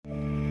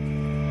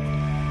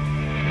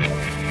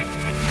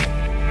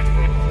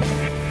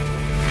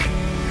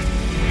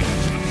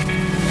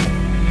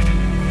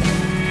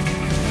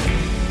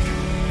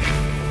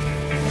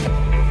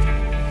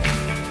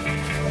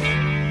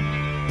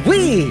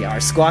are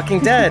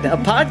Squawking Dead, a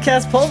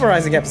podcast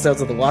pulverizing episodes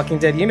of the Walking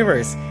Dead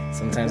universe.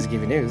 Sometimes we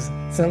give you news.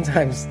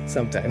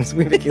 Sometimes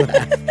we make you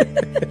laugh.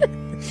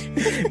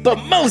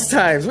 But most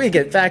times we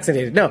get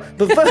vaccinated. No,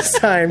 but most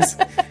times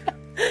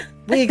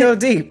we go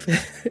deep.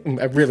 I'm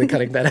really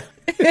cutting that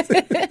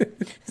out.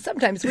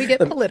 Sometimes we get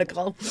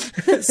political.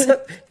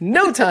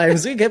 No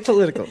times we get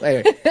political.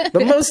 Anyway,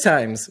 but most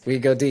times we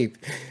go deep.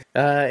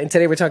 And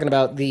today we're talking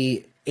about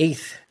the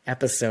 8th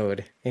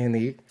episode in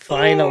the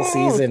final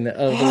season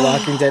of The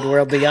Walking Dead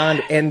World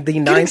Beyond. And the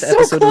 9th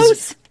episode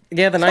was...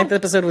 Yeah, the 9th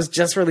episode was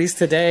just released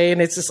today,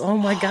 and it's just, oh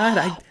my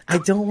god, I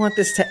don't want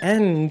this to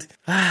end.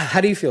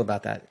 How do you feel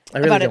about that? I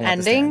really about don't it want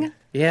ending? This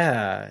to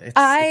end.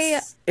 Yeah,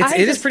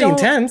 it is pretty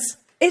intense.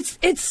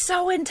 It's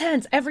so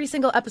intense. Every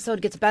single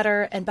episode gets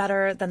better and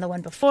better than the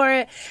one before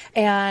it.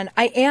 And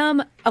I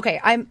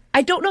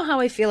don't know how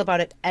I feel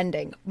about it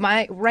ending.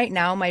 Right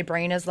now, my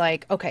brain is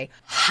like, okay,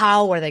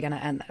 how are they going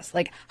to end this?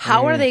 Like,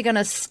 how are they going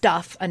to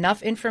stuff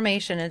enough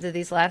information into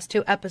these last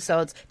 2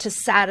 episodes to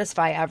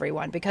satisfy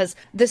everyone? Because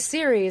this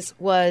series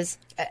was,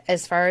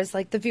 as far as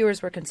like the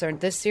viewers were concerned,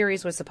 this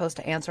series was supposed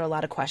to answer a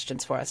lot of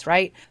questions for us,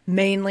 right?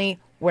 Mainly,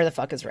 where the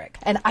fuck is Rick?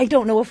 And I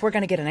don't know if we're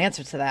going to get an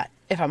answer to that.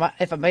 If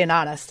I'm being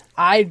honest,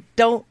 I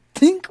don't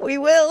think we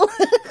will.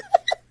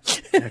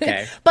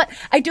 Okay. But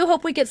I do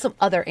hope we get some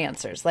other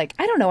answers. Like,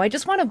 I don't know. I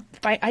just want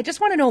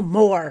to know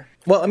more.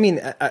 Well, I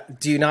mean,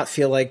 do you not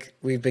feel like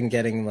we've been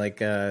getting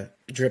like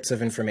drips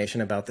of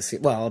information about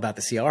about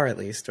the CR at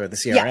least, or the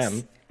CRM,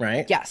 yes.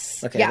 Right?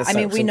 Yes. Okay. Yeah. I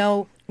mean, we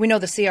know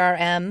the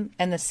CRM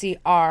and the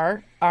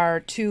CR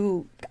are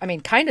two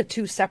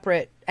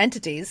separate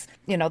entities.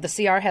 You know, the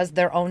CR has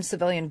their own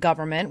civilian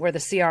government, where the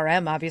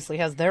CRM obviously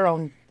has their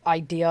own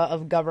idea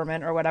of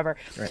government or whatever.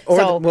 Right.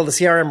 Or the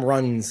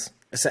CRM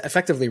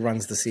effectively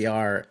runs the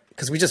CR,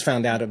 because we just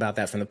found out about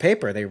that from the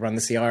paper. They run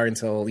the CR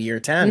until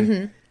year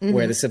 10,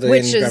 where the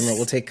civilian government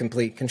will take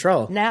complete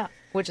control.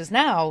 Which is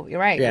now, you're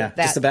right. Yeah,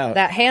 just about.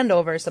 That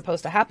handover is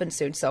supposed to happen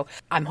soon. So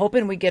I'm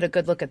hoping we get a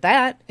good look at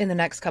that in the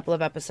next couple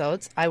of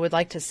episodes. I would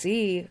like to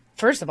see,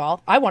 first of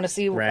all, I want to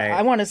see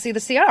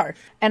the CR.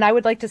 And I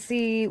would like to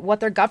see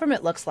what their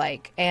government looks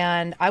like.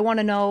 And I want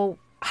to know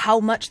how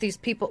much these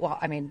people, well,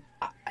 I mean,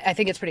 I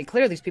think it's pretty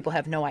clear these people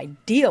have no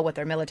idea what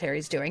their military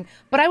is doing,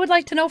 but I would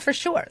like to know for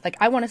sure. Like,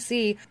 I want to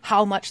see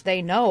how much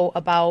they know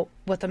about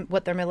what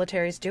their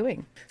military is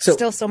doing.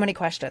 Still so many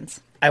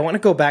questions. I want to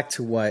go back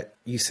to what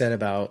you said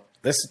about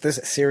this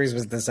series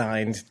was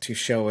designed to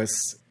show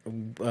us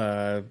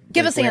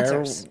give us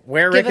answers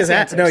where Rick is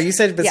at. No, you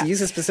said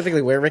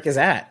specifically where Rick is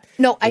at.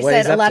 No, I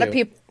said a lot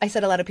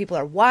of people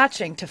are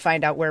watching to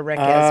find out where Rick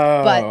is.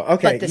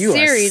 But the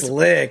series, are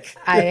slick.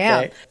 I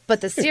am.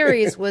 But the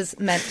series was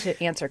meant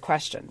to answer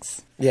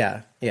questions.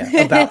 Yeah,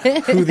 about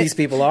who these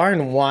people are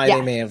and why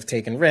they may have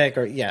taken Rick.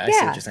 I see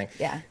what you're saying.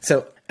 Yeah.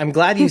 So I'm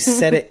glad you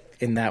said it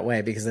in that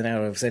way, because then I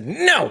would have said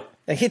no.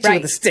 I hit you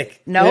with a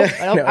stick. No.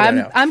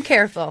 I'm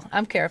careful.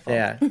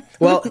 Yeah.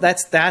 Well,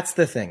 that's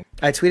the thing.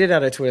 I tweeted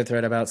out a Twitter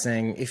thread about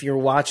saying, if you're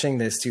watching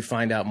this to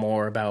find out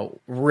more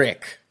about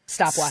Rick,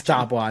 stop watching.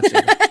 Stop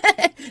watching.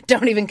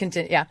 Don't even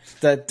continue. Yeah.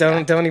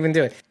 Don't even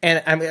do it.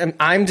 And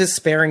I'm just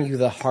sparing you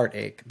the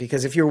heartache,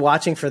 because if you're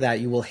watching for that,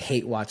 you will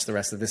hate watch the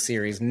rest of the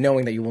series,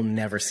 knowing that you will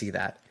never see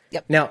that.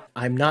 Yep. Now,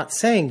 I'm not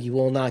saying you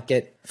will not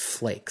get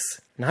flakes,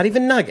 not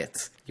even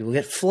nuggets. You will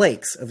get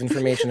flakes of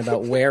information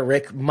about where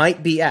Rick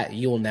might be at.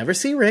 You will never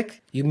see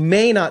Rick. You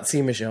may not see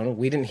Michonne.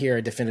 We didn't hear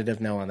a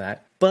definitive no on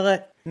that.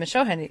 But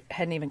Michonne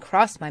hadn't even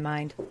crossed my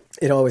mind.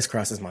 It always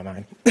crosses my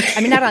mind. I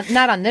mean,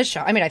 not on this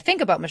show. I mean, I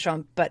think about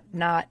Michonne, but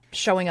not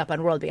showing up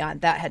on World Beyond.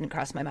 That hadn't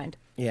crossed my mind.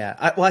 Yeah.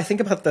 I think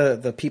about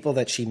the people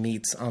that she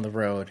meets on the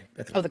road.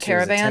 The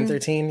caravan?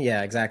 10-13?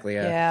 Yeah, exactly.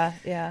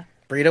 Yeah.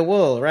 Brita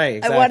Wool, right,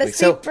 exactly. I want to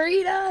see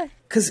Brita.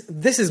 Because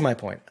this is my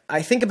point.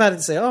 I think about it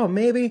and say, oh,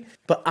 maybe,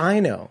 but I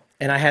know.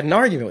 And I had an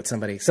argument with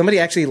somebody. Somebody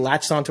actually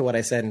latched onto what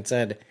I said and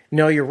said,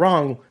 no, you're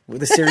wrong.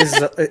 The series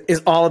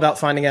is all about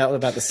finding out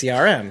about the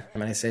CRM.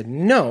 And I said,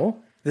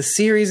 no, the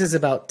series is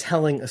about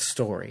telling a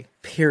story,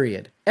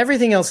 period.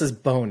 Everything else is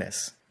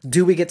bonus.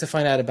 Do we get to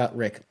find out about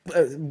Rick?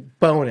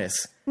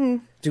 Bonus.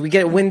 Do we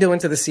get a window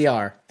into the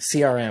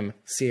CRM,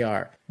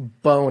 CR?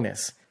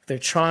 Bonus. They're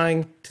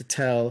trying to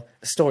tell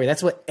a story.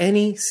 That's what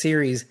any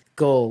series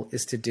goal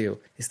is to do,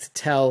 is to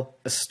tell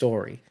a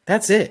story.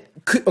 That's it.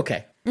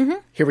 Okay.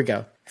 Here we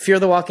go. Fear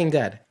the Walking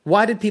Dead.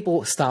 Why did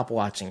people stop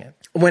watching it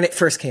when it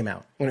first came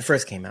out?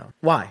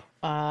 Why?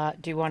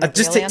 Do you want to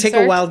just take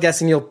a wild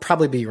guess and you'll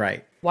probably be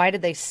right. Why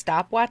did they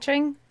stop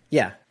watching?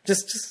 Yeah,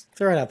 just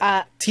throw it out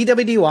there.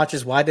 TWD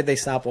watchers, why did they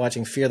stop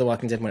watching Fear the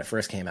Walking Dead when it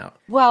first came out?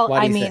 Well,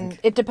 I mean,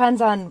 it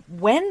depends on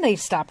when they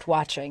stopped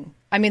watching.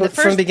 I mean,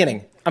 from the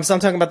beginning. I'm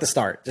talking about the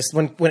start. Just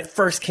when it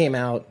first came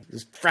out, it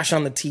was fresh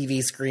on the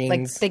TV screens.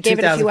 Like, they gave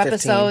it a few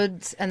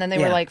episodes, and then they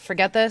were like,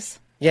 forget this?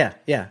 Yeah.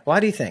 Why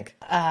do you think?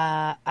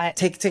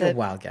 Take a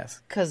wild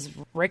guess. Because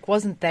Rick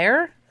wasn't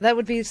there? That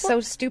would be so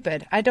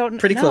stupid. I don't know.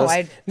 Pretty close.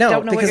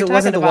 Don't know because what it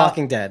wasn't The about.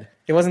 Walking Dead.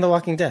 It wasn't The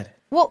Walking Dead.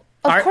 Well,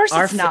 of course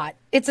it's not.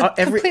 It's a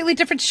completely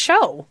different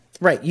show.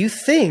 Right. You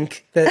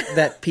think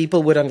that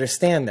people would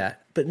understand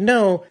that. But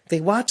no,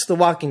 they watched The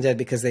Walking Dead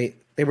because they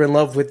were in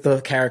love with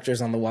the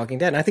characters on The Walking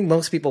Dead. And I think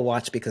most people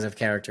watch because of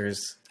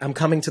characters. I'm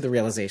coming to the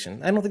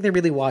realization. I don't think they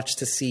really watch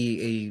to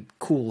see a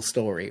cool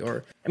story.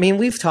 Or, I mean,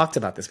 we've talked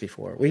about this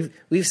before.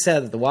 We've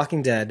said that The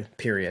Walking Dead,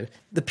 period,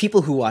 the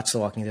people who watch The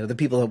Walking Dead are the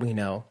people that we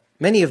know.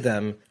 Many of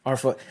them are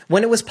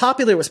when it was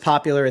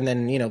popular, and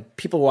then, you know,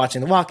 people were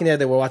watching The Walking Dead,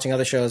 they were watching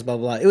other shows, blah,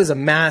 blah, blah. It was a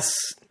mass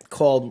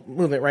called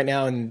movement right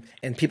now, and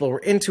people were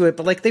into it,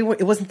 but like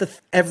it wasn't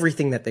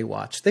everything that they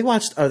watched. They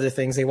watched other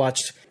things. They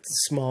watched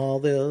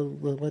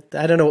Smallville,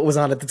 I don't know what was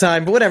on at the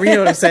time, but whatever, you know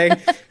what I'm saying?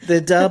 The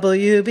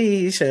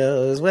WB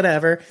shows,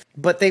 whatever.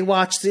 But they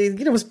watched it,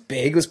 you know, it was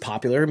big, it was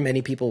popular,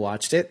 many people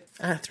watched it.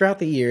 Throughout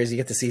the years, you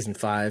get to season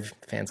 5,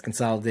 fans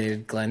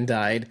consolidated, Glenn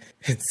died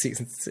in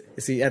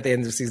at the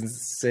end of season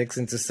 6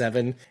 into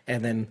 7,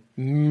 and then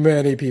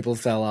many people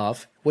fell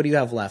off. What do you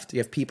have left? You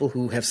have people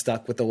who have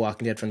stuck with The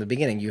Walking Dead from the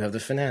beginning. You have the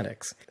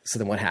fanatics. So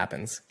then what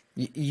happens?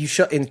 You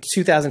show in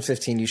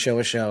 2015, you show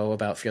a show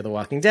about Fear the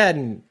Walking Dead,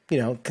 and, you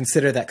know,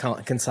 consider that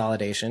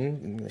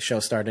consolidation. The show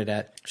started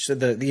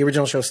the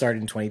original show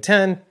started in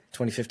 2010.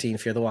 2015,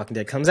 Fear the Walking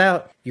Dead comes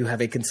out. You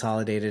have a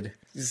consolidated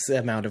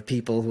amount of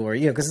people who are,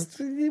 you know, because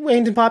it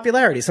waned in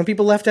popularity. Some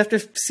people left after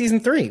season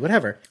 3,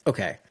 whatever.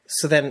 Okay.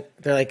 So then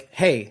they're like,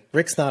 hey,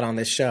 Rick's not on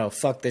this show.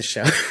 Fuck this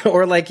show.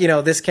 Or like, you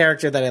know, this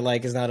character that I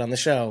like is not on the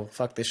show.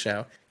 Fuck this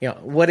show. You know,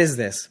 what is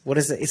this? What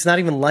is it? It's not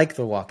even like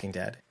The Walking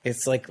Dead.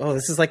 It's like, oh,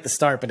 this is like the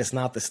start, but it's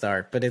not the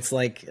start. But it's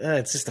like,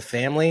 it's just a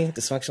family,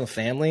 dysfunctional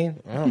family.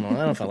 I don't know. I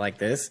don't know if I like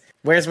this.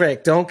 Where's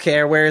Rick? Don't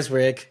care. Where's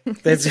Rick?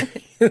 That's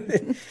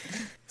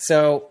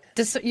so.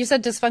 You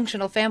said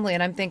dysfunctional family,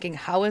 and I'm thinking,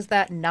 how is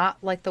that not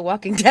like The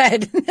Walking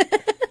Dead?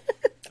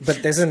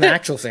 But there's an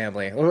actual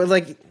family. Or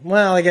like,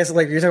 well, I guess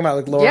like you're talking about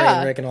like Lori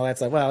and Rick and all that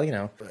stuff. Well, you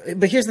know,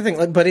 but here's the thing,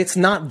 like, but it's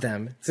not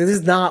them. So this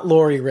is not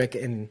Lori, Rick,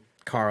 and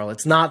Carl.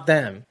 It's not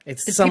them.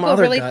 It's Did some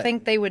other people really guy.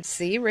 Think they would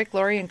see Rick,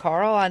 Lori, and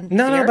Carl on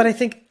No, Fear? but I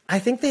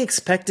think they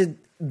expected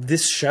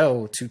this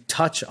show to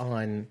touch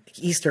on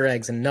Easter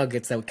eggs and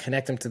nuggets that would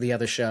connect them to the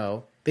other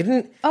show. They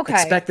didn't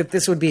expect that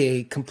this would be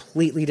a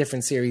completely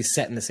different series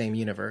set in the same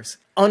universe.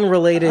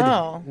 Unrelated,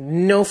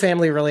 no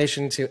family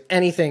relation to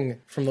anything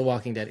from The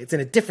Walking Dead. It's in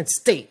a different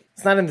state.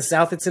 It's not in the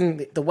South, it's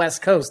in the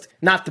West Coast.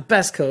 Not the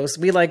best coast.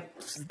 We like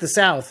the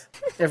South,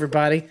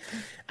 everybody.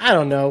 I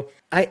don't know.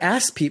 I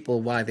asked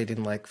people why they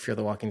didn't like Fear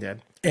the Walking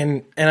Dead.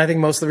 And I think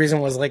most of the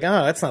reason was like,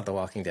 oh, that's not The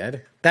Walking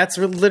Dead. That's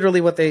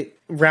literally what they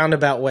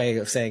roundabout way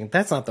of saying,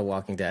 that's not The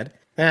Walking Dead.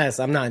 Yes,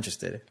 I'm not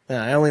interested.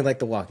 I only like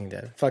The Walking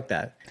Dead. Fuck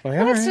that. Like,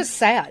 well, that's just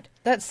sad.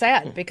 That's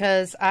sad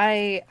because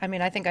I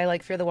mean, I think I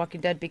like Fear the Walking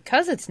Dead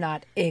because it's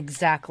not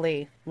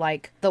exactly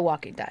like The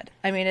Walking Dead.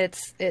 I mean,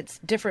 it's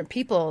different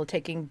people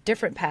taking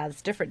different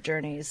paths, different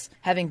journeys,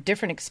 having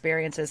different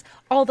experiences,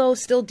 although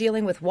still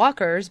dealing with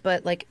walkers,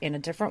 but like in a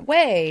different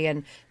way.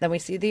 And then we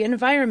see the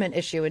environment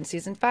issue in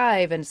season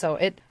 5. And so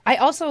I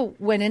also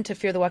went into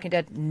Fear the Walking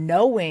Dead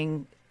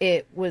knowing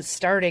it was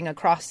starting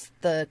across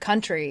the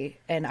country.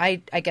 And I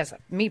guess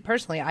me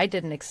personally, I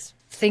didn't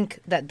think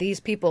that these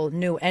people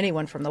knew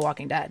anyone from The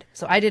Walking Dead.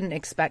 So I didn't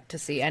expect to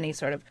see any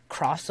sort of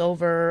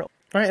crossover.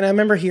 Right, and I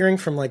remember hearing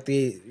from Erickson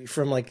 /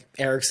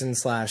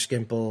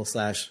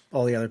 Gimple /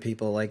 all the other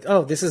people, like,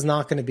 oh, this is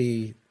not going to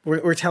be,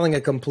 we're telling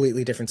a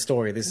completely different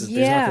story. There's not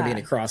going to be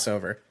any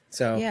crossover.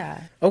 So,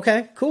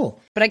 okay,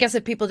 cool. But I guess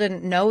if people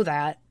didn't know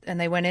that and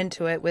they went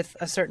into it with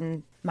a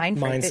certain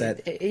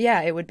mindset,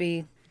 it would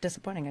be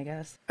disappointing, I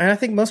guess. And I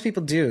think most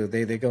people do.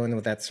 They go in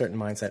with that certain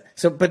mindset.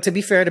 So, but to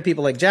be fair to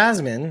people like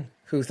Jasmine,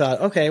 who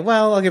thought, okay,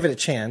 well, I'll give it a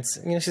chance.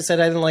 You know, she said,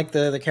 I didn't like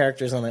the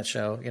characters on that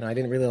show. You know, I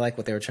didn't really like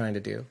what they were trying to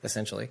do,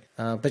 essentially.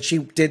 But she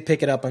did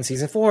pick it up on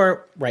season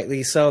 4,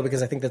 rightly so,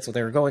 because I think that's what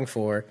they were going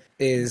for,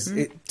 is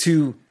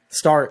to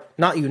start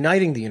not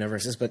uniting the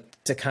universes, but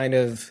to kind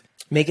of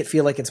make it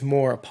feel like it's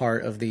more a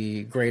part of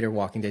the greater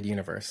Walking Dead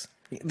universe.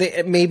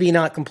 They maybe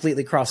not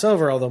completely cross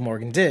over, although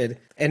Morgan did.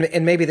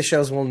 And maybe the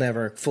shows will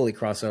never fully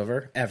cross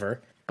over, ever.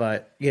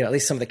 But, you know, at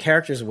least some of the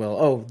characters will.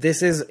 Oh,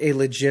 this is a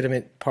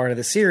legitimate part of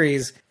the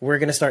series. We're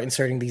going to start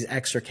inserting these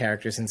extra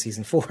characters in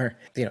season 4.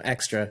 You know,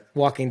 extra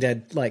Walking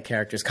Dead-like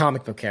characters,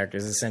 comic book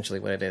characters, is essentially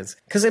what it is.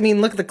 Because, I mean,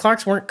 look, the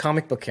Clarks weren't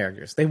comic book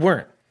characters. They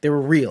weren't. They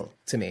were real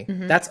to me.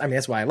 Mm-hmm.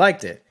 That's why I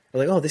liked it.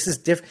 They're like, oh, this is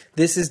different.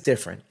 This is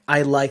different.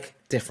 I like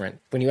different.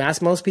 When you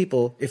ask most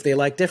people if they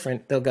like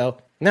different, they'll go,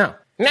 no.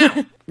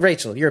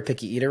 Rachel, you're a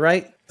picky eater,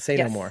 right? Say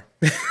no more.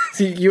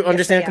 You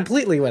understand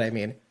completely what I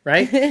mean,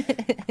 right?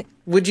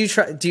 Would you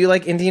try? Do you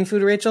like Indian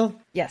food, Rachel?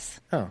 Yes.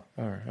 Oh,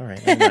 all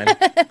right. Never mind.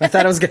 I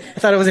thought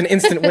it was an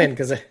instant win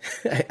because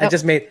I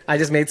just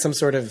made some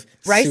sort of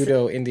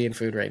pseudo Indian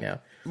food right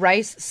now.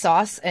 Rice,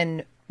 sauce,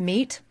 and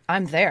meat.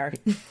 I'm there.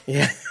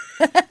 Yeah.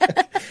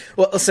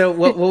 Well, so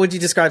what would you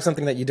describe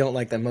something that you don't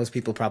like that most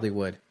people probably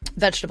would?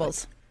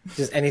 Vegetables.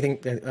 Just anything.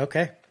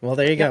 Okay. Well,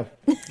 there you go.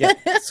 Yeah.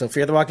 So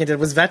Fear the Walking Dead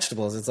was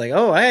vegetables. It's like,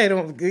 oh,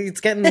 it's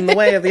getting in the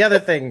way of the other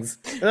things.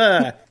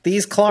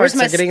 These Clarks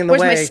are getting in the way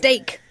my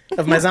steak?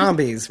 of my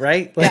zombies,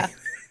 right? Like,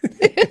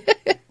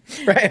 yeah.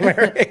 Right? Am I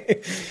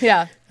right?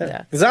 Yeah.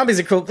 Yeah. The zombies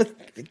are cool,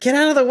 but get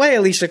out of the way,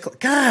 Alicia.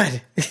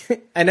 God.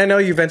 And I know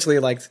you eventually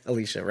liked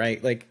Alicia,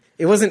 right? Like,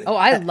 it wasn't. Oh,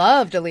 I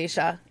loved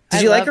Alicia.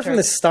 Did you like her from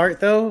the start,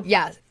 though?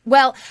 Yeah.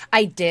 Well,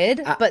 I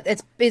did, but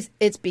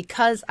it's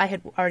because I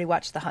had already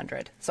watched The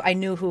 100, so I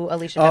knew who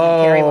Alicia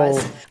Carey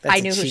was. That's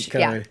I knew who she.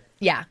 Yeah.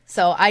 Yeah.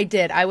 So I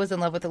did. I was in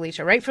love with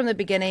Alicia right from the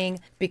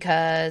beginning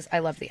because I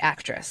love the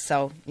actress.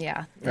 So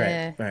yeah.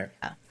 Right.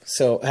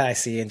 So I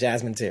see, and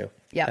Jasmine too.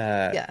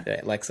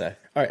 Yeah. Alexa.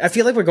 All right. I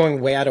feel like we're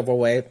going way out of our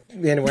way,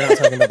 and we're not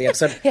talking about the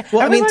episode. Yeah.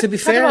 Well, I mean, to be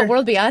fair, about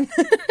World Beyond.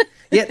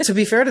 Yeah, to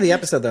be fair to the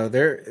episode, though,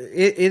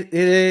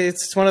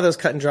 it's one of those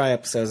cut and dry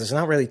episodes. There's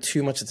not really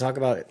too much to talk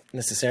about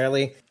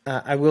necessarily.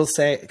 I will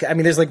say, I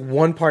mean, there's like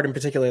one part in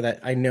particular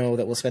that I know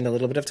that we'll spend a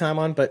little bit of time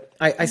on, but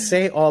I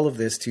say all of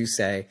this to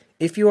say,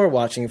 if you are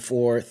watching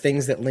for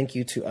things that link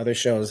you to other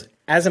shows,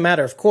 as a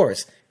matter of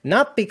course,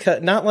 not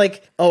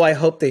like, oh, I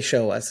hope they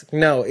show us.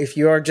 No, if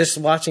you are just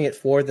watching it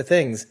for the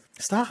things,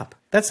 stop.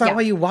 That's not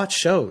why you watch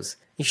shows.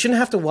 You shouldn't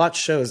have to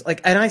watch shows. Like,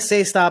 and I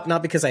say stop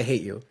not because I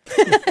hate you.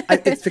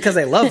 It's because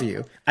I love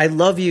you. I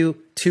love you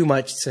too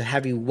much to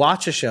have you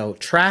watch a show,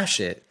 trash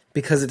it,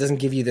 because it doesn't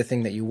give you the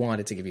thing that you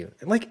want it to give you.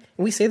 And like,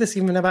 we say this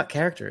even about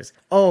characters.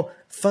 Oh,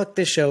 fuck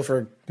this show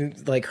for,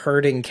 like,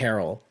 hurting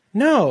Carol.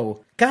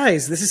 No.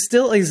 Guys, this is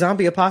still a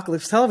zombie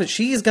apocalypse television.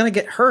 She is going to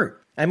get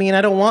hurt. I mean,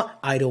 I don't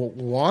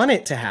want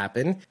it to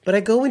happen, but I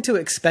go into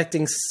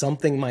expecting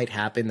something might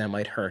happen that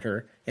might hurt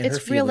her.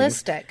 It's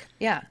realistic.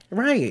 Yeah.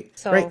 Right.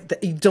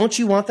 Right. Don't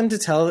you want them to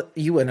tell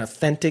you an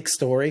authentic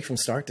story from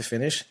start to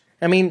finish?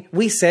 I mean,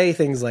 we say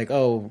things like,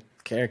 oh,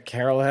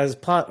 Carol has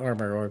plot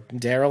armor, or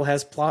Daryl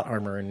has plot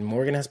armor, and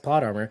Morgan has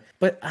plot armor.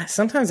 But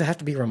sometimes I have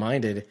to be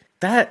reminded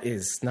that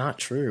is not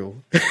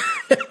true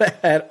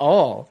at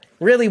all.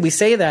 Really, we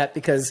say that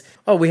because,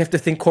 oh, we have to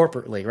think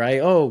corporately, right?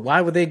 Oh,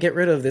 why would they get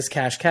rid of this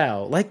cash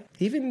cow? Like,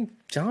 even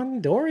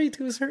John Dory,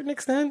 to a certain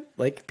extent,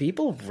 like,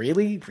 people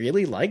really,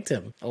 really liked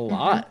him a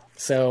lot. Mm-hmm.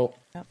 So,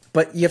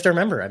 but you have to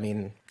remember, I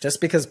mean, just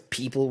because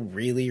people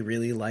really,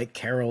 really like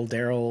Carol,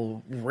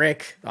 Daryl,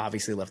 Rick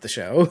obviously left the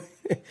show,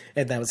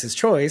 and that was his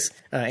choice,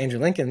 Andrew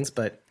Lincoln's,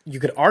 but you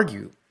could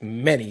argue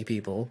many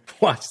people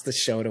watched the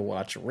show to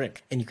watch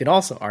Rick. And you could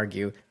also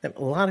argue that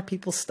a lot of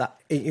people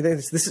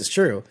this is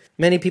true.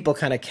 Many people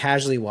kind of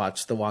casually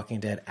watched The Walking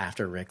Dead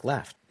after Rick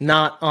left.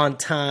 Not on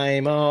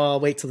time. Oh, I'll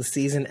wait till the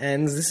season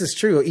ends. This is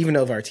true even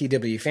of our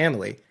TW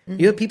family. Mm-hmm.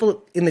 You have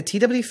people in the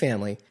TW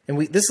family, and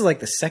this is like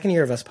the second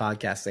year of us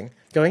podcasting,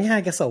 going, yeah,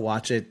 I guess I'll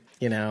watch it.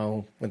 You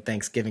know, when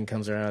Thanksgiving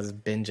comes around, I'll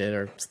just binge it,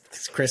 or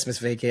Christmas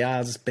vacation,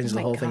 I'll just binge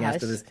the whole thing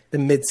after the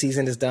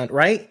mid-season is done,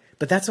 right?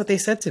 But that's what they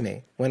said to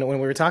me when we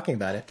were talking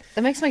about it.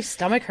 That makes my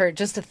stomach hurt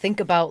just to think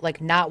about, like,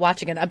 not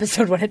watching an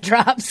episode when it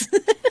drops.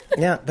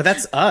 Yeah, but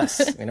that's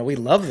us. You know, we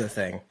love the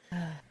thing.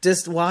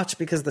 Just watch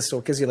because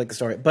you like the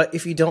story. But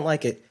if you don't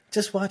like it,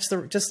 just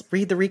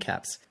read the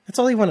recaps. That's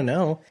all you want to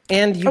know.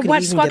 And you can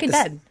watch even Walking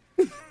Dead.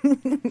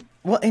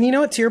 Well, and you know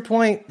what? To your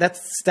point, that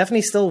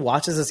Stephanie still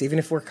watches us, even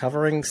if we're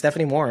covering.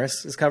 Stephanie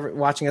Morris is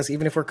watching us,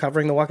 even if we're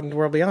covering The Walking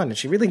World Beyond, and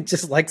she really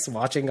just likes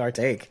watching our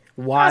take.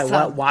 Why we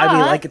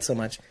like it so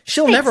much?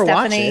 She'll never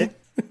Stephanie. Watch it.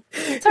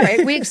 It's all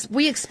right.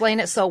 We explain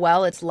it so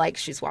well. It's like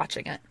she's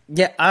watching it.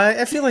 Yeah,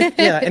 I feel like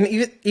and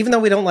even though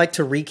we don't like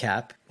to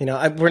recap, you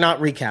know, we're not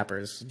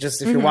recappers.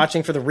 Just if you're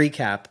watching for the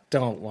recap,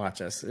 don't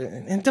watch us,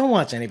 and don't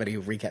watch anybody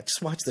who recaps.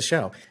 Just watch the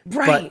show,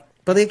 right?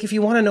 But like, if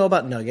you want to know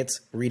about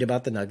Nuggets, read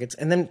about the Nuggets,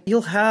 and then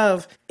you'll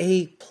have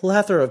a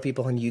plethora of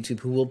people on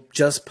YouTube who will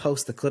just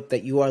post the clip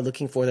that you are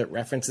looking for that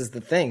references the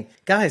thing.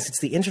 Guys,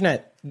 it's the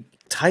internet.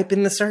 Type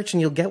in the search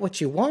and you'll get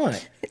what you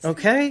want.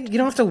 Okay? You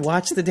don't have to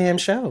watch the damn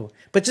show.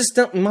 But just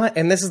don't mind.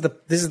 And this is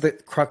the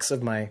crux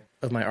of my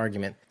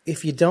argument.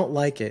 If you don't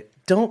like it,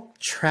 don't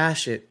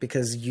trash it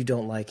because you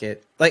don't like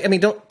it. Like, I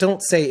mean,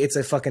 don't say it's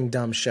a fucking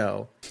dumb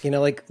show. You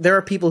know, like, there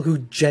are people who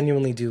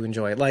genuinely do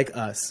enjoy it, like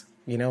us.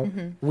 You know,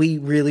 we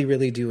really,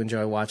 really do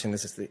enjoy watching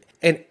this.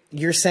 And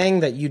you're saying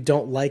that you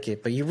don't like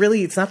it, but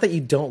it's not that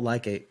you don't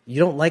like it. You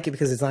don't like it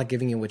because it's not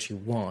giving you what you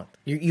want.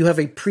 You have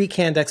a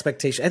pre-canned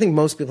expectation. I think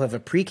most people have a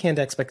pre-canned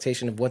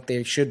expectation of what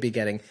they should be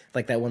getting.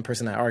 Like that one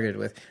person I argued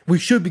with. We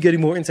should be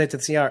getting more insight to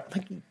the CR.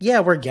 Like,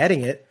 yeah, we're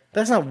getting it. But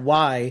that's not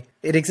why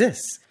it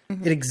exists.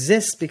 Mm-hmm. It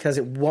exists because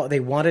they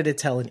wanted to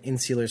tell an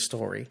insular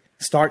story,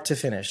 start to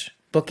finish.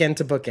 Bookend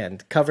to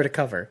bookend, cover to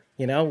cover,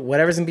 you know,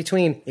 whatever's in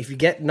between. If you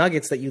get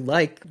nuggets that you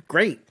like,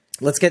 great.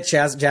 Let's get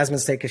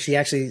Jasmine's take, because she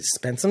actually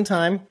spent some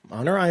time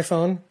on her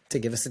iPhone to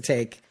give us a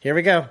take. Here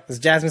we go. This is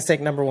Jasmine's take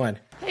number 1.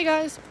 Hey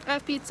guys, I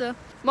have pizza.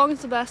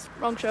 Morgan's the best.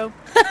 Wrong show.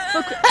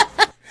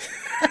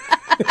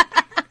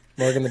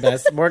 Morgan's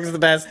the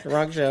best.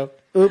 Wrong show.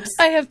 Oops.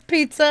 I have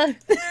pizza.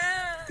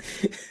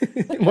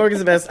 Morgan's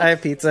the best. I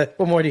have pizza.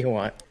 What more do you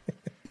want?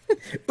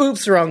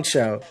 Oops, wrong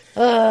show.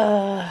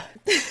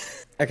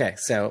 Okay,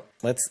 so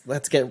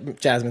let's get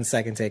Jasmine's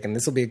second take, and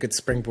this will be a good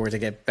springboard to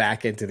get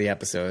back into the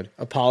episode.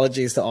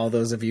 Apologies to all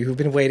those of you who've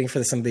been waiting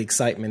for some of the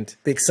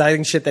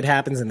exciting shit that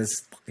happens in this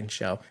fucking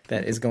show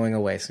that is going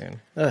away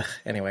soon.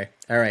 Anyway,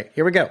 all right,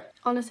 here we go.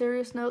 On a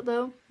serious note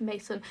though,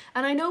 Mason.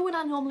 And I know when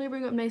I normally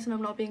bring up Mason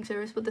I'm not being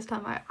serious, but this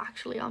time I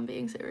actually am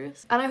being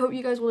serious. And I hope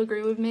you guys will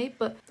agree with me,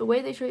 but the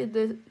way they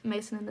treated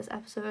Mason in this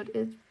episode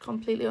is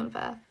completely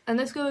unfair. And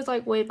this goes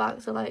like way back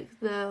to like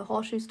the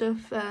horseshoe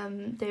stuff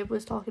Dave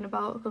was talking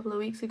about a couple of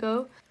weeks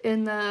ago.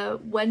 In the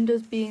when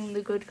does being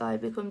the good guy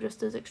become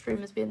just as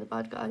extreme as being the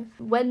bad guy?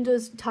 When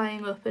does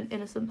tying up an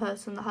innocent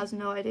person that has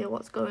no idea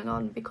what's going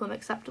on become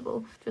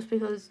acceptable just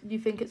because you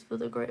think it's for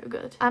the greater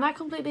good? And I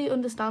completely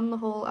understand the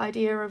whole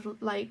idea of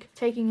like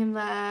taking him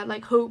there,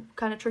 like Hope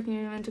kind of tricking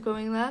him into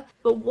going there.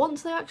 But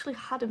once they actually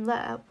had him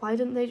there, why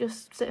didn't they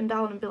just sit him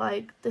down and be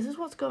like, this is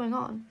what's going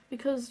on?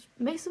 Because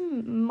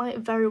Mason might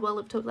very well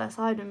have took their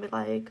side and be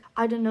like,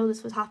 I didn't know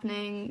this was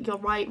happening, you're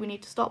right, we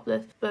need to stop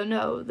this. But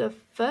no, the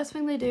first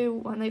thing they do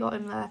when they got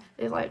him there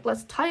is like,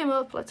 let's tie him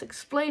up, let's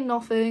explain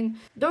nothing,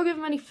 don't give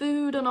him any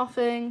food or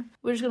nothing,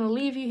 we're just going to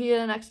leave you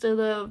here next to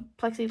the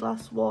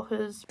plexiglass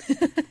walkers.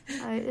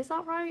 Is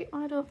that right?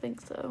 I don't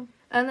think so.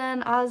 And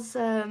then as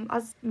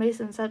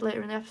Mason said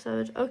later in the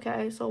episode,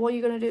 okay, so what are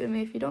you going to do to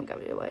me if you don't get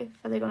me away?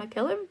 Are they going to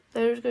kill him?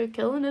 They're just going to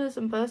kill an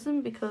innocent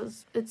person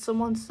because it's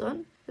someone's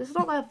son? This is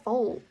not their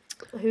fault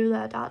who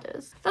their dad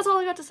is. That's all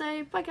I got to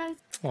say. Bye, guys.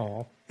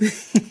 Aw.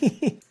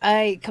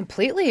 I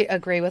completely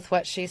agree with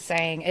what she's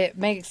saying. It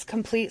makes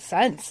complete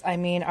sense. I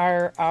mean,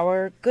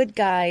 our good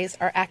guys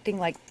are acting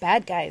like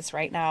bad guys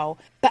right now.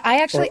 But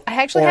I actually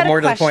had a question. Or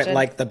more to the point,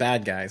 like the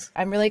bad guys.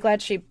 I'm really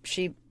glad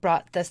she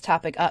brought this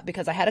topic up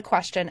because I had a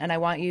question and I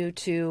want you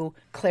to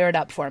clear it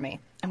up for me.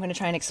 I'm going to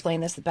try and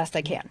explain this the best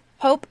I can.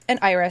 Hope and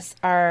Iris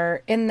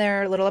are in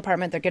their little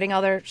apartment. They're getting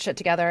all their shit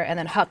together. And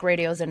then Huck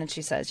radios in and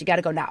she says, you got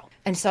to go now.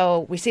 And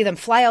so we see them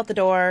fly out the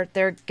door.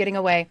 They're getting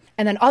away.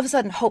 And then all of a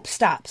sudden, Hope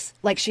stops.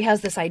 Like she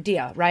has this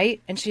idea, right?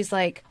 And she's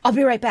like, I'll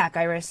be right back,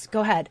 Iris.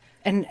 Go ahead.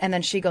 And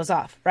then she goes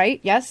off, right?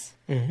 Yes?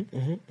 Mm-hmm,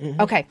 mm-hmm,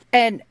 mm-hmm. Okay.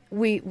 And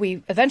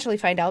we eventually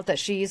find out that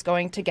she's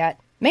going to get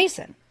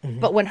Mason. Mm-hmm.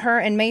 But when her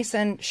and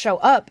Mason show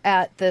up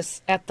at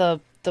the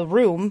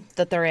room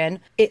that they're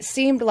in, it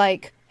seemed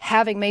like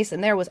having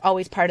Mason there was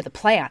always part of the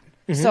plan.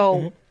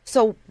 Mm-hmm,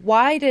 so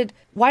why did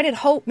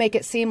Hope make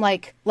it seem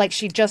like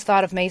she just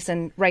thought of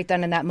Mason right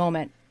then in that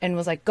moment and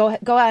was like, go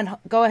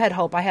ahead,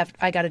 Hope,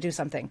 I got to do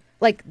something.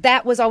 Like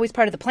that was always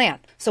part of the plan.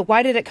 So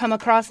why did it come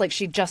across like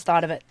she just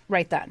thought of it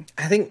right then?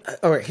 I think,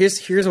 all right,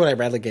 here's what I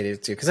relegated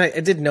it to, because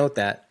I did note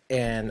that,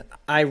 and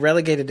I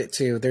relegated it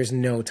to there's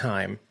no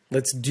time.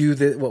 Let's do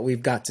what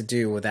we've got to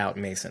do without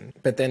Mason.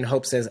 But then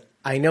Hope says,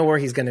 I know where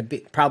he's going to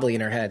be, probably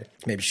in her head.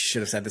 Maybe she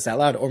should have said this out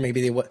loud, or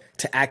maybe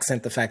to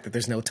accent the fact that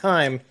there's no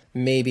time,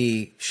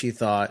 maybe she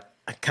thought,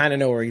 I kind of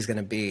know where he's going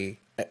to be.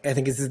 I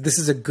think this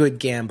is a good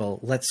gamble.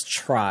 Let's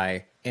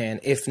try. And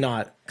if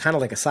not, kind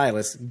of like a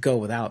Silas, go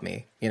without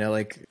me. You know,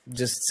 like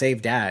just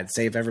save Dad,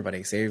 save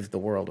everybody, save the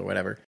world or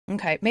whatever.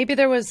 Okay. Maybe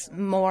there was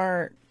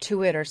more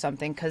to it or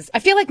something, because I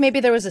feel like maybe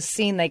there was a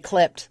scene they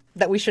clipped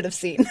that we should have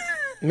seen.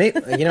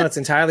 Maybe, it's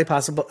entirely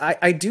possible.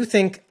 I do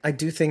think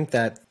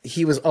that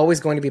he was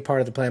always going to be part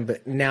of the plan,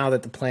 but now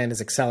that the plan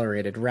is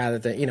accelerated, rather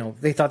than,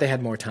 they thought they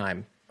had more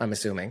time, I'm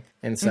assuming.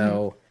 And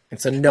so,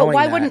 knowing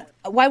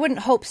why wouldn't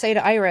Hope say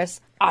to Iris,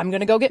 I'm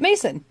going to go get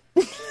Mason?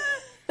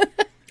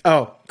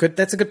 Oh, good.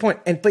 That's a good point.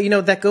 But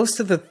that goes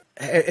to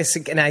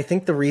and I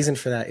think the reason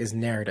for that is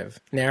narrative.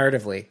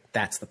 Narratively,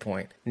 that's the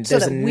point.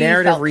 There's a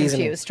narrative reason.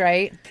 Confused,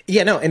 right?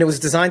 Yeah, no, and it was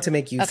designed to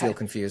make you feel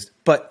confused.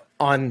 But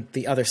on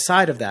the other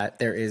side of that,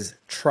 there is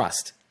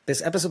trust.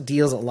 This episode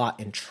deals a lot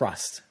in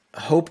trust.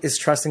 Hope is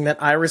trusting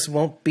that Iris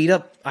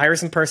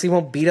and Percy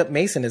won't beat up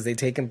Mason as they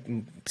take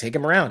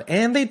him around.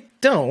 And they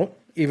don't,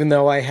 even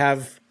though we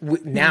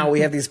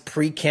have these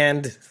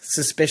pre-canned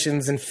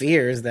suspicions and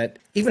fears that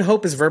even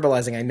Hope is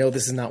verbalizing, I know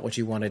this is not what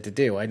you wanted to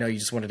do. I know you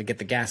just wanted to get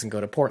the gas and go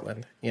to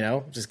Portland,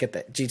 just get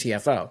the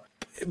GTFO.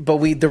 But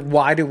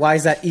why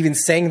is that even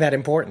saying that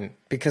important?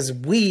 Because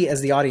we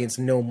as the audience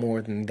know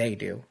more than they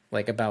do,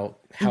 like about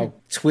how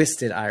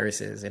twisted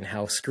Iris is and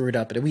how screwed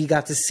up. We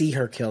got to see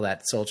her kill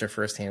that soldier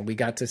firsthand. We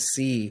got to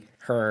see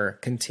her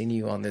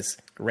continue on this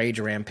rage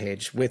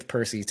rampage with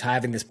Percy,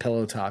 having this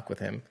pillow talk with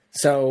him.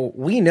 So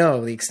we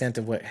know the extent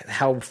of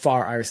how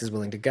far Iris is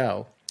willing to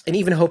go. And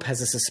even Hope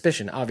has a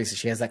suspicion. Obviously,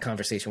 she has that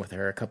conversation with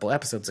her a couple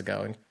episodes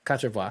ago in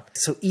Quatre Voix.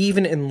 So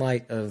even in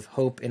light of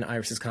Hope and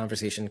Iris's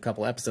conversation a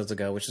couple episodes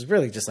ago, which is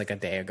really just like a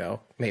day ago,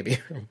 maybe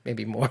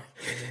more,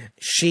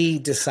 she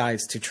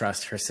decides to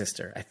trust her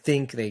sister. I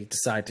think they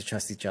decide to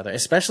trust each other,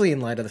 especially in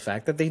light of the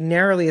fact that they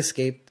narrowly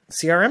escaped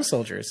CRM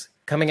soldiers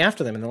coming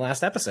after them in the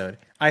last episode.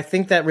 I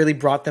think that really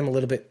brought them a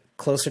little bit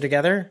closer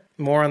together,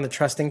 more on the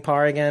trusting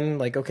par again.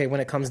 Like, okay, when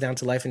it comes down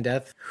to life and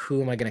death,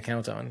 who am I going to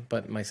count on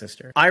but my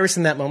sister? Iris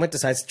in that moment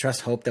decides to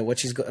trust Hope that what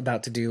she's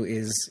about to do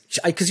is,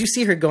 because you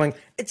see her going,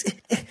 it's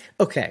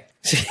okay.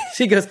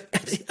 She goes,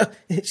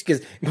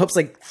 Hope's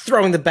like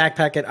throwing the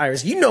backpack at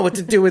Iris. You know what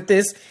to do with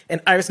this.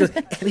 And Iris goes,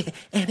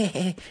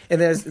 and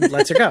then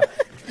lets her go.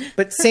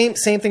 But same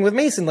thing with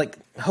Mason. Like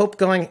Hope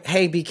going,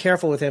 hey, be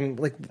careful with him.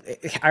 Like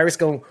Iris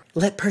going,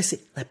 let Percy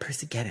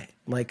get it.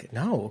 I'm like,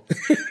 no.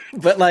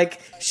 But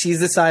like she's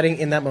deciding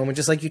in that moment moment,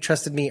 just like you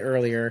trusted me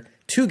earlier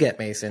to get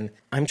Mason,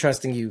 I'm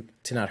trusting you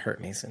to not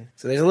hurt Mason.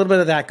 So there's a little bit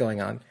of that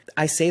going on.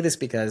 I say this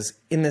because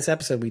in this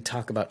episode, we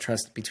talk about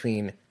trust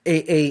between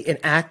an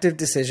active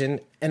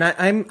decision, and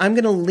I'm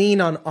going to lean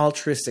on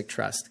altruistic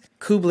trust.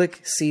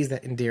 Kublek sees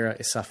that Indira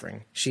is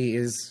suffering. She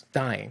is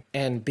dying.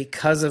 And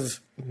because of,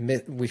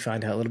 we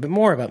find out a little bit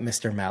more about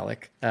Mr.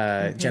 Malik,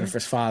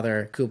 Jennifer's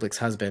father, Kublek's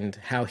husband,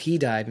 how he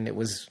died, and it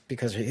was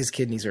because his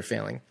kidneys were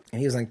failing. And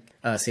he was on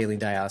saline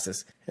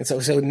dialysis. And so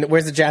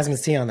where's the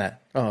Jasmine's tea on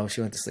that? Oh, she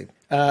went to sleep.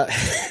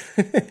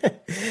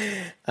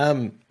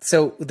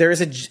 So there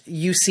is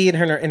you see in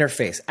her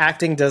face.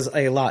 Acting does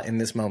a lot in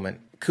this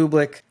moment.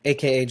 Kublek,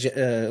 aka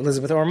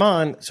Elizabeth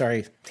Ormond,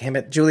 sorry, damn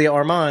it, Julia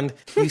Ormond,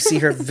 you see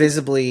her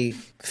visibly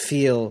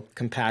feel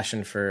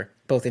compassion for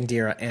both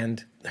Indira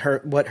and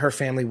what her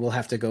family will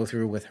have to go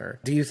through with her.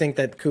 Do you think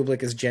that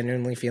Kublek is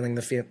genuinely feeling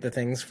the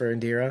things for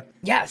Indira?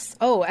 Yes.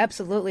 Oh,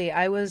 absolutely.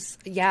 I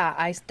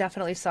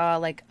definitely saw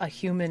like a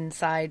human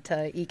side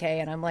to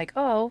EK, and I'm like,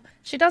 oh,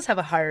 she does have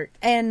a heart.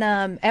 And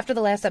after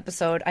the last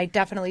episode, I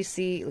definitely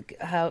see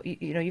how,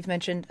 you've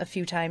mentioned a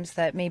few times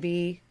that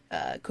maybe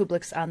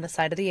Kublek's on the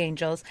side of the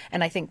angels,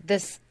 and I think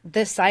this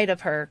side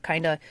of her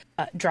kind of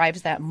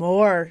drives that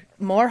more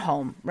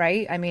home,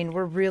 right? I mean,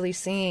 we're really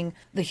seeing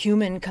the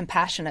human,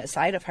 compassionate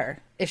side of her.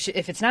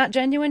 If it's not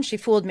genuine, she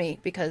fooled me,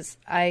 because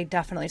I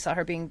definitely saw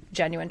her being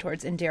genuine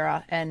towards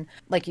Indira, and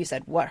like you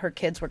said, what her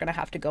kids were going to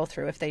have to go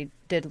through if they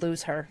did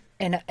lose her,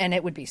 and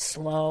it would be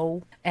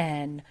slow,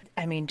 and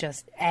I mean,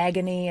 just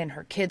agony, and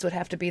her kids would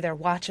have to be there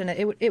watching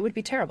it. It would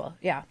be terrible.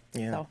 Yeah.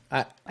 So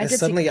I did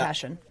see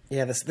compassion.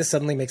 This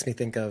suddenly makes me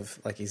think of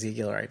like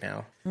Ezekiel right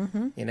now.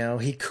 Mm-hmm.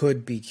 He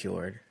could be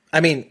cured.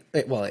 I mean,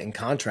 in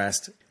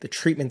contrast, the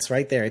treatment's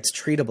right there. It's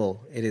treatable.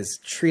 It is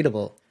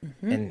treatable.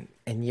 Mm-hmm.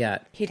 And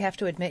yet he'd have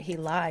to admit he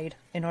lied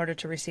in order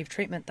to receive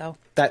treatment, though.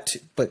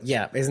 But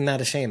yeah, isn't that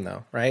a shame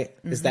though? Right?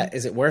 Mm-hmm.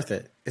 Is it worth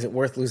it? Is it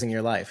worth losing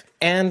your life?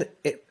 And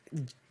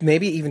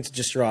maybe even to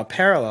just draw a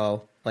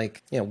parallel,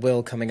 like,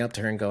 Will coming up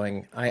to her and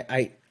going,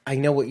 I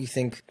know what you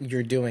think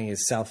you're doing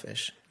is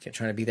selfish. You're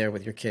trying to be there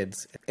with your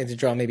kids. And to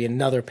draw maybe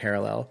another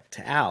parallel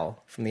to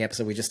Al from the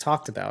episode we just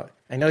talked about.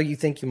 I know you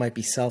think you might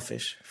be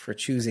selfish for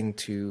choosing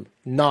to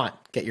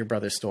not get your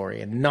brother's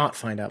story and not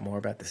find out more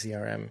about the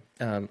CRM.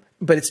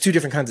 But it's two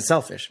different kinds of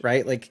selfish,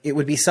 right? Like, it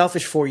would be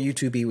selfish for you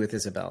to be with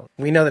Isabel.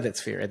 We know that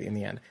it's fear in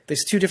the end.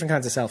 There's two different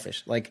kinds of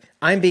selfish. Like,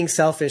 I'm being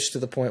selfish to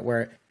the point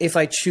where if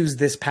I choose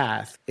this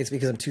path, it's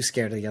because I'm too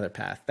scared of the other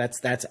path.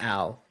 That's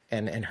Al.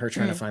 And her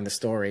trying to find the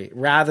story,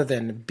 rather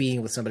than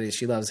being with somebody that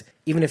she loves,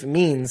 even if it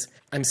means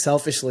I'm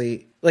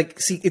selfishly,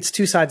 it's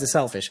two sides of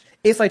selfish.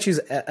 If I choose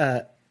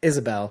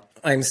Isabel,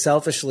 I'm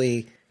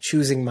selfishly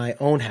choosing my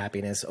own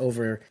happiness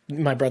over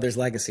my brother's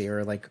legacy,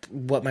 or like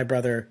what my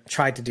brother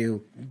tried to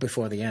do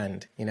before the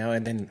end,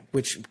 and then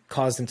which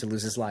caused him to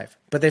lose his life.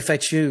 But if I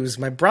choose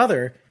my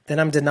brother, then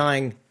I'm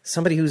denying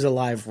somebody who's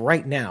alive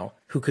right now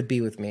who could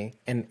be with me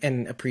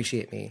and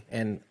appreciate me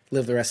and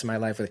live the rest of my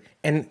life with.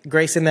 And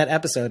Grace, in that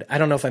episode, I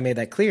don't know if I made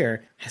that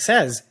clear,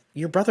 says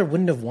your brother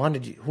wouldn't have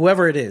wanted you,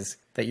 whoever it is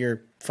that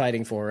you're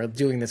fighting for or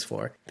doing this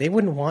for, they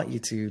wouldn't want you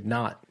to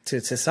not to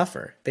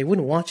suffer. They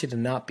wouldn't want you to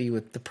not be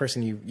with the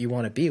person you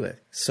want to be with.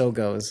 So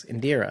goes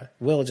Indira.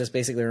 Will just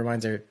basically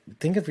reminds her,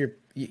 think of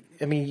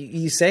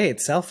you say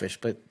it's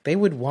selfish, but they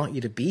would want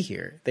you to be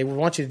here. They would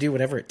want you to do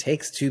whatever it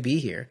takes to be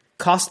here.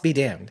 Cost be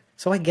damned.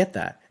 So I get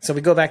that. So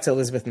we go back to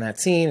Elizabeth in that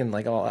scene and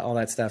like all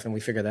that stuff, and we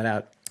figure that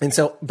out. And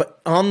so, but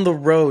on the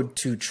road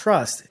to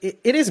trust, it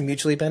is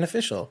mutually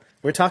beneficial.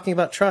 We're talking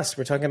about trust.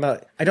 We're talking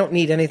about, I don't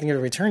need anything in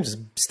return. Just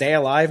stay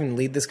alive and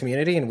lead this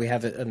community, and we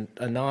have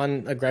a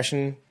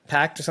non-aggression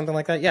pact or something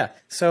like that. Yeah.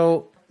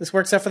 So this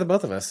works out for the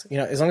both of us.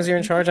 As long as you're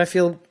in charge, I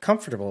feel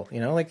comfortable.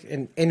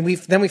 And we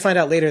find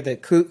out later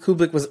that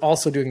Kublek was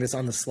also doing this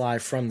on the sly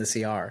from the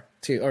CR.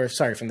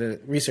 From the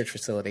research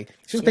facility.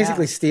 She was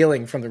basically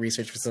stealing from the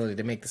research facility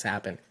to make this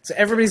happen. So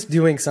everybody's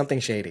doing something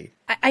shady.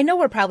 I know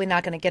we're probably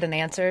not going to get an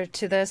answer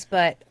to this,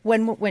 but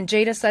when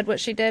Jada said what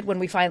she did, when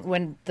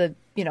the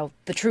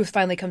truth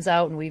finally comes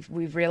out and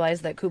we've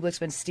realized that Kublek's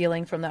been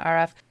stealing from the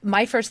RF,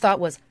 my first thought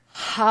was,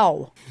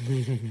 how?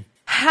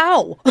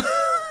 How?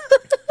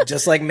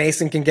 Just like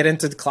Mason can get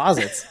into the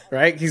closets,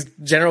 right? He's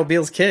General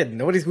Beale's kid.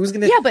 Who's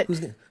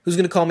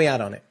gonna call me out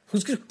on it?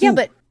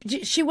 But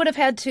she would have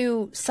had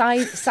to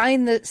sign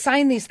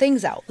these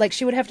things out. Like,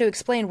 she would have to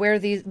explain where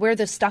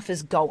this stuff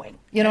is going.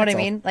 You know what I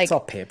mean? Like, it's all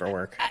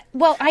paperwork.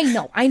 I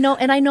know,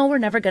 and I know we're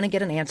never going to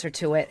get an answer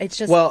to it. It's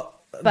just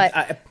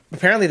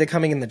apparently they're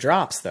coming in the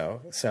drops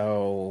though.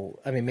 So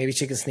I mean, maybe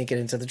she can sneak it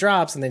into the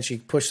drops, and then she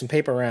push some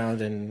paper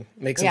around and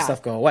make some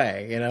stuff go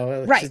away.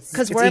 Right?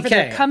 Because wherever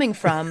they're coming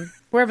from,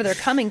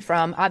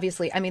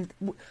 obviously, I mean,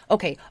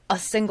 okay, a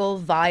single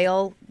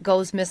vial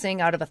goes missing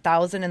out of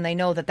 1,000, and they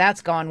know that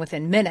that's gone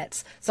within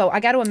minutes. So I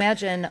got to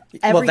imagine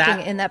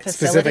everything in that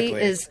facility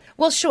is,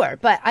 sure,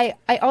 but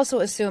I also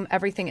assume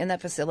everything in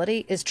that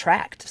facility is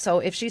tracked. So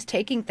if she's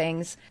taking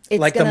things, it's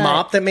like the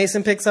mop that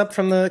Mason picks up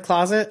from the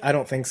closet. I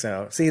don't think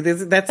so. See,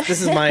 this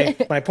is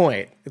my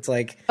point. It's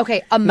like,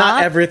 okay, a mop,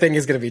 not everything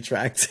is going to be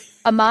tracked.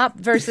 a mop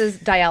versus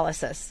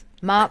dialysis.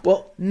 Mop,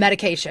 Well-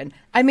 medication.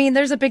 I mean,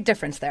 there's a big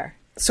difference there.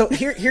 So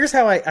here's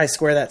how I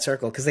square that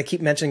circle, because they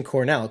keep mentioning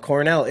Cornell.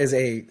 Cornell has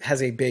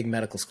a big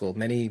medical school.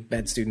 Many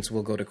med students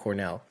will go to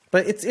Cornell,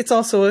 but it's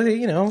also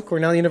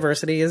Cornell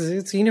University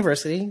it's a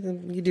university.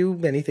 You do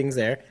many things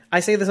there. I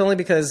say this only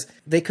because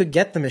they could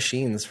get the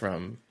machines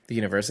from the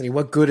university.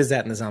 What good is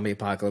that in the zombie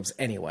apocalypse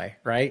anyway?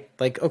 Right?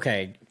 Like,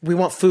 okay, we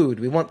want food,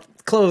 we want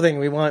clothing,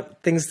 we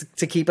want things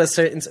to keep us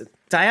certain.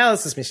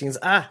 Dialysis machines,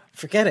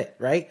 forget it.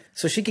 Right?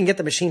 So she can get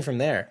the machine from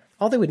there.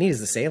 All they would need is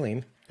the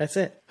saline. That's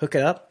it. Hook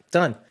it up.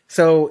 Done.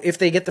 So if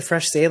they get the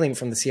fresh saline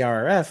from the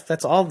CRRF,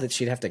 that's all that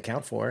she'd have to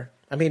account for.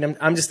 I mean,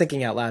 I'm just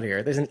thinking out loud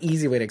here. There's an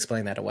easy way to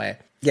explain that away.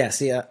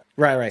 Yes, yeah.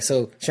 Right.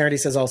 So Charity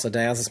says also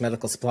dialysis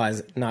medical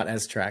supplies not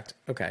as tracked.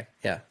 Okay,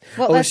 yeah.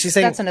 Well, she's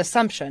saying, that's an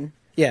assumption.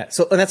 yeah.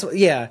 So and that's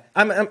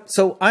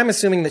I'm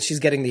assuming that she's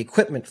getting the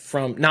equipment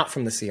not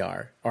from the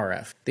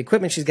CRRF. The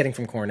equipment she's getting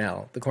from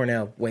Cornell, the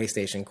Cornell Way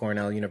Station,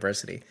 Cornell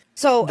University.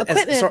 So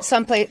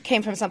equipment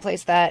came from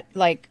someplace that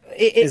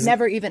it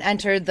never even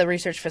entered the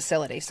research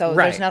facility. So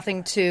Right. there's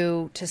nothing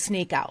to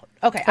sneak out.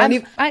 Okay,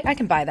 And I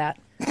can buy that.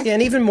 Yeah,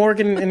 and even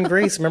Morgan and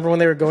Grace, remember when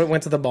they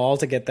went to the ball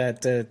to get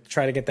that,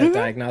 try to get that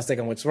diagnostic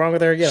on what's wrong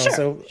with her?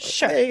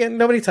 Sure. Hey,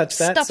 nobody touched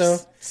that.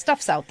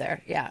 Stuff's out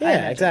there. Yeah. I Yeah,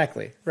 imagine.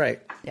 exactly.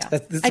 Right. Yeah.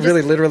 That's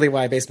really literally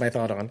why I based my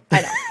thought on.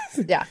 I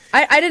know. Yeah.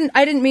 I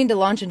didn't mean to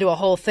launch into a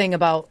whole thing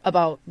about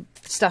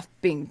stuff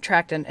being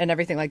tracked and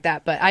everything like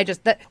that. But I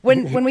just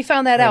when we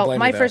found that I don't out, blame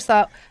my you, though.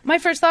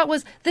 first thought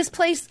was this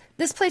place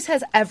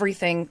has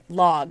everything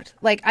logged.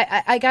 Like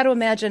I got to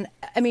imagine.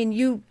 I mean,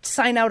 you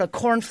sign out a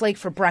cornflake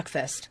for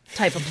breakfast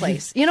type of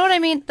place. You know what I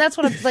mean? That's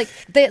what I'm like.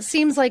 That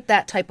seems like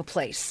that type of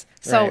place.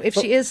 So Right. if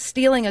she is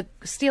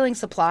stealing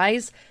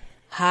supplies,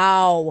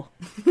 how?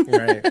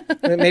 Right.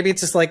 Maybe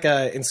it's just like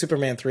in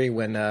Superman 3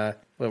 when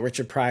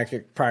Richard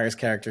Pryor's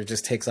character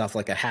just takes off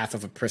like half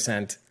of a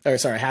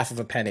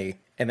penny,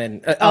 and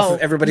then off of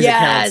everybody's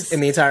accounts in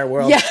the entire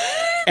world. Yeah.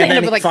 And They then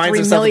have, he like, finds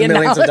 $3 himself with million.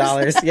 millions of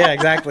dollars. Yeah,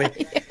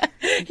 exactly.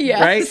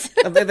 Yes.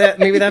 Right?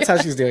 Maybe that's how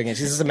she's doing it.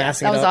 She's just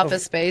amassing That was it up.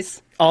 Office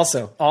Space.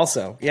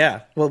 Also,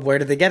 yeah. Well, where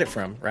did they get it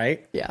from,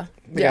 right? Yeah.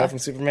 They got it from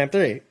Superman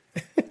 3.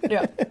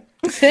 Yeah.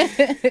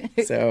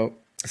 So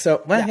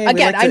well, hey,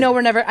 Again, I know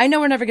we're never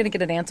going to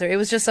get an answer. It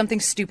was just something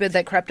stupid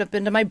that crept up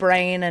into my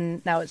brain,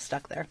 and now it's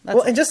stuck there. That's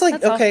Well, and just like,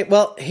 That's all. okay,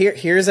 well,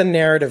 here's a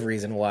narrative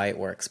reason why it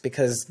works.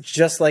 Because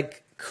just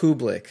like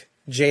Kublek,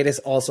 Jadis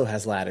also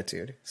has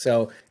latitude.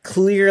 So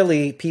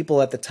clearly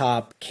people at the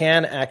top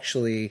can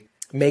actually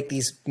make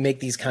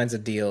these kinds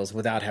of deals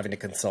without having to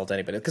consult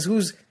anybody. Because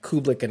who's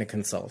Kublek going to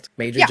consult?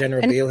 Major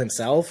General Beale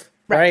himself?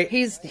 Right?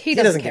 He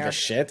doesn't care. give a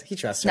shit. He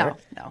trusts her.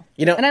 No.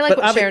 And I like but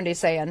what Sharondy's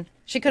saying.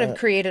 She could have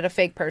created a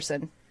fake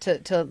person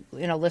to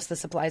list the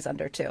supplies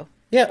under too.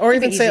 Yeah, or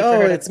It'd be even say, easy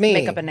for her to it's me.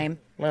 Make up a name.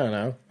 I don't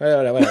know.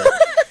 Whatever.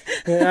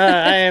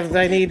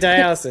 I need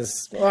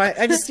dialysis. Well,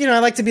 I just, I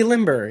like to be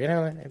limber,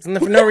 It's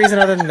for no reason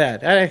other than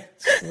that. I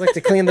like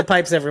to clean the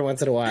pipes every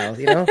once in a while,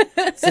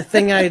 It's a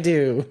thing I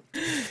do.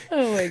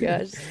 Oh my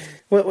gosh.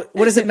 What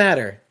does it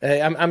matter?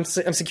 I'm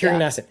securing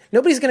an Yeah. asset.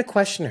 Nobody's going to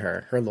question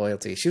her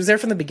loyalty. She was there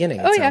from the beginning,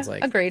 it sounds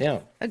like. Agreed. Yeah.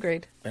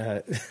 Agreed.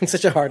 I'm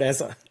such a hard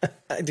ass.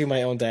 I do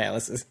my own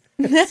dialysis.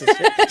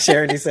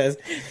 Charity says.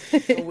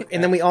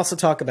 And then we also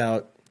talk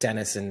about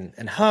Dennis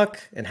and Huck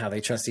and how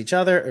they trust each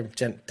other, or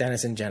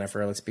Dennis and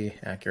Jennifer, let's be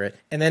accurate.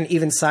 And then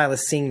even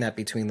Silas seeing that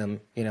between them,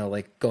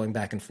 like going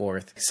back and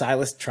forth.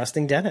 Silas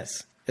trusting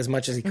Dennis as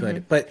much as he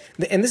could. But,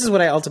 and this is what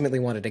I ultimately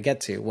wanted to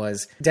get to,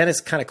 was Dennis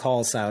kind of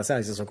calls Silas out.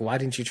 He says, like, why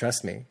didn't you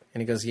trust me?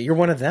 And he goes, yeah, you're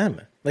one of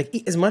them. Like,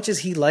 as much as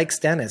he likes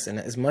Dennis and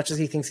as much as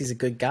he thinks he's a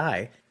good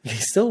guy,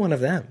 he's still one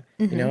of them,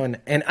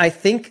 and I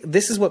think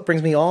this is what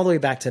brings me all the way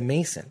back to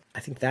Mason.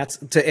 I think that's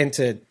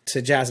to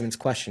Jasmine's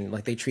question,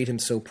 like, they treat him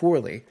so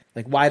poorly.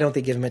 Like, why don't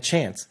they give him a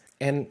chance?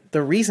 And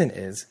the reason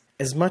is,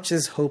 as much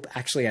as Hope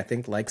actually, I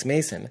think, likes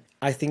Mason,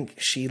 I think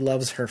she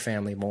loves her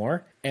family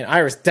more. And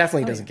Iris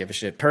definitely doesn't give a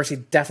shit. Percy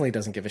definitely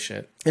doesn't give a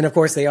shit. And of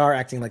course, they are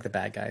acting like the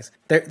bad guys.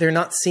 They're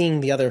not seeing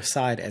the other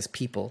side as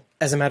people.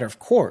 As a matter of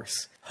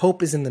course,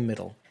 Hope is in the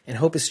middle. And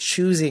Hope is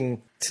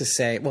choosing to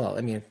say, well,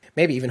 I mean,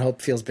 maybe even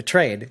Hope feels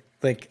betrayed.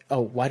 Like,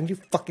 oh, why didn't you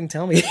fucking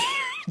tell me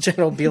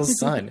General Beale's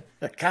son?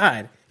 Like,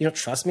 God, you don't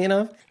trust me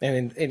enough?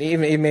 And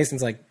even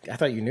Mason's like, I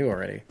thought you knew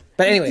already.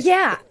 But anyway.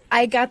 Yeah,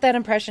 I got that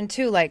impression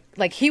too. Like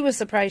he was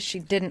surprised she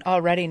didn't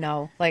already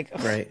know. Like,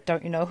 Right.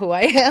 Don't you know who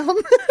I am?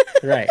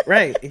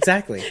 Right,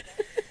 exactly.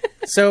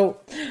 So,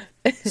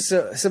 but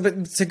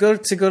to go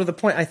to the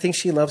point, I think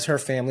she loves her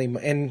family,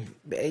 and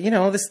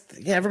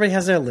everybody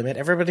has their limit,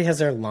 everybody has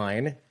their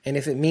line, and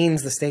if it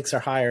means the stakes are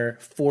higher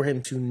for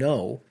him to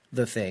know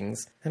the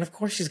things, then of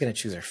course she's going to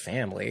choose her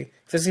family.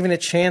 If there's even a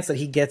chance that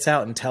he gets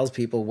out and tells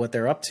people what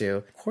they're up to,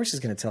 of course she's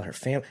going to tell her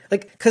family.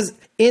 Like, because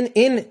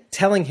in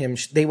telling him,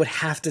 they would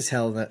have to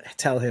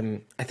tell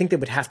him. I think they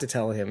would have to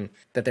tell him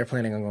that they're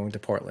planning on going to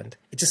Portland.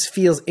 It just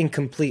feels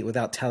incomplete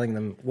without telling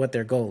them what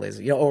their goal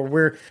is. Or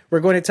we're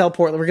going to tell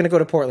Portland, we're going to go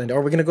to Portland,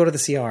 or we're going to go to the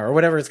CR, or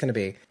whatever it's going to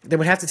be. They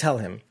would have to tell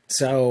him.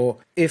 So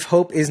if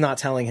Hope is not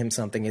telling him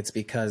something, it's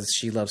because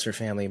she loves her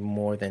family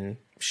more than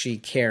she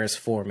cares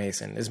for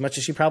Mason, as much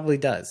as she probably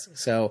does.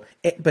 So,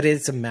 but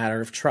it's a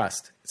matter of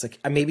trust. It's like,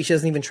 maybe she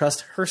doesn't even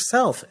trust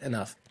herself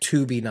enough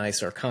to be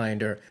nice or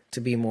kind, or to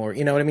be more,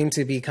 you know what I mean?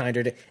 To be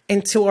kinder.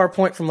 And to our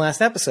point from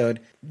last episode,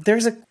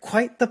 there's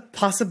quite the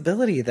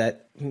possibility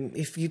that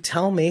if you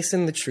tell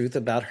Mason the truth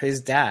about his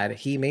dad,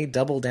 he may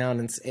double down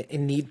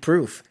and need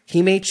proof.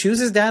 He may choose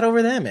his dad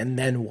over them. And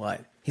then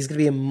what? He's going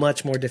to be a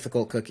much more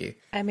difficult cookie.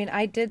 I mean,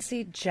 I did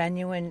see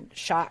genuine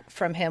shock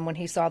from him when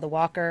he saw the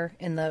walker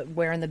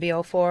wearing the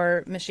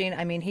BO4 machine.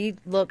 I mean, he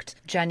looked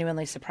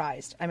genuinely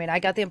surprised. I mean, I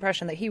got the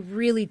impression that he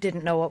really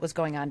didn't know what was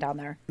going on down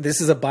there. This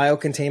is a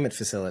biocontainment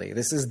facility.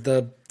 This is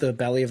the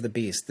belly of the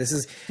beast. This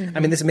is, I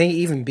mean, this may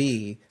even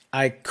be,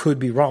 I could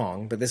be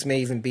wrong, but this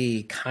may even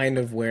be kind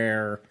of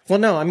where, well,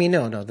 no, I mean,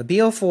 no. The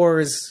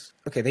BO4s,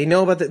 okay, they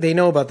know about the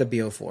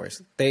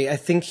BO4s. I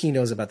think he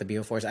knows about the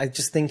BO4s. I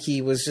just think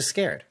he was just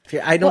scared.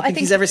 I don't think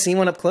he's ever seen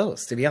one up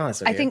close, to be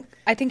honest with you.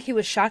 I think he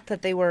was shocked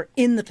that they were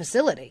in the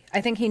facility. I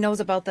think he knows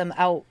about them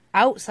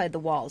outside the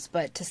walls,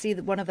 but to see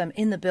one of them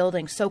in the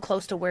building so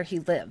close to where he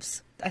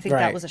lives, I think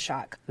that was a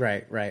shock.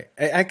 Right.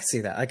 I could see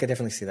that. I could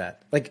definitely see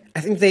that. Like,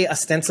 I think they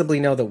ostensibly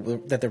know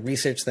that the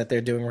research that they're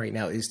doing right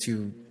now is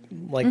to,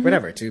 like,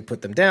 whatever, to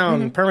put them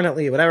down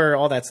permanently, whatever,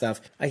 all that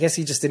stuff. I guess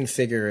he just didn't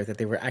figure that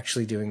they were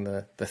actually doing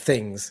the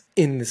things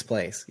in this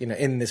place,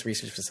 in this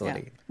research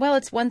facility. Yeah. Well,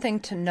 it's one thing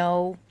to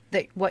know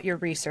that what you're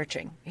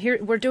researching.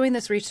 Here, we're doing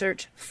this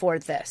research for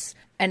this.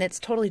 And it's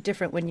totally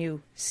different when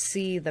you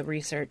see the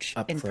research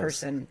up in close.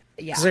 Person.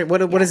 Yeah. So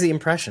what is the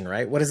impression,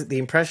 right? What is it? The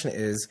impression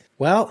is,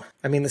 well,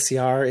 I mean, the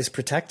CR is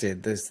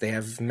protected. They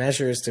have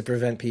measures to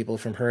prevent people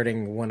from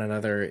hurting one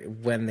another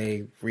when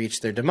they reach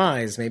their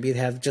demise. Maybe they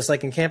have, just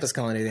like in Campus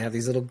Colony, they have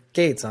these little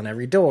gates on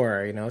every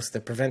door, so to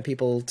prevent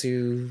people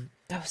to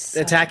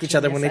attack each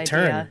other when they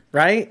turn,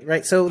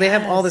 right? So they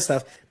have all this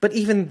stuff. But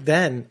even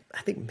then,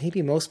 I think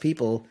maybe most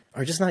people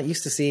are just not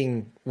used to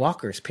seeing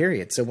walkers,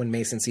 period. So when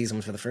Mason sees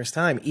them for the first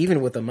time,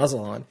 even with a muzzle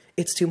on,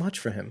 it's too much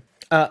for him.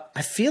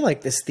 I feel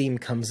like this theme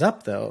comes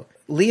up, though.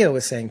 Leo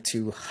was saying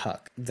to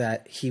Huck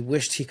that he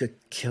wished he could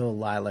kill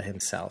Lila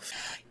himself,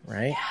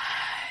 right?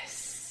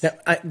 Yes.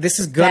 Now, this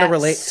is going to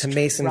relate to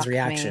Mason's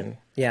reaction. Me.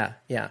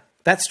 Yeah.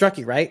 That struck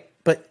you, right?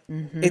 But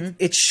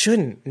it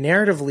shouldn't.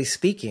 Narratively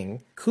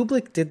speaking,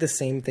 Kublek did the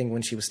same thing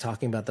when she was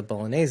talking about the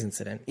Bolognese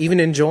incident, even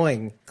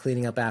enjoying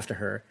cleaning up after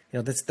her.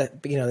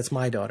 That's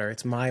my daughter.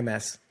 It's my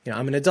mess.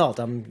 I'm an adult.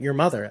 I'm your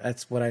mother.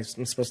 That's what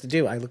I'm supposed to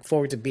do. I look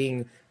forward to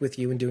being with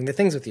you and doing the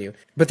things with you.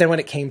 But then when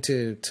it came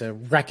to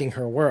wrecking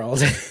her world,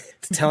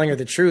 to telling her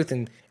the truth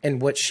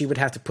and what she would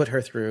have to put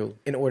her through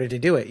in order to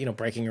do it,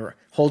 breaking her,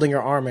 holding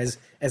her arm as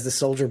the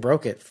soldier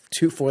broke it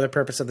for the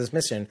purpose of this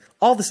mission,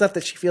 all the stuff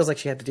that she feels like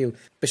she had to do,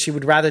 but she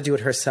would rather do it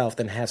herself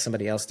than have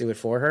somebody else do it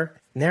for her.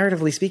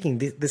 Narratively speaking,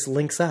 this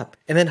links up.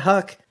 And then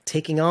Huck,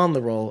 taking on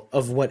the role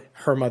of what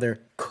her mother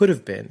could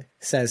have been,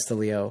 says to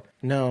Leo,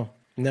 no,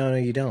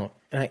 you don't.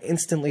 And I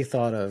instantly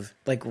thought of,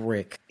 like,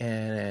 Rick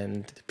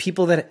and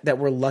people that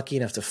were lucky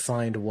enough to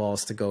find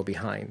walls to go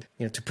behind,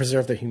 to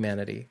preserve their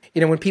humanity.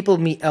 When people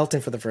meet Elton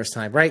for the first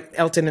time, right?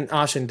 Elton and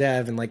Ash and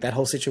Dev and, like, that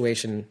whole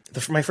situation,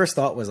 my first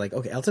thought was, like,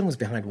 okay, Elton was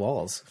behind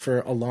walls for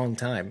a long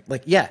time.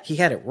 Like, yeah, he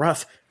had it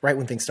rough right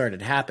when things started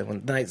to happen,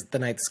 when the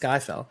night the sky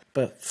fell.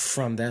 But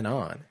from then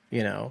on,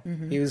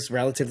 he was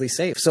relatively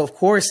safe. So, of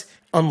course,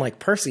 unlike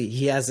Percy,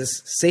 he has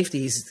this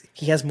safety.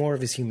 He has more of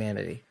his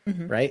humanity,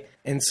 right?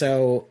 And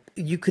so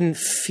you can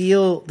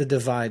feel the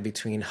divide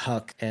between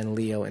Huck and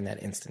Leo in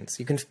that instance.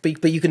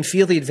 But you can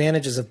feel the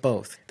advantages of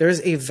both. There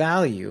is a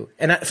value,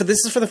 and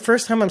this is for the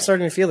first time I'm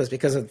starting to feel this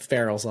because of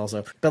Farrell's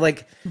also. But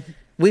like,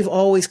 we've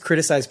always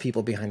criticized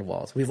people behind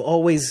walls. We've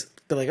always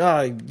been like,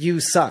 "Oh, you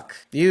suck.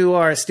 You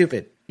are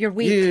stupid. You're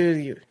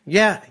weak."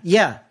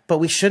 Yeah. But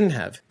we shouldn't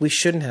have.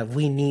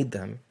 We need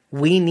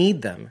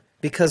them.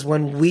 Because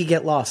when we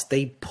get lost,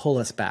 they pull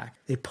us back.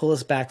 They pull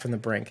us back from the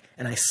brink.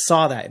 And I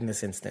saw that in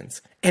this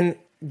instance. And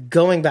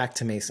going back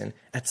to Mason,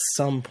 at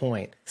some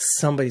point,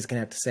 somebody's going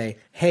to have to say,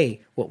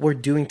 hey, what we're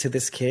doing to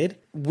this kid,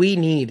 we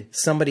need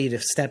somebody to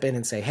step in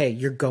and say, hey,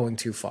 you're going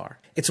too far.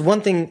 It's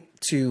one thing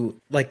to,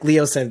 like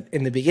Leo said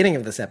in the beginning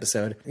of this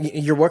episode,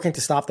 you're working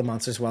to stop the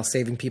monsters while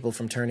saving people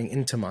from turning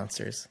into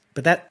monsters.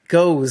 But that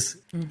goes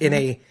in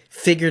a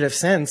figurative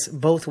sense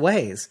both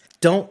ways.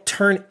 Don't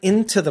turn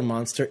into the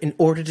monster in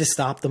order to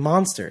stop the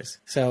monsters.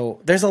 So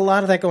there's a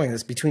lot of that going on.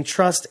 Between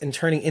trust and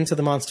turning into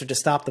the monster to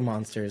stop the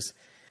monsters.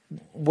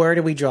 Where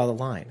do we draw the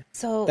line?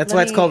 So that's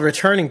why it's called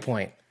returning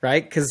point,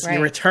 right? Because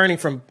you're returning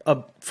from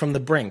the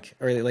brink,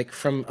 or like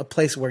from a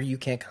place where you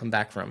can't come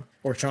back from,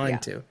 or trying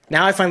to.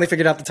 Now I finally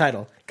figured out the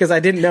title because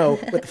I didn't know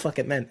what the fuck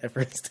it meant at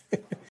first.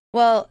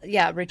 Well,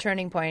 yeah,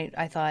 returning point.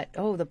 I thought,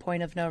 oh, the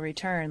point of no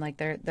return. Like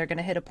they're going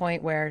to hit a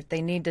point where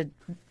they need to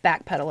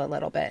backpedal a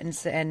little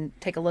bit and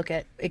take a look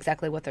at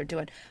exactly what they're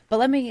doing. But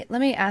let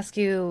me ask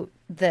you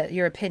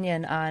your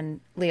opinion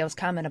on Leo's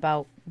comment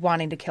about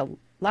wanting to kill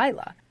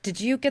Lila.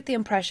 Did you get the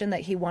impression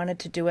that he wanted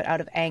to do it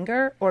out of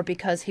anger, or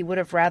because he would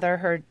have rather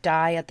her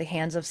die at the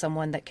hands of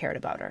someone that cared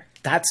about her?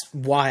 That's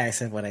why I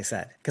said what I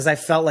said, because I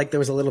felt like there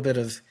was a little bit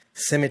of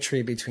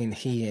symmetry between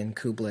he and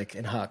Kubelik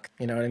and Huck.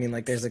 You know what I mean?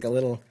 Like there's like a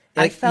little,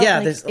 like,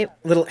 there's a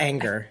little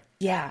anger.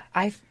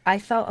 I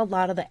felt a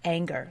lot of the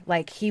anger.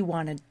 Like he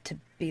wanted to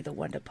be the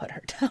one to put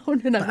her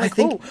down, and I'm like,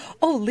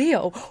 oh,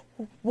 Leo,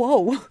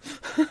 whoa.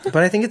 But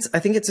I think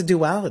it's a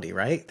duality,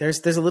 right?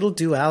 There's a little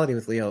duality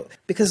with Leo,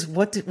 because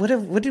what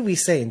did we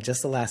say in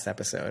just the last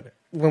episode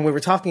when we were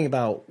talking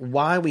about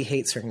why we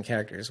hate certain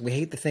characters? We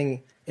hate the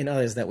thing in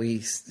others that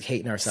we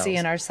hate in ourselves. See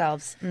in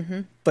ourselves.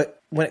 Mm-hmm.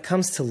 But when it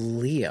comes to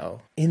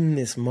Leo, in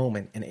this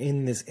moment and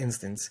in this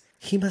instance,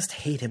 he must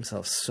hate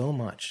himself so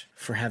much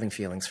for having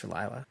feelings for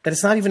Lila that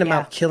it's not even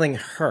about killing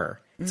her.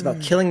 It's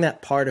about killing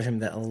that part of him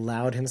that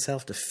allowed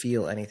himself to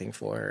feel anything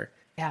for her.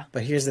 Yeah.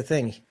 But here's the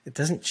thing. It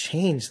doesn't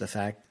change the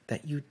fact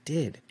that you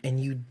did and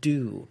you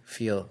do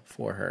feel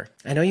for her.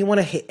 I know you want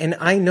to hate, and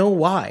I know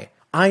why.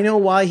 I know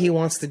why he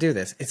wants to do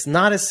this. It's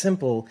not as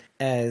simple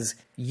as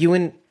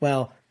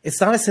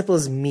it's not as simple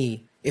as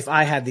me. If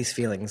I had these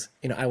feelings,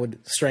 I would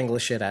strangle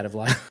the shit out of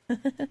Lila.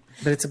 But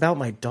it's about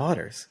my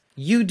daughters.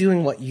 You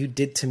doing what you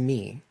did to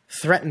me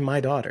threatened my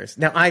daughters.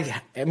 Now,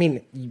 I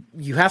mean,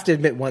 you have to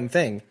admit one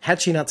thing.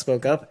 Had she not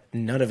spoke up,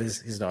 none of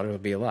his daughters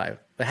would be alive.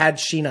 But had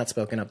she not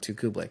spoken up to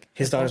Kubelik,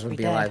 his daughters would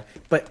be alive.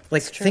 But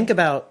like, think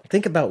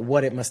about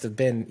what it must have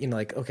been.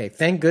 Like, okay,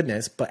 thank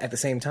goodness. But at the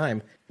same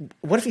time,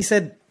 what if he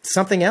said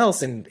something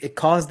else and it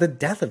caused the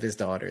death of his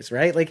daughters,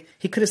 right? Like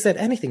he could have said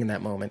anything in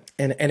that moment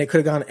and it could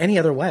have gone any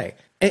other way.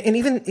 And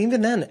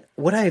even then,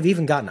 would I have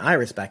even gotten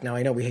Iris back? Now,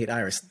 I know we hate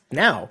Iris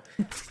now,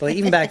 but like,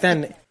 even back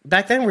then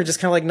we're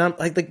just kind of like, not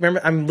like remember,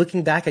 I'm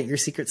looking back at your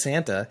Secret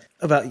Santa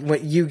about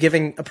what you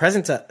giving a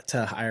present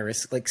to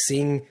Iris, like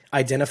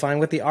identifying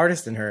with the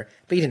artist in her,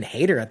 but you didn't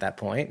hate her at that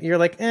point. You're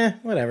like,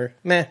 whatever,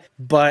 meh,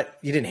 but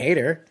you didn't hate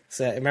her.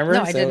 So remember?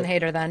 No, I didn't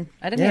hate her then.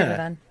 I didn't hate her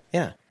then.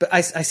 Yeah, but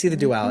I see the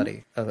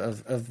duality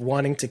of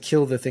wanting to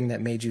kill the thing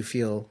that made you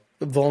feel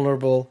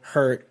vulnerable,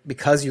 hurt,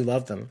 because you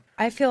love them.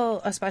 I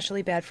feel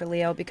especially bad for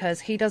Leo because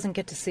he doesn't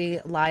get to see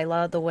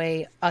Lila the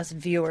way us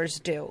viewers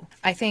do.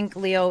 I think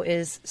Leo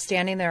is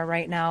standing there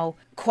right now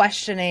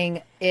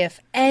questioning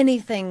if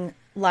anything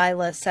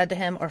Lila said to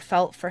him or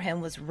felt for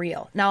him was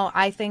real. Now,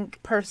 I think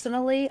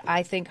personally,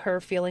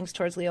 her feelings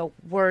towards Leo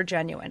were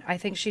genuine. I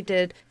think she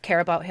did care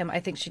about him. I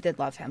think she did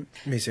love him.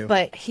 Me too.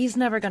 But he's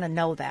never going to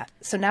know that.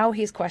 So now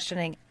he's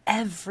questioning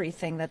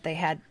everything that they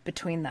had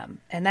between them.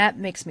 And that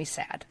makes me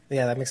sad.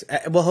 Yeah, that makes...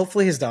 Well,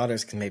 hopefully his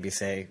daughters can maybe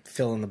say,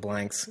 fill in the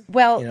blanks.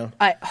 Well,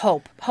 I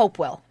hope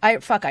will.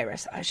 Fuck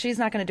Iris. She's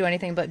not going to do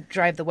anything but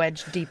drive the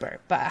wedge deeper.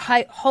 But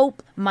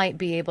Hope might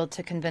be able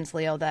to convince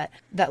Leo that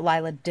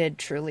Lila did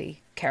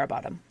truly care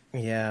about him.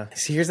 Yeah.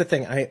 See, here's the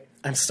thing.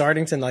 I'm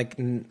starting to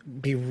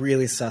be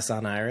really sus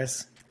on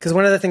Iris. Because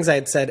one of the things I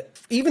had said,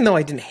 even though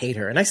I didn't hate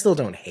her, and I still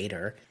don't hate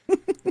her.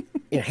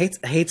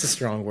 Hate's a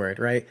strong word,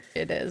 right?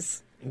 It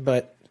is.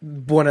 But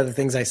one of the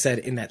things I said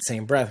in that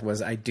same breath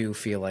was I do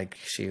feel like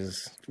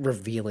she's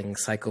revealing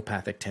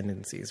psychopathic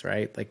tendencies,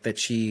 right? Like that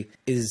she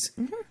is,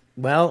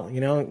 well,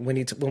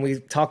 when we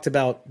talked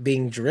about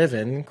being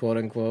driven, quote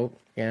unquote,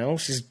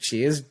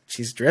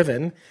 she's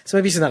driven. So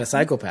maybe she's not a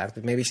psychopath,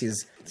 but maybe she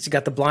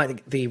got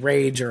the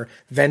rage or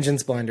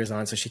vengeance blinders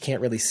on, so she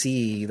can't really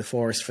see the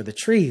forest for the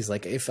trees.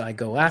 Like if I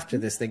go after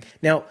this thing.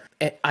 Now,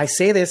 I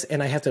say this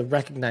and I have to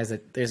recognize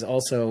that there's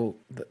also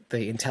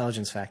the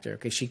intelligence factor.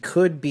 Okay, she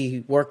could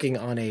be working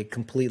on a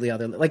completely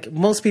other, like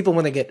most people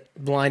when they get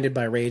blinded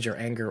by rage or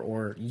anger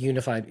or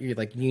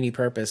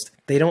unipurposed,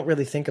 they don't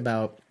really think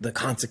about the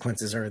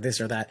consequences or this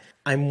or that.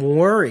 I'm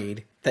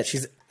worried that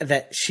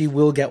she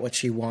will get what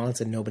she wants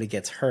and nobody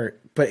gets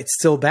hurt, but it's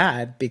still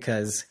bad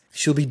because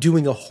she'll be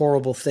doing a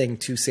horrible thing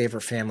to save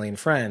her family and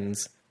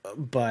friends,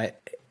 but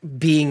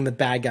being the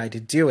bad guy to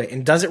do it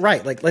and does it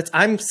right.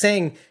 I'm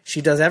saying she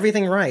does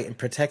everything right and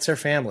protects her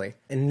family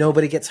and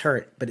nobody gets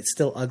hurt, but it's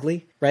still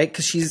ugly, right?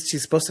 Because she's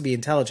supposed to be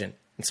intelligent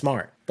and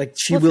smart. Like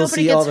she will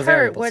see all the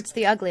variables. What's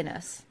the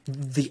ugliness?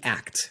 The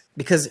act.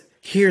 Because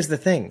here's the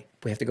thing.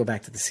 We have to go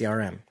back to the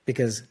CRM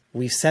because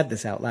we've said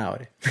this out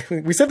loud.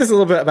 We said this a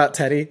little bit about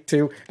Teddy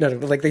too. No,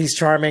 like he's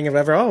charming and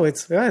whatever. Oh,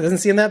 it doesn't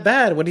seem that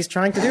bad. What he's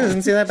trying to do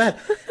doesn't seem that bad.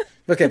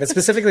 Okay, but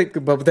specifically,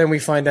 but then we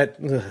find that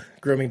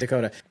grooming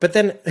Dakota. But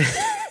then,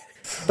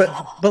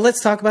 but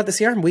let's talk about the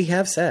CRM. We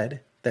have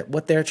said that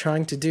what they're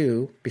trying to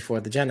do before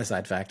the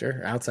genocide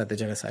factor, or outside the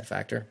genocide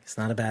factor, it's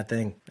not a bad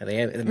thing.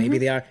 Maybe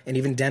they are, and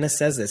even Dennis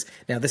says this.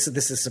 Now, this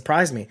has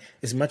surprised me.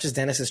 As much as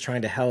Dennis is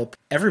trying to help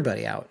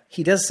everybody out,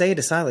 he does say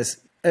to Silas,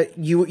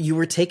 you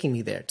were taking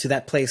me there to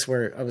that place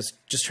where I was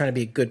just trying to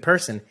be a good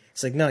person.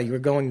 It's like, no, you were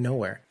going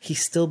nowhere. He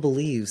still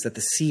believes that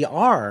the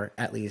CR,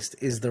 at least,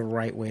 is the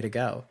right way to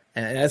go.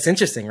 And that's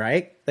interesting,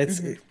 right?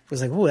 It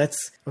was like, oh,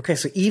 that's okay.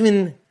 So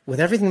even with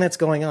everything that's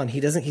going on,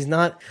 he's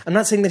not, I'm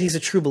not saying that he's a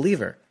true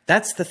believer.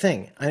 That's the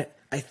thing.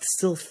 I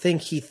still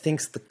think he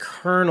thinks the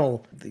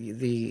kernel,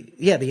 the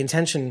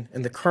intention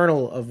and the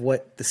kernel of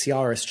what the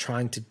CR is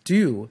trying to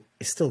do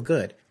is still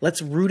good.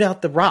 Let's root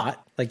out the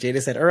rot, like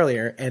Jada said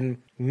earlier,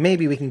 and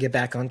maybe we can get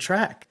back on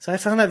track. So I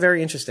found that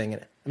very interesting.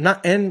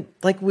 And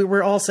like we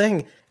were all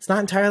saying, it's not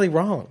entirely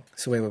wrong.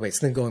 So wait.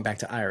 So then going back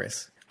to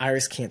Iris.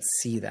 Iris can't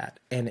see that.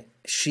 And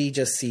she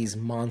just sees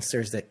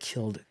monsters that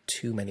killed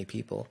too many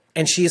people.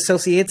 And she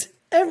associates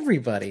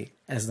everybody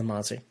as the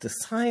monster. I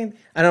don't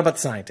know about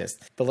the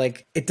scientist, but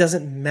like, it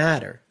doesn't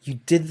matter. You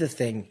did the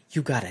thing.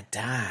 You gotta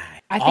die.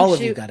 All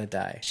of you gotta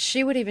die.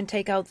 She would even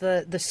take out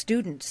the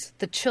students,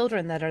 the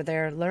children that are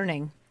there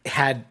learning.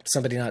 Had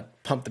somebody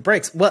not pumped the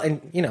brakes. Well,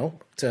 and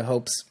to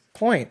Hope's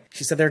point,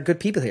 she said there are good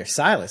people here.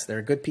 Silas, there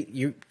are good people.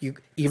 You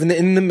even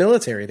in the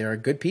military, there are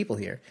good people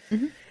here.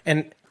 Mm-hmm.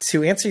 And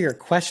to answer your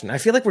question, I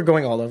feel like we're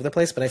going all over the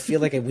place, but I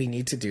feel like we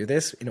need to do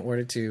this in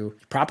order to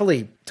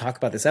properly talk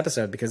about this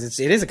episode, because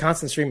it is a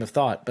constant stream of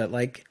thought. But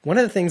like, one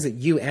of the things that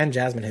you and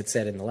Jasmine had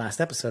said in the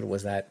last episode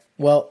was that,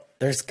 well,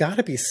 there's got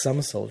to be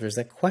some soldiers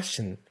that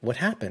question what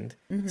happened,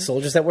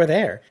 soldiers that were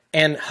there.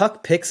 And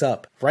Huck picks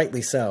up,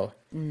 rightly so,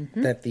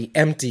 that the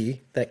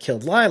empty that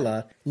killed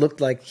Lila looked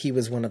like he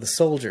was one of the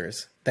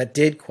soldiers that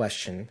did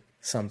question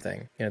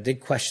something, did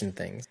question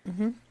things.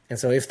 Mm-hmm. And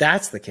so if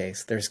that's the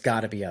case, there's got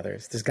to be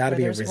others. There's got to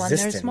be a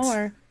resistance. There's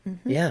more.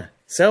 Mm-hmm. Yeah.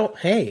 So,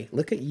 hey,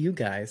 look at you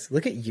guys.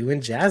 Look at you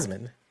and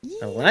Jasmine.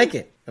 I like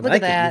it. I look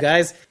like at it.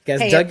 You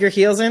guys dug your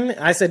heels in.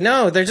 I said,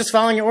 no, they're just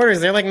following your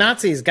orders. They're like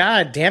Nazis.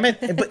 God damn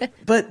it.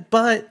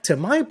 But to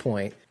my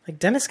point, like,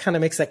 Dennis kind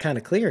of makes that kind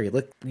of clear.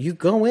 Look, you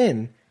go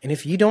in, and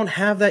if you don't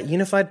have that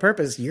unified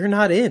purpose, you're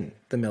not in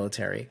the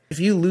military.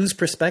 If you lose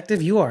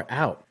perspective, you are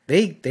out.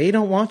 They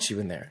don't want you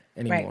in there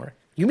anymore. Right.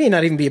 You may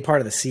not even be a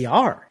part of the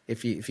CR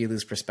if you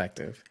lose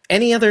perspective.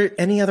 Any other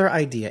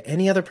idea,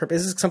 any other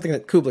purpose. This is something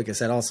that Kublai has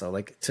said also,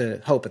 like to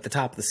Hope at the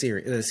top of the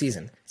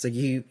season. It's like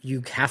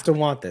you have to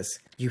want this.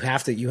 You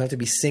have to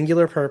be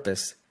singular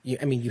purpose.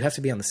 You have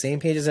to be on the same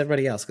page as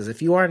everybody else, because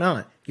if you are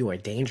not, you are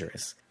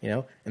dangerous.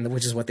 And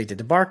which is what they did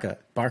to Barca.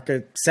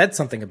 Barca said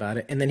something about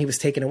it, and then he was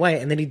taken away,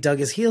 and then he dug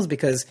his heels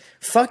because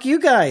fuck you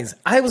guys.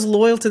 I was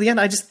loyal to the end.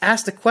 I just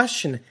asked a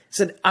question,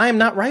 said I am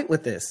not right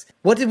with this.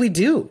 What did we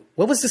do?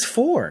 What was this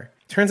for?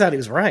 Turns out he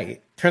was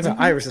right. Turns out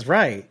Iris is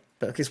right.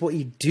 But okay, so what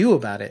you do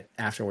about it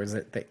afterwards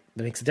that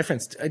makes a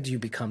difference. Do you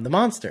become the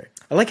monster?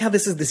 I like how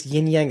this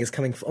yin yang is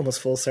coming almost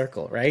full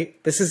circle, right?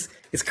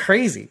 It's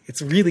crazy.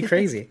 It's really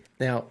crazy.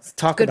 Now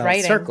talk good about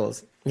writing.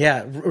 Circles.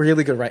 Yeah,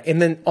 really good writing. And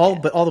then all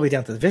the way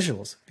down to the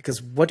visuals, because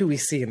what do we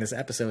see in this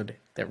episode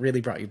that really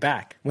brought you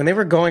back? When they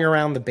were going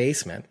around the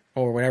basement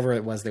or whatever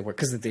it was they were,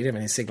 because they didn't have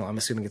any signal. I'm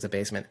assuming it's a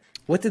basement.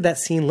 What did that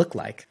scene look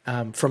like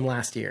from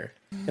last year?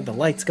 And the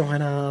lights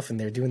going off, and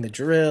they're doing the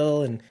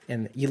drill,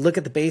 and you look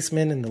at the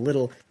basement and the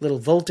little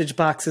voltage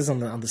boxes on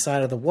the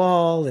side of the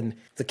wall, and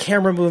the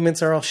camera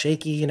movements are all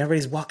shaky, and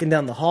everybody's walking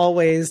down the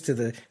hallways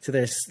to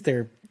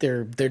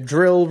their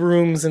drill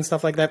rooms and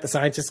stuff like that. The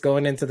scientists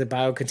going into the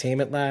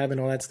biocontainment lab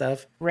and all that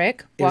stuff.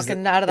 Rick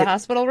walking out of the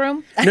hospital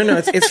room. No,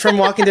 it's from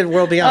Walking Dead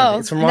World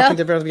Beyond. It's from Walking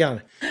Dead World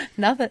Beyond.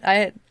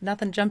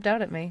 Nothing jumped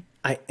out at me.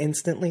 I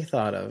instantly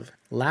thought of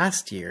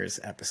last year's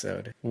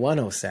episode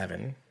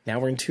 107. Now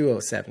we're in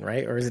 207,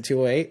 right? Or is it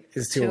 208?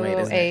 It's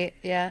 208, isn't it? 208,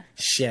 yeah.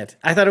 Shit.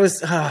 I thought it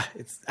was,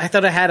 I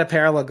thought I had a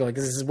parallel going,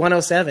 because this is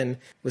 107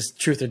 was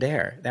Truth or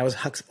Dare. That was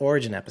Huck's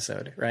origin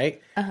episode, right?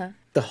 Uh-huh.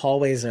 The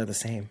hallways are the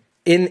same.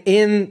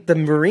 In the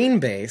Marine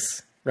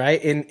base,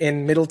 right?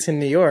 In Middleton,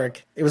 New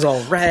York, it was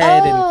all red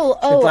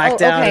and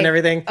blacked out and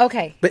everything.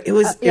 Okay. But it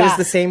was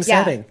the same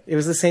setting. It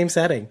was the same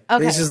setting.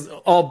 Okay. It was just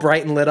all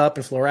bright and lit up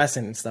and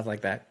fluorescent and stuff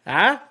like that.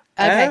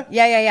 Okay.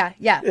 Yeah.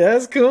 Yeah,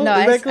 that's cool. No,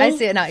 Isn't that cool? I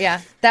see it now.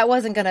 Yeah, that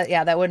wasn't gonna.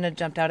 Yeah, that wouldn't have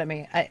jumped out at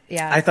me.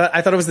 I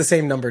thought it was the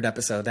same numbered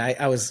episode.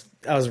 I was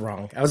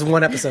wrong. I was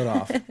one episode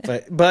off.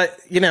 But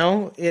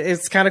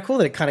it's kind of cool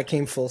that it kind of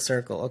came full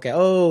circle. Okay.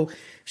 Oh,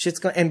 shit's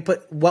going.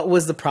 But what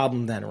was the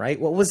problem then? Right.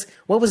 What was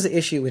the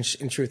issue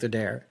in Truth or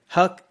Dare?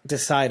 Huck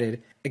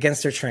decided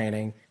against their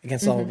training,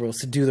 against all rules,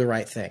 to do the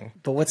right thing.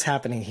 But what's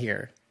happening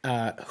here?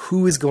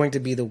 Who is going to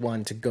be the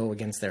one to go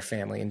against their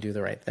family and do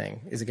the right thing?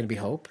 Is it going to be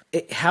Hope?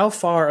 How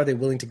far are they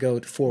willing to go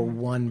for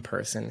one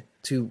person,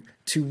 to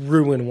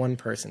ruin one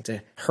person,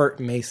 to hurt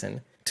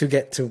Mason, to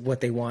get to what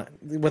they want,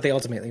 what they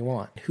ultimately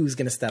want? Who's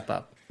going to step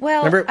up?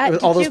 Well, remember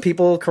all those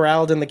people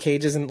corralled in the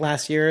cages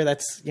last year?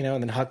 That's, and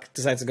then Huck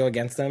decides to go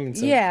against them. And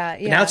so, yeah.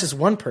 Now it's just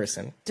one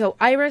person. So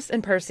Iris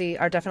and Percy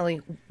are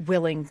definitely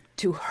willing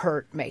to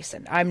hurt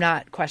Mason. I'm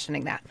not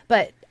questioning that.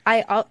 But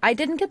I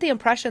didn't get the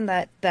impression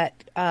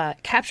that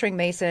capturing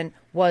Mason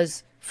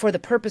was for the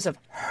purpose of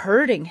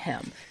hurting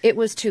him. It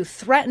was to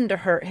threaten to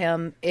hurt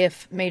him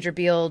if Major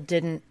Beale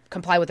didn't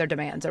comply with their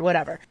demands or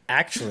whatever.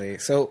 Actually,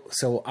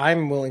 so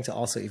I'm willing to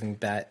also even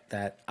bet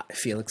that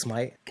Felix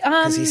might,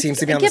 because he seems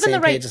to be on the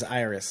same page as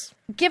Iris.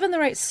 Given the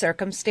right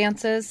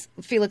circumstances,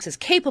 Felix is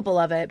capable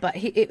of it, but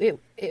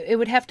it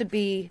would have to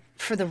be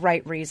for the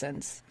right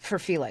reasons for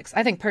Felix.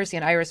 I think Percy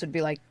and Iris would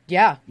be like,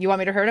 yeah, you want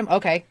me to hurt him?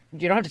 Okay.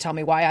 You don't have to tell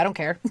me why. I don't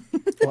care.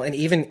 Well, and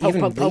even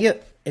Leo,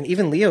 and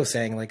even Leo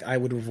saying, like, I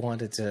would have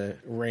wanted to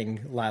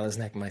wring Lila's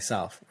neck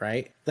myself,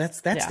 right?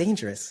 That's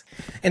dangerous.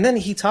 And then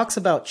he talks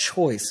about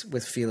choice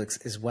with Felix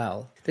as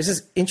well. There's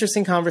this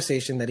interesting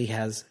conversation that he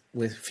has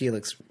with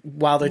Felix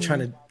while they're trying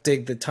to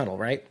dig the tunnel,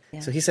 right?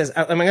 Yeah. So he says,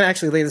 I'm going to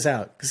actually lay this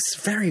out because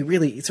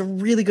it's a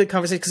really good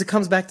conversation, because it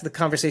comes back to the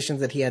conversations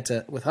that he had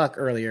with Huck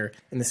earlier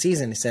in the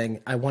season,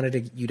 saying, I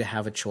wanted you to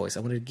have a choice. I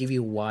wanted to give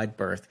you a wide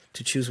berth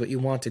to choose what you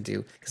want to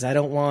do, because I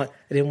didn't want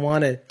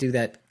to do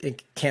that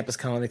campus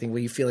colony thing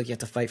where you feel like you have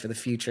to fight for the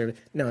future.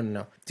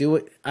 No. Do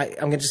it.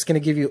 I'm just going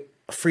to give you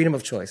freedom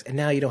of choice, and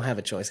now you don't have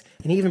a choice.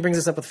 And he even brings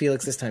this up with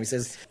Felix this time. He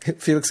says,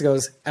 Felix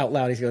goes out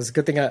loud, he goes,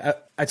 good thing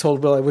I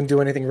told Will I wouldn't do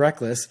anything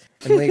reckless.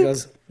 And Lee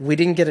goes, we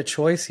didn't get a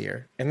choice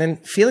here. And then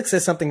Felix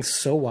says something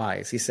so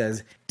wise. He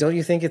says, don't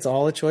you think it's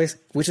all a choice?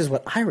 Which is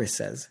what Iris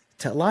says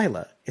to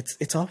Lila.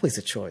 It's always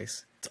a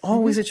choice. It's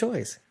always a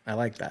choice. I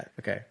like that.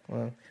 Okay,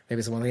 well, maybe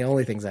it's one of the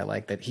only things I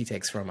like that he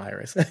takes from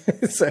Iris.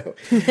 So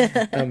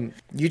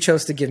you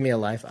chose to give me a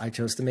life. I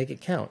chose to make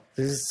it count.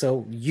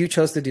 So you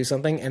chose to do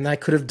something, and I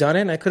could have done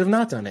it, and I could have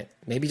not done it.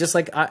 Maybe just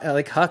like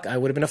Huck, I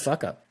would have been a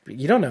fuck up.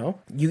 You don't know.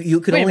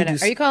 You could Wait only a minute.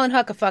 do. Are you calling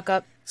Huck a fuck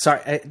up?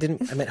 Sorry,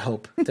 I meant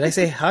Hope. Did I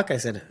say Huck?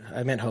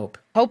 I meant Hope.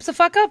 Hope's a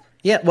fuck up?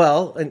 Yeah,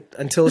 well,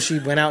 until she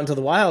went out into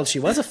the wild, she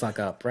was a fuck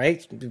up,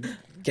 right?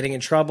 Getting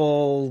in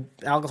trouble,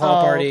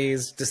 alcohol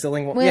parties,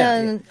 distilling. Well,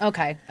 yeah.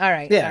 Okay, all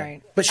right, Yeah. all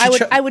right. But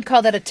I would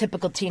call that a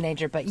typical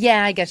teenager, but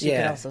yeah, I guess you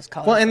could also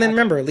call it. Well, and then fuck.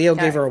 remember, Leo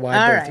gave her a wide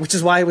All berth, right. which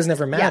is why I was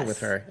never mad Yes. with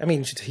her. I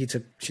mean, she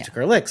took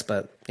her licks,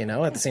 but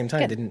at the same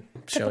time, didn't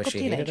show Typical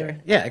she hated her.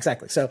 teenager. Yeah,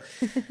 exactly. So,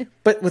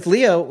 but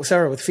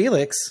with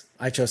Felix,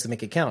 I chose to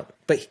make it count.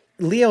 But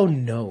Leo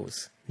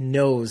knows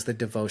the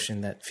devotion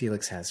that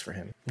Felix has for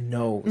him.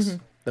 Knows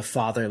the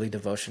fatherly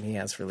devotion he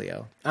has for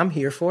Leo. I'm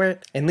here for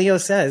it. And Leo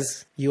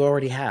says, you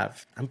already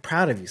have. I'm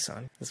proud of you,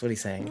 son. That's what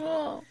he's saying.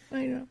 Oh,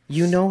 I know.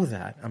 You know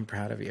that. I'm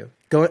proud of you.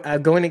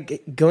 I'm going to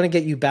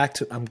get you back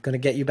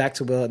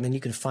to Will, and then you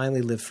can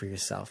finally live for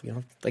yourself.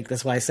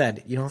 That's why I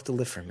said, you don't have to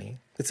live for me.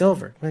 It's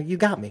over. Well, you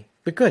got me.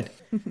 We're good.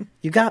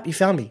 You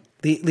found me.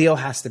 Leo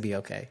has to be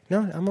okay.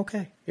 No, I'm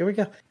okay. Here we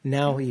go.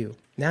 Now you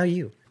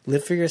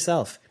live for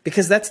yourself.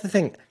 Because that's the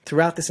thing.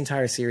 Throughout this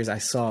entire series, I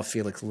saw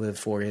Felix live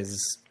for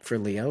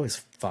Leo, his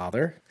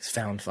father, his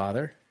found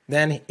father.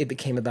 Then it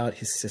became about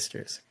his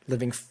sisters,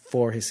 living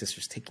for his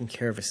sisters, taking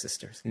care of his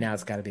sisters. Now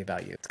it's got to be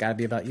about you. It's got to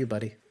be about you,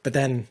 buddy. But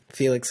then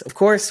Felix, of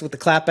course, with the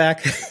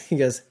clapback, he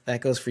goes,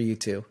 that goes for you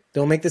too.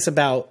 Don't make this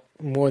about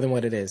more than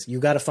what it is. You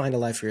got to find a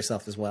life for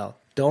yourself as well.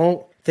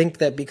 Don't think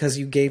that because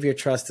you gave your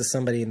trust to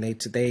somebody and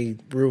they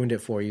ruined it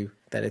for you,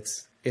 that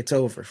it's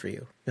over for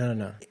you.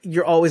 No.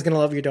 You're always going to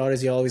love your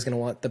daughters. You're always going to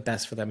want the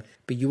best for them.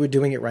 But you were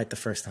doing it right the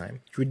first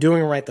time. You were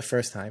doing it right the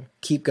first time.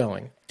 Keep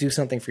going. Do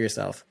something for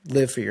yourself.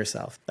 Live for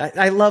yourself.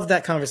 I love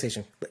that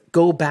conversation.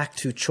 Go back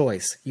to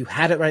choice. You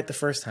had it right the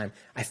first time.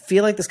 I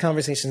feel like this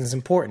conversation is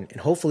important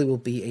and hopefully will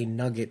be a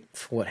nugget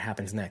for what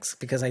happens next.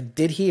 Because I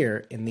did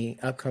hear in the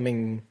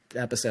upcoming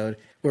episode,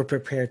 we're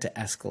prepared to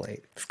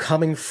escalate.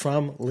 Coming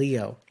from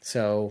Leo.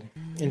 So,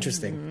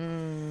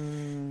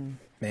 interesting.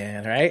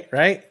 Man,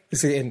 right?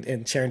 See,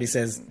 and Charity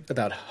says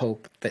about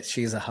Hope that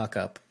she's a huck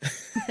up.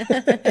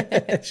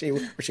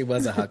 she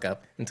was a huck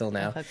up until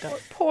now.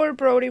 Poor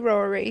Brody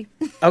Rory.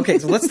 Okay,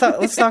 so let's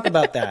talk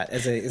about that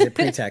as a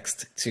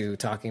pretext to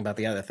talking about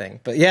the other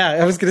thing. But yeah,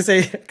 I was gonna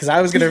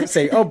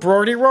say oh,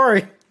 Brody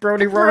Rory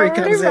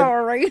comes in.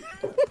 Rory.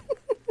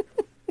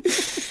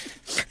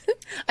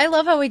 I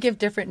love how we give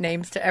different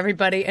names to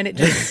everybody and it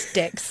just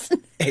sticks.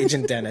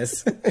 Agent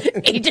Dennis.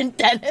 Agent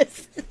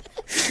Dennis.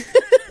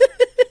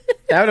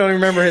 I don't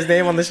remember his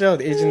name on the show.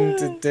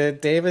 Agent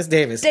Davis.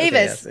 Davis.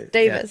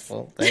 Yeah,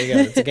 well, there you go.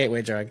 It's a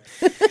gateway drug.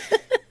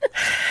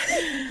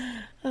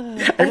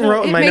 I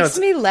wrote in my notes.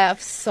 It makes me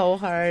laugh so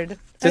hard.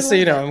 Just so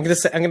you know, I'm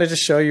gonna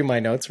just show you my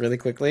notes really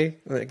quickly,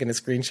 like in a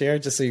screen share,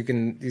 just so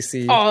you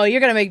see. Oh,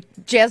 you're gonna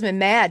make Jasmine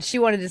mad. She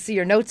wanted to see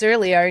your notes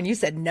earlier, and you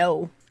said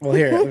no. Well,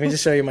 here, let me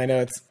just show you my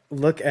notes.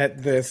 Look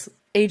at this.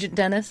 Agent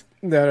Dennis.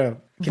 No.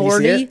 Can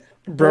Bordy. you see it?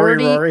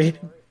 Brody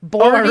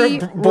Rory.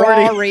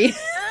 Rory.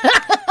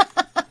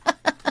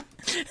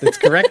 Let's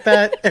correct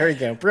that. There we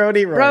go.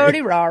 Brody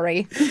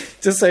Rory.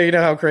 Just so you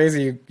know how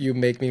crazy you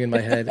make me in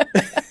my head.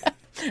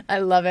 I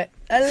love it.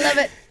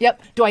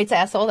 Yep. Dwight's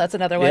asshole. That's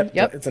another one.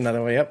 Yep. It's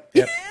another one.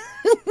 Yep.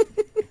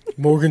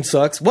 Morgan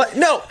sucks. What?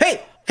 No.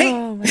 Hey.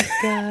 Oh my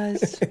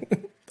gosh.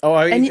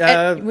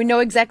 And we know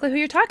exactly who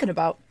you're talking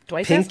about.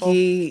 Dwight's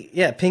Pinky. asshole.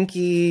 Yeah.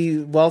 Pinky.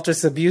 Walter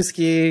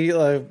Sobieski.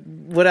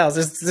 What else?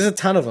 There's a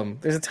ton of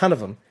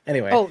them.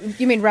 Anyway. Oh,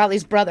 you mean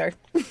Raleigh's brother?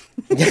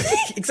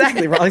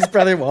 Exactly. Raleigh's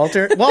brother,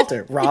 Walter.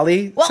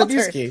 Raleigh Walter.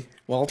 Sobieski.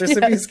 Walter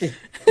Sobieski.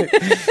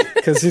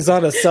 Because he's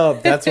on a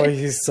sub. That's why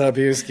he's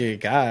Sobieski,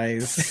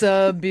 guys.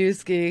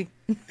 Sobieski.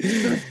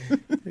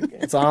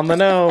 It's on the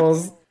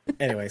nose.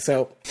 Anyway,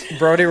 so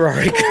Brody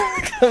Rory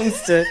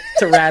comes to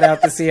rat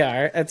out the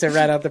CR, to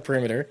rat out the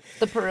perimeter.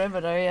 The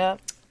perimeter, yeah.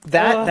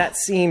 That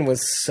scene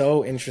was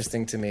so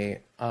interesting to me.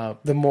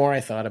 The more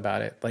I thought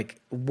about it, like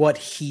what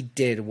he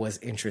did was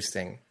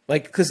interesting.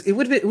 Like, because it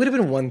would have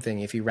been one thing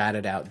if he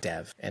ratted out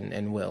Dev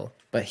and Will,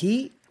 but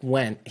he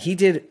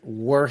did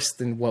worse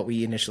than what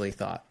we initially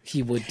thought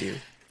he would do.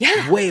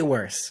 Yeah, way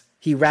worse.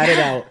 He ratted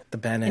out the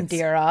Bennetts,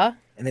 Indira,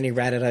 and then he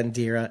ratted out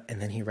Indira,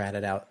 and then he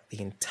ratted out the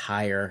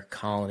entire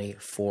colony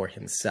for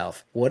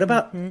himself. What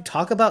about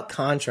talk about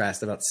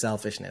contrast, about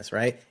selfishness,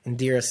 right?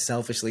 Indira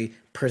selfishly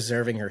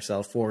preserving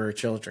herself for her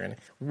children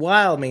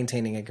while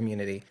maintaining a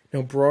community.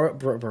 No,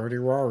 Brody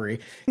Rory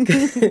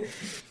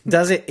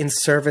does it in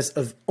service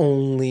of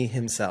only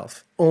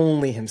himself,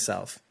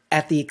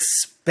 at the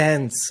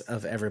expense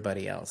of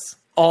everybody else,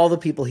 all the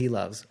people he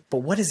loves. But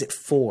what is it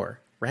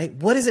for, right?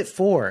 What is it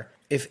for?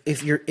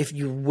 If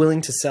you're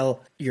willing to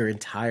sell your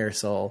entire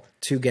soul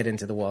to get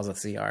into the walls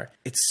of CR,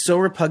 it's so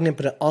repugnant,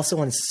 but also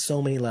on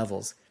so many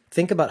levels.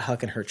 Think about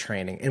Huck and her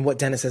training and what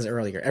Dennis says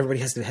earlier. Everybody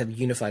has to have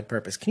unified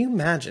purpose. Can you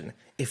imagine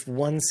if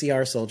one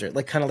CR soldier,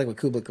 like kind of like what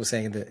Kubluk was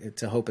saying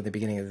to Hope at the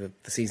beginning of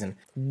the season,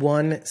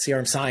 one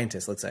CR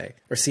scientist, let's say,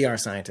 or CR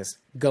scientist,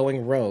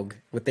 going rogue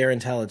with their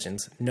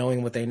intelligence,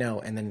 knowing what they know,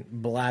 and then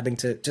blabbing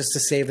just to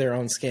save their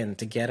own skin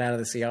to get out of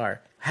the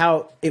CR,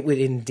 how it would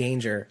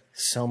endanger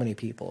so many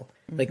people.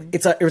 Like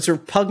it's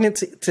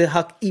repugnant to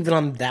Huck even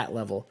on that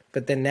level.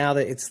 But then now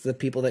that it's the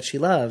people that she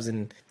loves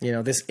and,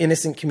 this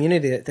innocent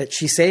community that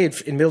she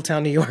saved in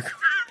Middletown, New York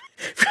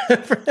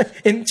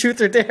in Truth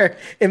or Dare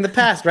in the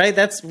past, right?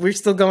 We're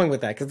still going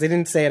with that because they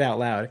didn't say it out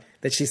loud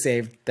that she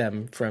saved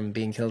them from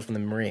being killed from the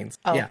Marines.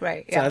 Oh, yeah.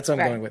 right. Yeah. So that's what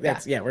I'm going with.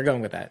 We're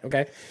going with that.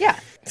 Okay. Yeah.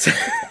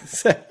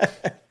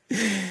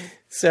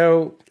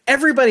 So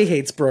everybody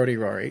hates Brody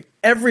Rory.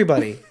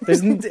 Everybody.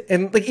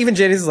 And like even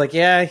Jadis is like,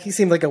 yeah, he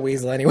seemed like a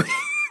weasel anyway.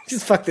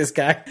 Just fuck this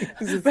guy.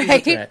 He's a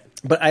threat.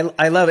 But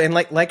I love it. And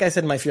like I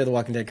said in my Fear the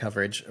Walking Dead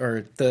coverage,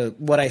 or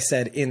what I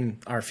said in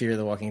our Fear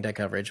the Walking Dead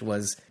coverage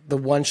was the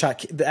one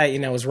shot.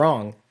 Was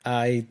wrong.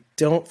 I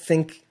don't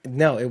think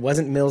it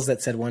wasn't Mills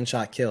that said one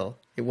shot kill.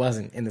 It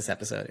wasn't in this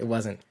episode. It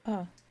wasn't.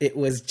 Oh. It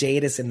was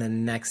Jadis in the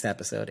next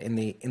episode. In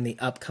the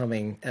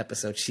upcoming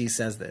episode, she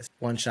says this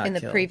one shot in the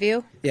kill.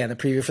 Preview. Yeah, the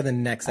preview for the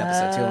next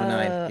episode,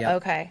 209. Yeah.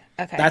 Okay.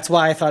 That's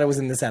why I thought it was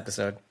in this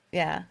episode.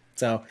 Yeah.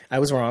 So I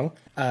was wrong.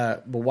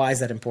 But why is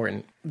that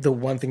important? The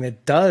one thing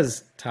that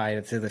does tie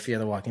to the Fear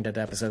the Walking Dead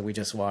episode we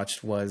just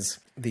watched was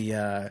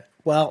the,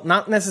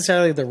 not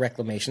necessarily the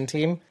reclamation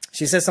team.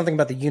 She says something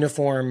about the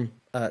uniform.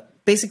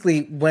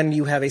 Basically, when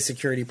you have a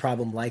security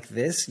problem like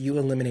this, you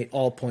eliminate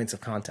all points of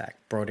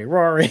contact. Brody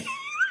Rory,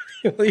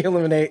 you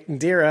eliminate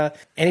Indira,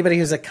 anybody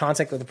who's at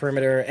contact with the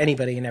perimeter,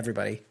 anybody and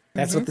everybody.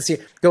 That's what the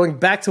CR... Going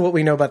back to what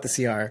we know about the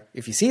CR,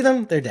 if you see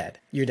them, they're dead.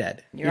 You're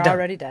dead. You're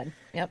already dead.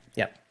 Yep.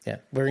 Yeah.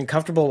 We're in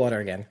comfortable water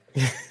again.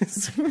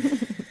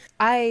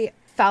 I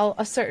felt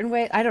a certain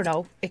way, I don't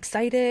know,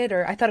 excited,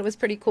 or I thought it was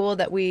pretty cool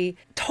that we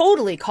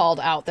totally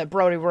called out that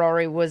Brody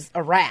Rory was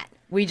a rat.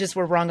 We just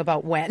were wrong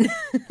about when.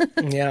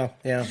 Yeah.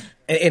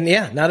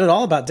 And not at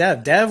all about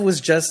Dev. Dev was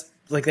just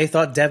like they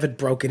thought Dev had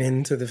broken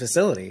into the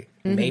facility,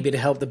 maybe to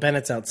help the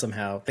Bennetts out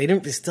somehow. They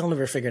still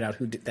never figured out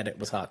that it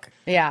was Huck.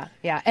 Yeah.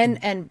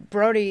 And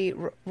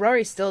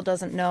Rory still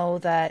doesn't know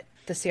that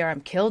the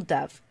CRM killed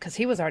Dev because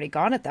he was already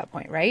gone at that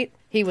point, right?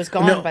 He was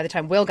gone by the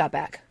time Will got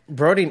back.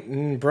 Brody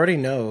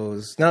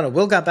knows. No,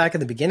 Will got back in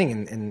the beginning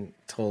and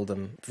told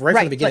him right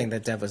from the beginning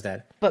that Dev was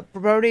dead. But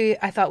Brody,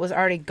 I thought, was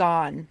already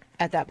gone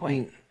at that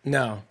point.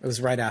 No, it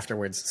was right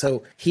afterwards.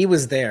 So he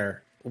was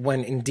there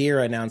when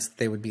Indira announced that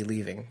they would be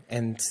leaving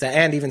and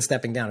even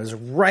stepping down. It was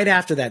right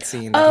after that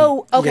scene.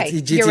 Oh, okay.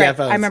 You're right.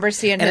 I remember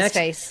seeing his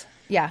face.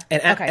 Yeah.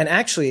 And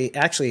actually,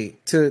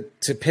 to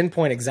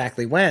pinpoint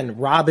exactly when,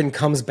 Robin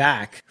comes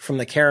back from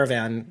the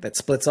caravan that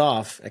splits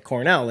off at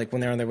Cornell, like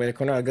when they're on their way to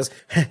Cornell, it goes,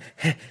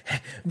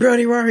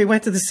 Brody Rory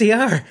went to the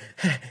CR.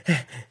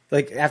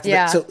 Like after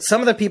that. So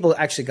some of the people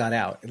actually got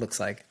out, it looks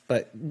like.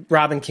 But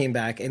Robin came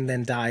back and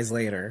then dies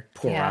later.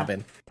 Poor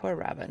Robin.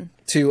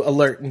 To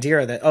alert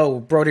Indira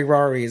that, Brody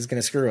Rory is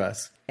going to screw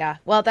us. Yeah.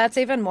 Well, that's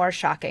even more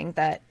shocking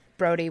that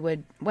Brody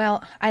would,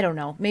 I don't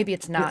know. Maybe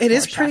it's not. It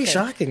is pretty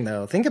shocking,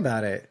 though. Think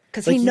about it.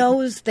 Because he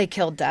knows they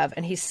killed Dev,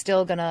 and he's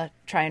still going to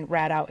try and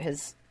rat out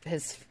his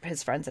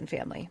friends and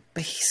family.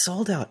 But he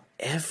sold out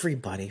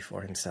everybody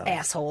for himself.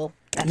 Asshole.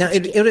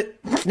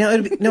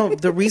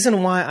 The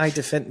reason why I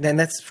defend, and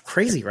that's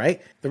crazy,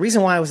 right? The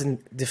reason why I was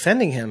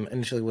defending him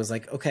initially was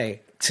like, okay,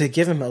 to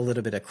give him a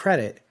little bit of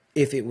credit.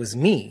 If it was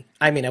me,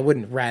 I mean, I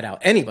wouldn't rat out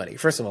anybody.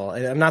 First of all,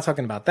 I'm not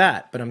talking about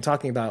that, but I'm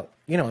talking about,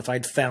 if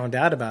I'd found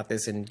out about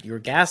this and you were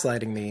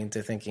gaslighting me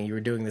into thinking you were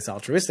doing this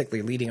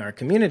altruistically, leading our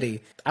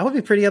community, I would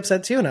be pretty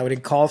upset too. And I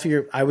would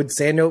I would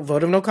say a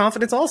vote of no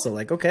confidence also.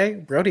 Like, okay,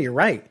 Brody, you're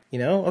right.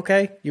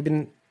 Okay,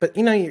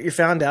 you're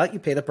found out, you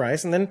pay the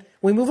price, and then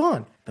we move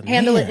on.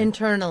 Handle it man.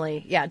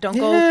 internally. Yeah, don't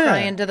go Yeah.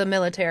 crying to the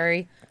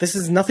military. This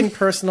is nothing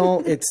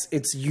personal.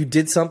 It's you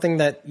did something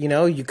that,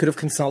 you could have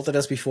consulted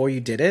us before you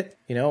did it,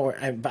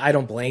 but I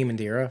don't blame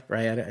Indira,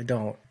 right? I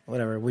don't.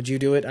 Whatever. Would you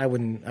do it? I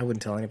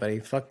wouldn't tell anybody.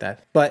 Fuck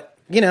that. But,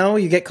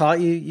 you get caught,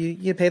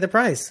 you pay the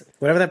price.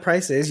 Whatever that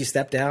price is, you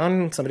step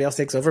down, somebody else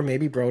takes over,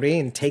 maybe Brody,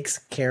 and takes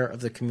care of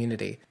the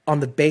community. On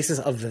the basis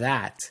of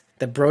that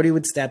Brody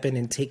would step in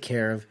and take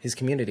care of his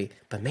community.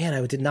 But man,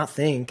 I did not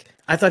think.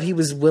 I thought he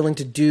was willing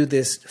to do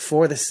this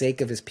for the sake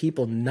of his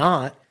people,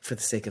 not for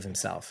the sake of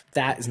himself.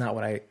 That is not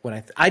what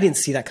I didn't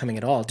see that coming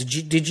at all.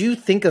 Did you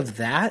think of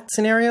that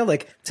scenario?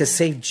 Like to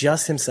save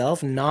just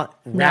himself, not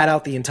rat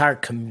out the entire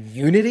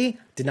community?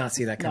 Did not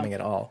see that coming at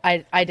all.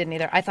 I didn't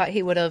either. I thought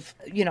he would have,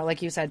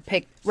 like you said,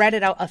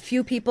 ratted out a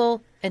few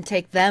people and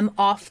take them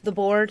off the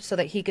board so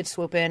that he could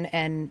swoop in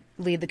and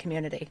lead the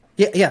community.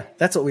 Yeah,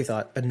 that's what we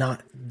thought, but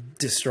not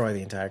destroy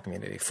the entire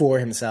community for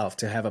himself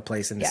to have a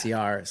place in the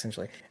CR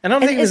essentially. And I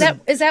don't think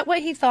is that what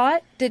he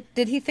thought? Did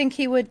he think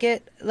he would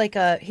get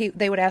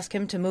they would ask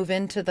him to move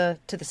into the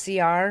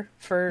CR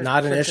for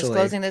not initially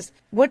disclosing this?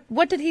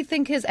 What did he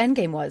think his end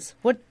game was?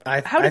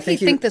 How did he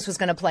think this was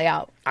going to play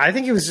out? I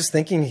think he was just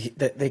thinking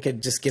that they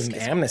could just give him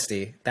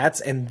amnesty.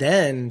 And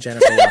then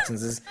Jennifer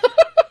Watson's is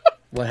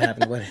what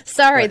happened.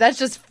 Sorry,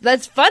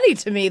 that's funny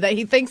to me that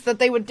he thinks that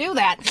they would do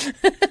that.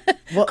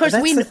 Well, of course,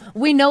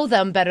 we know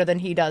them better than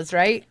he does,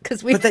 right?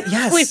 Because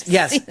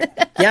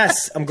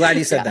yes. I'm glad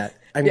you said that.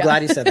 I'm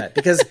glad you said that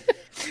because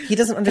he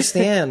doesn't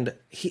understand.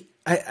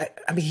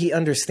 He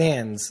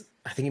understands.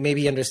 I think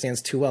maybe he understands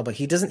too well, but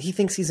he doesn't. He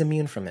thinks he's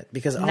immune from it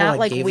because not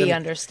like we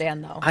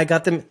understand though. I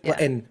got them,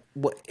 and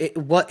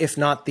what if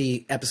not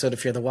the episode of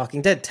Fear the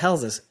Walking Dead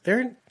tells us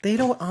they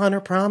don't honor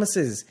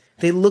promises.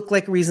 They look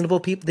like reasonable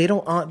people.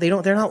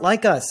 They're not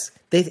like us.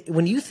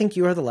 When you think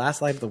you are the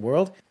last life of the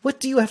world, what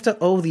do you have to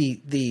owe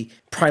the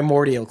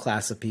primordial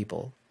class of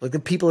people? Like the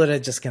people that are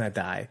just going to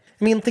die.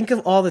 I mean, think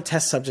of all the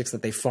test subjects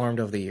that they farmed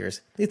over the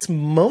years. It's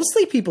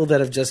mostly people that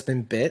have just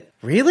been bit.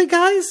 Really,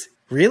 guys?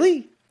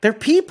 Really? They're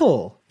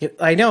people.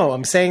 I know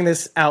I'm saying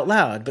this out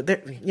loud, but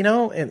they're,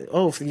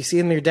 if you see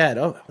them, they're dead.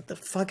 Oh, what the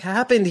fuck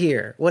happened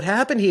here? What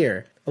happened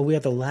here? Oh, we are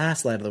the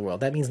last light of the world.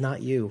 That means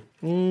not you.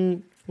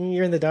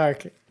 You're in the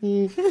dark.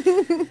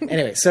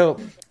 Anyway, so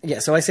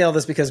I say all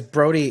this because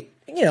Brody,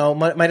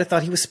 might have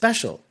thought he was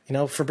special,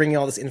 for bringing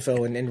all this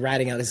info and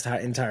ratting out his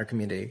entire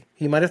community.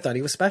 He might have thought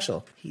he was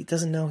special. He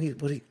doesn't know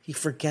he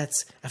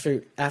forgets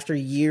after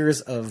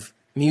years of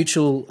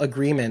mutual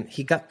agreement.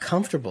 He got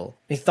comfortable.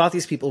 He thought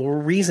these people were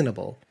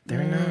reasonable.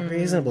 They're not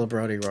reasonable,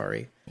 Brody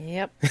Rory.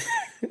 Yep.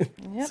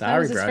 Sorry, that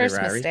was his Brody first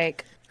Rory.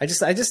 mistake. I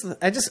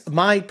just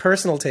my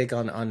personal take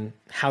on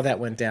how that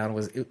went down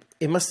was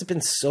it must have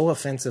been so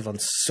offensive on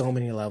so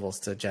many levels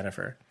to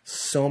Jennifer.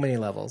 So many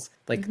levels.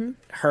 Like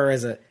her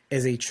as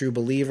a true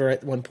believer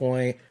at one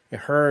point,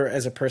 her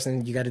as a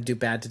person, you got to do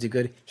bad to do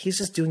good. He's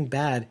just doing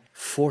bad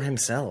for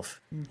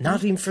himself,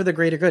 not even for the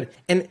greater good.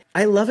 And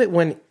I love it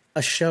when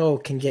a show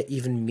can get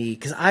even me,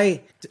 because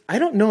I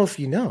don't know if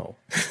you know,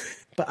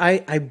 but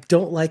I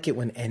don't like it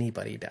when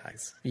anybody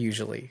dies,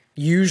 usually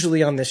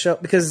on this show,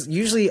 because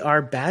usually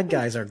our bad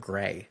guys are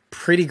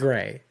pretty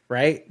gray,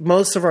 right?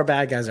 Most of our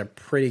bad guys are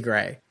pretty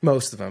gray,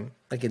 most of them.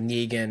 Like in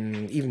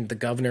Negan, even the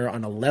governor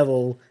on a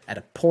level at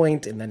a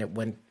point, and then it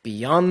went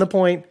beyond the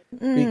point.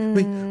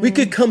 We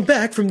could come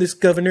back from this,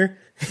 governor.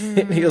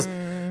 And he goes,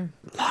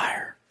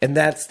 liar. And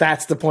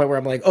that's the point where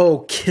I'm like, oh,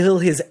 kill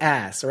his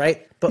ass,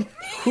 right? But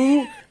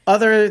who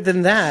other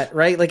than that,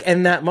 right? Like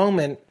in that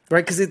moment,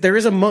 right? Because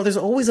there's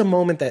always a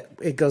moment that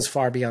it goes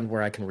far beyond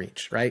where I can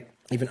reach, right?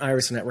 Even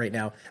Iris Net right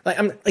now,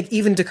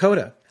 even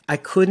Dakota, I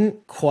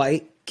couldn't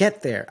quite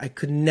get there.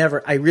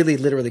 I really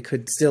literally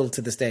could still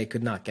to this day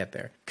could not get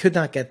there.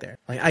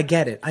 Like, I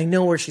get it. I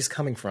know where she's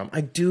coming from.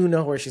 I do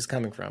know where she's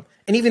coming from.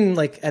 And even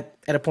like at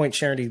a point,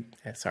 Charity,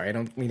 sorry, I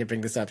don't mean to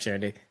bring this up,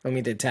 Charity. I don't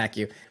mean to attack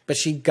you, but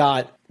she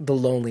got the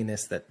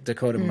loneliness that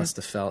Dakota must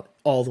have felt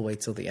all the way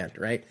till the end,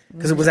 right?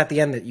 Because it was at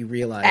the end that you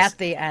realized At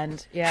the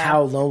end, yeah.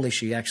 how lonely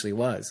she actually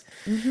was.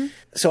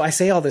 So I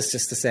say all this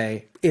just to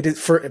say, it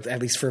is, at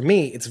least for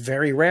me, it's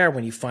very rare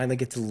when you finally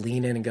get to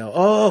lean in and go,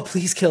 oh,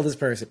 please kill this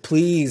person.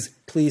 Please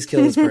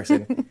kill this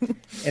person.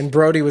 And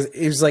Brody it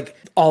was like,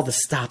 all the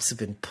stops have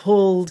been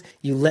pulled.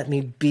 You let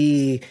me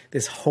be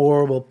this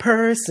horrible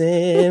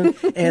person.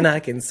 And I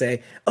can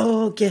say,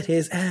 oh, get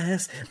his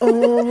ass.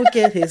 Oh,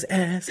 get his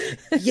ass.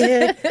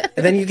 Yeah.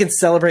 And then you can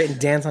celebrate and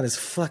dance on his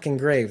fucking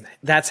grave.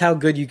 That's how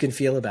good you can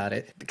feel about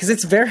it. Because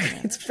it's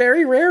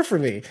very rare for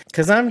me.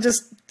 Because I'm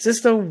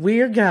just a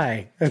weird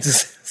guy. I'm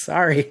just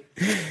sorry.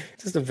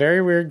 Just a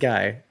very weird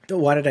guy.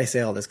 Why did I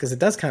say all this? Because it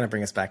does kind of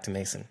bring us back to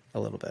Mason a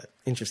little bit,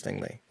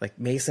 interestingly. Like,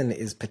 Mason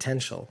is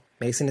potential.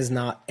 Mason is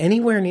not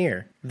anywhere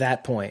near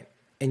that point.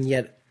 And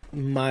yet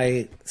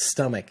my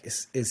stomach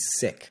is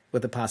sick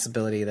with the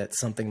possibility that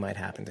something might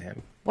happen to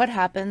him. What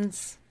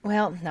happens?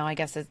 Well, no, I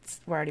guess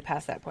we're already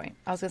past that point.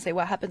 I was going to say,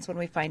 what happens when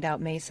we find out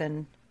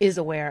Mason is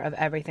aware of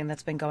everything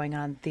that's been going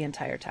on the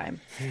entire time?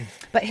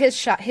 But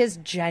his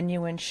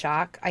genuine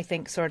shock, I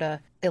think, sort of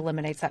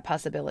eliminates that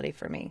possibility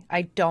for me.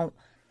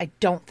 I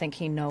don't think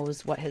he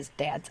knows what his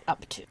dad's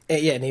up to.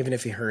 Yeah, and even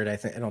if he heard, I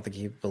don't think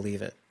he'd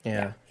believe it.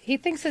 Yeah. He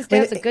thinks his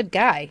dad's a good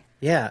guy.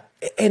 Yeah.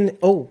 And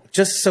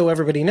just so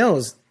everybody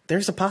knows,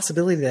 there's a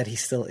possibility that he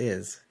still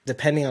is,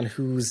 depending on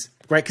who's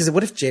right. Because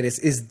what if Jadis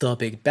is the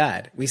big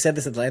bad? We said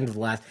this at the end of the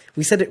last.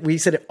 We said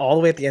it all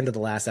the way at the end of the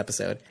last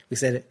episode. We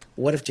said,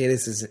 what if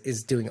Jadis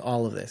is doing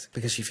all of this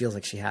because she feels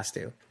like she has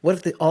to?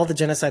 What if all the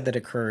genocide that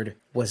occurred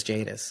was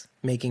Jadis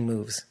making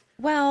moves?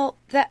 Well,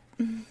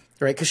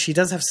 Right, because she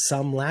does have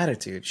some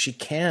latitude. She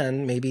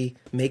can maybe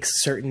make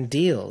certain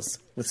deals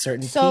with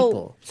certain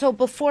people. So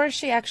before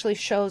she actually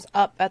shows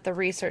up at the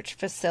research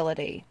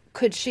facility,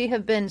 could she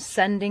have been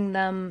sending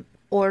them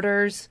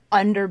orders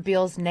under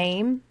Beale's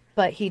name,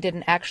 but he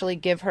didn't actually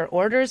give her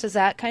orders? Is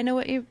that kind of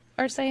what you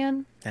are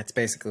saying? That's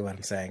basically what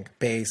I'm saying.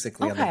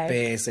 Basically, on the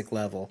basic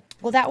level.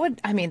 Well, that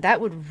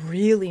would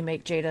really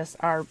make Jadis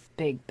our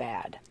big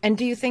bad. And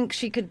do you think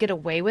she could get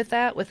away with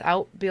that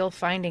without Beale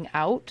finding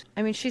out?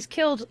 I mean, she's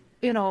killed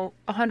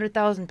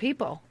 100,000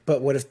 people.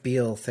 But what if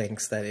Beale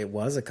thinks that it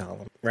was a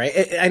column,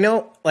 right? I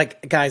know,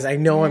 guys, I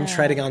know I'm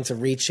treading onto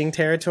reaching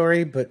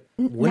territory, but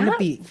wouldn't it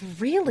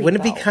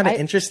be kind of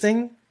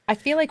interesting? I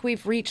feel like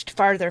we've reached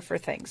farther for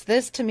things.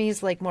 This to me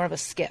is like more of a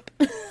skip.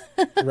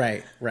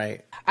 Right.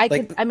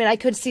 I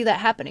could see that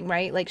happening,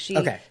 right? Like she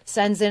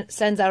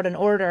sends out an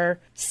order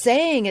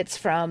saying it's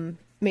from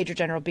Major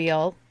General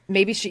Beale.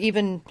 Maybe she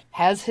even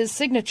has his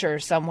signature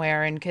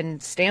somewhere and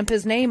can stamp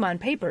his name on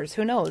papers.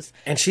 Who knows?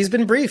 And she's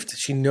been briefed.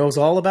 She knows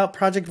all about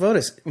Project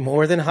Votus,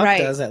 more than Huck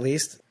does, at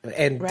least.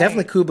 And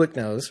definitely Kublek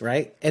knows,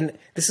 right? And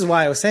this is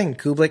why I was saying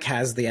Kublek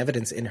has the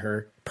evidence in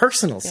her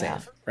personal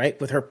safe,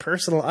 right? With her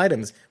personal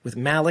items, with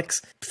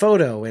Malik's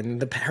photo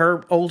and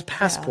her old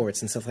passports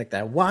and stuff like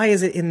that. Why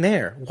is it in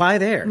there? Why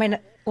there?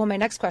 My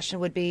next question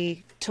would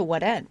be, to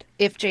what end?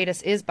 If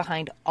Jadis is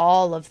behind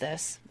all of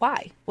this,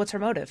 why? What's her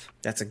motive?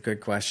 That's a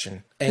good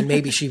question. And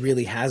maybe she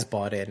really has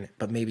bought in,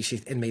 but maybe she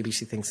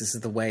thinks this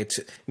is the way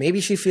to. Maybe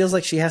she feels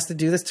like she has to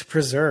do this to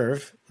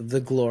preserve the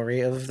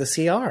glory of the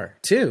CR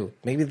too.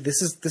 Maybe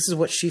this is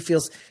what she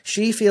feels.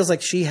 She feels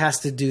like she has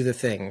to do the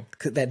thing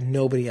that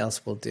nobody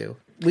else will do.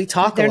 We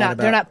talk a lot about.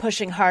 They're not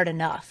pushing hard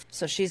enough,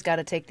 so she's got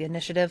to take the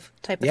initiative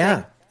type of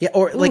thing. Yeah,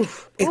 or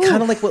it's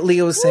kind of like what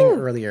Leo was saying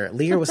earlier.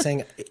 Leo was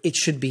saying it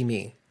should be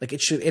me. Like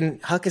it should,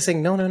 and Huck is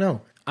saying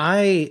no.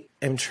 I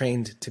am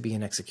trained to be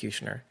an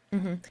executioner.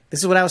 Mm-hmm. This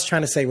is what I was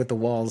trying to say with the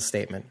Walls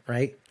statement,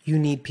 right? You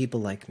need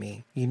people like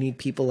me. You need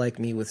people like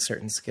me with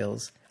certain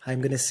skills. I'm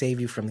going to save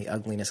you from the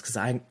ugliness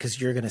because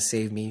you're going to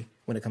save me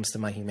when it comes to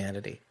my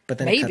humanity. But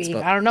then maybe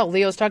I don't know.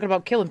 Leo's talking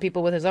about killing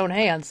people with his own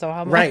hands, so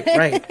how right.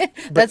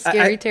 That's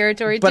scary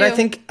territory too. But I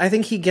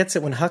think he gets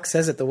it when Huck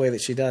says it the way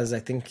that she does. I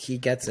think he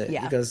gets it.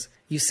 Yeah. He goes,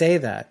 "You say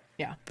that,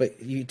 yeah, but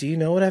do you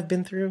know what I've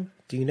been through?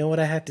 Do you know what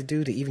I had to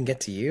do to even get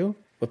to you?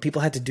 What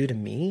people had to do to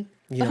me?"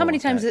 But how many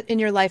times in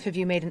your life have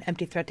you made an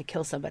empty threat to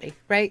kill somebody,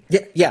 right?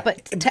 Yeah.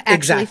 But to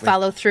actually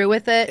follow through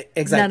with it,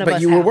 none of us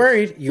But you were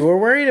worried. You were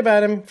worried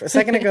about him a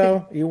second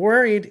ago. You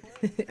worried.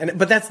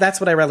 But that's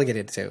what I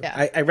relegated to.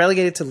 Yeah. I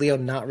relegated to Leo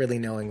not really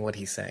knowing what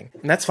he's saying.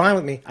 And that's fine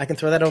with me. I can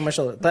throw that over my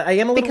shoulder. But I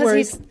am a little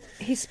worried. Because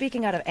he's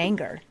speaking out of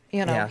anger.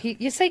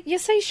 You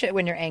say shit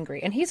when you're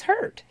angry, and he's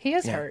hurt. He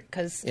is hurt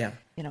because,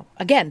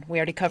 again, we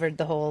already covered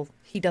the whole,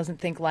 he doesn't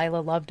think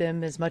Lila loved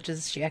him as much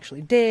as she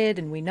actually did,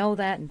 and we know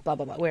that, and blah,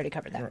 blah, blah. We already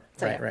covered that.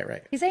 So,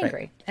 right. He's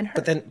angry and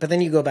hurt. But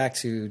then you go back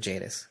to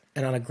Jadis.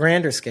 And on a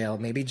grander scale,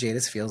 maybe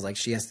Jadis feels like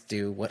she has to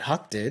do what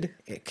Huck did.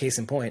 Case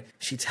in point,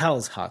 she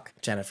tells Huck,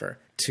 Jennifer,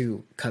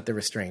 to cut the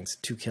restraints,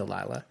 to kill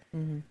Lila.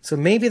 Mm-hmm. So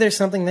maybe there's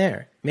something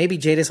there. Maybe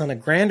Jadis on a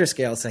grander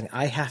scale is saying,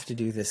 I have to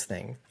do this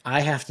thing.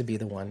 I have to be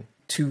the one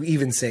to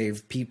even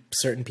save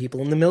certain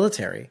people in the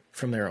military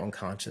from their own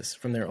conscience,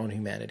 from their own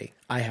humanity.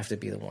 I have to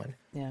be the one.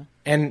 Yeah.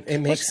 And it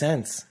makes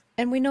sense.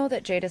 And we know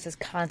that Jadis is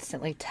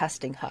constantly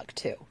testing Huck,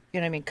 too. You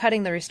know what I mean?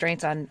 Cutting the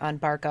restraints on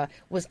Barca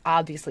was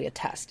obviously a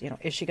test.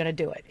 Is she going to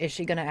do it? Is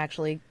she going to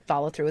actually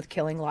follow through with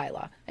killing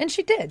Lila? And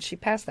she did. She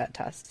passed that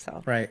test.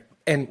 So right.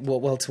 And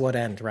well, to what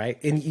end, right?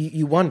 And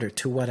you wonder,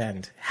 to what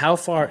end? How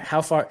far?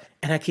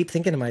 And I keep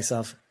thinking to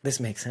myself, this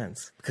makes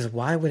sense. Because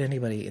why would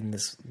anybody in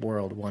this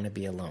world want to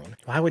be alone?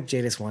 Why would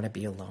Jadis want to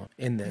be alone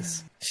in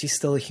this? She's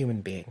still a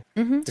human being.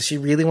 Mm-hmm. Does she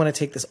really want to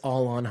take this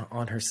all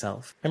on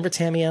herself? Remember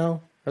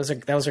Tamiel?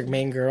 That was her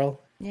main girl.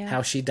 Yeah.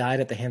 How she died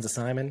at the hands of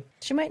Simon.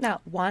 She might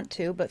not want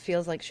to, but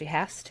feels like she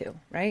has to,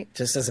 right?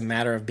 Just as a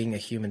matter of being a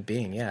human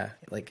being, yeah.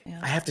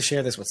 I have to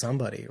share this with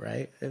somebody,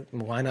 right?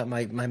 Why not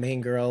my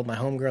main girl, my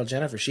homegirl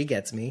Jennifer? She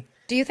gets me.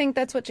 Do you think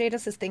that's what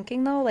Jadis is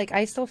thinking, though?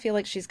 I still feel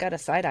like she's got a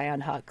side eye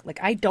on Huck.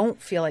 I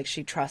don't feel like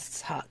she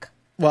trusts Huck.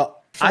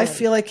 Well, I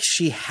feel like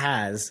she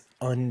has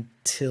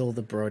until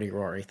the Brody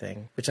Rory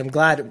thing, which I'm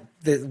glad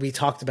that we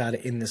talked about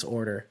it in this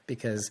order,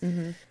 because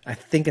I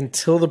think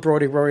until the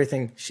Brody Rory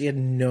thing, she had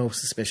no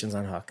suspicions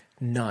on Huck.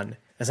 None.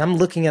 as I'm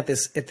looking at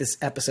this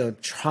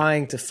episode,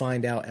 trying to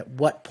find out at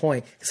what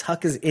point, because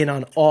Huck is in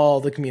on all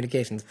the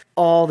communications,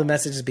 all the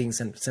messages being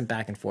sent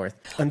back and forth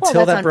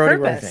until that Brody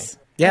Rory thing.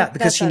 Yeah,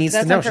 because she needs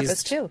to know.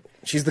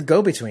 She's the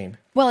go-between.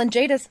 Well, and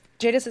Jadis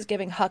is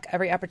giving Huck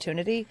every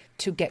opportunity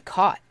to get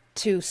caught,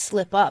 to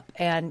slip up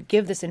and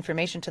give this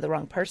information to the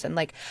wrong person.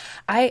 Like,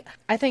 I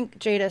think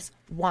Jadis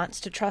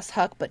wants to trust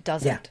Huck, but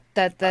doesn't.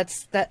 Yeah.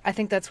 I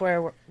think that's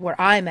where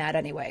I'm at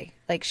anyway.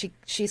 Like,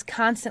 she's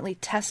constantly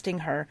testing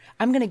her.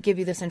 I'm going to give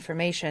you this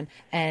information,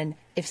 and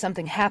if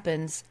something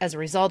happens as a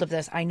result of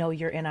this, I know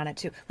you're in on it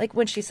too. Like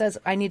when she says,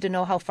 I need to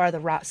know how far the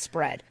rot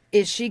spread.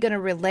 Is she going to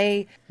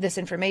relay this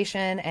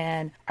information,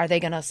 and are they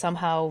going to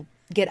somehow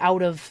get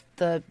out of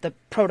the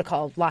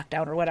protocol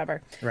lockdown or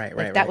whatever?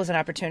 Right. That was an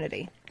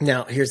opportunity.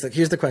 Now, here's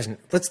the question.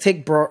 Let's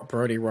take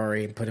Brody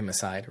Rory and put him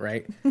aside,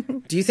 right?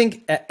 Do you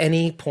think at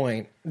any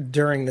point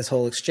during this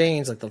whole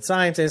exchange, like the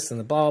scientists and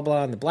the blah,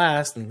 blah, and the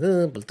blast, and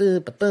do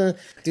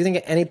you think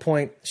at any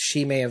point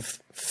she may have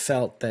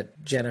felt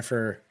that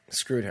Jennifer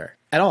screwed her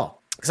at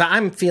all? Because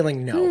I'm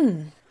feeling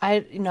no.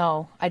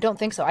 No, I don't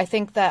think so. I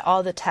think that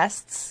all the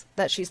tests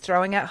that she's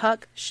throwing at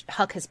Huck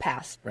has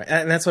passed. Right,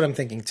 and that's what I'm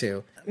thinking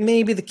too.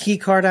 Maybe the key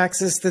card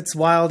access that's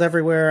wild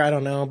everywhere, I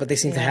don't know, but they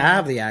seem to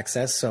have the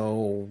access,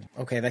 so,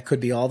 okay, that could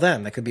be all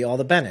them. That could be all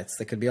the Bennetts.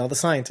 That could be all the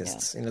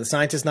scientists. Yeah. The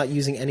scientists not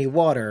using any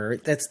water.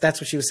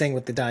 That's what she was saying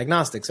with the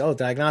diagnostics. Oh,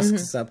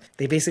 diagnostics is up.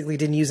 They basically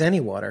didn't use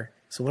any water.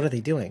 So what are they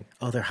doing?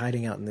 Oh, they're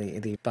hiding out in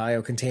the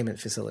biocontainment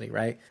facility,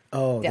 right?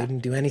 Oh, they didn't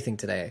do anything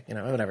today.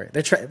 Whatever.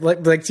 They're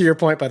like to your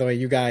point, by the way,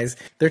 you guys,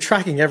 they're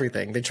tracking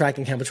everything. They're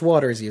tracking how much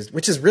water is used,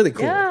 which is really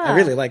cool. Yeah. I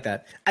really like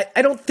that.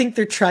 I don't think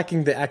they're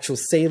tracking the actual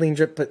saline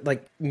drip, but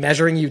like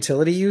measuring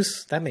utility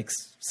use, that makes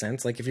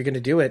sense. Like if you're going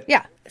to do it,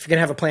 if you're going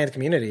to have a planned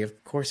community,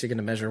 of course you're going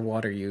to measure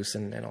water use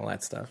and all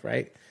that stuff,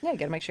 right? Yeah, you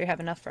got to make sure you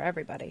have enough for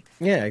everybody.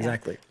 Yeah,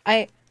 exactly.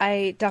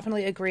 I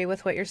definitely agree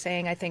with what you're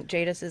saying. I think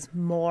Jadis is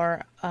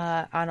more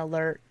on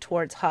alert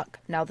towards Huck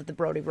now that the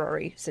Brody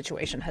Rory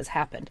situation has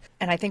happened.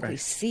 And I think we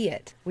see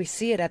it. We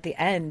see it at the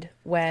end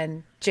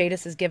when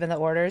Jadis is given the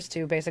orders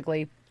to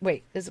basically,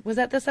 was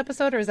that this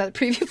episode or is that the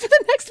preview for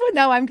the next one?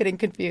 Now I'm getting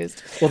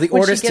confused. Well, the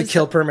orders to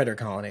kill Perimeter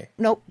Colony.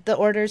 Nope, the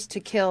orders to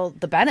kill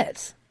the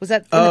Bennetts. Was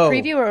that in the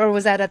preview or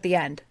was that at the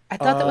end? I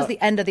thought that was the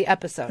end of the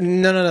episode.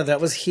 No.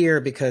 That was here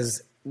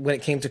because when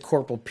it came to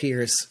Corporal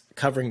Pierce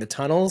covering the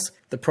tunnels,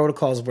 the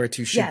protocols were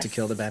to shoot to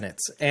kill the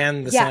Bennetts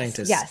and the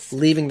scientists,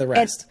 leaving the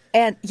rest.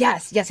 And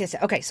yes.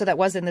 Okay, so that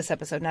was in this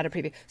episode, not a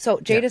preview. So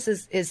Jadis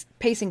is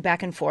pacing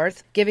back and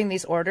forth, giving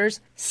these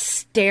orders,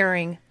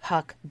 staring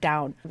Huck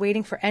down,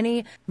 waiting for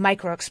any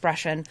micro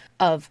expression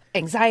of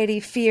anxiety,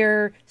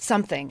 fear,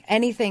 something,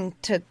 anything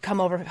to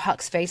come over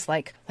Huck's face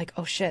like,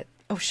 oh shit.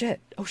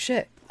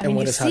 I mean,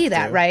 you see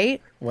that,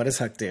 right? What does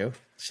Huck do?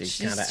 She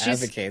kind of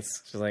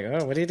advocates. She's like,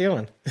 oh, what are you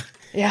doing?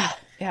 Yeah.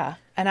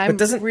 And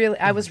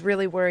I was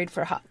really worried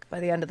for Huck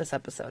by the end of this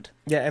episode.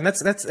 Yeah, and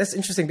that's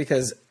interesting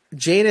because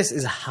Jadis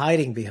is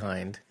hiding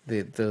behind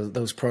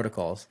those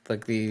protocols,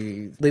 like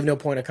the leave no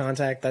point of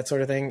contact, that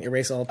sort of thing,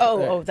 erase all.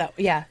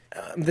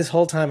 This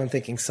whole time I'm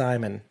thinking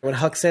Simon. When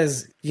Huck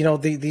says,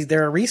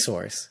 they're a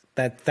resource.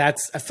 I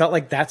felt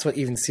like that's what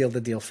even sealed the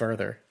deal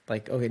further.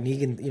 Like, okay,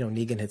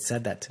 Negan had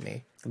said that to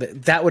me.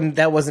 That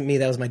wasn't me.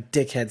 That was my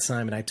dickhead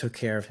Simon. I took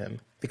care of him.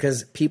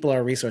 Because people are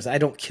a resource. I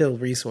don't kill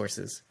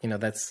resources.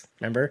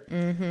 Remember?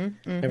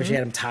 Remember she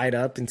had him tied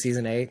up in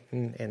season 8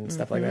 and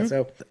stuff like that.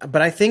 So,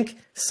 but I think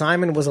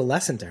Simon was a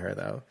lesson to her,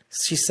 though.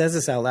 She says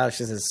this out loud.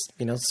 She says,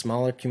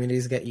 smaller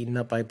communities get eaten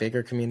up by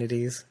bigger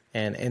communities.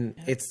 And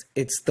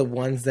it's the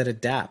ones that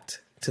adapt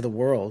to the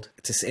world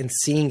and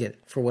seeing it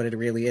for what it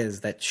really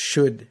is that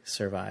should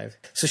survive.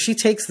 So she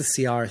takes the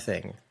CR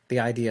thing, the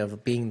idea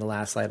of being the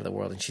last light of the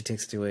world, and she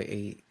takes it to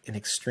an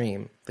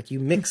extreme. Like, you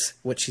mix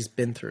what she's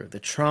been through, the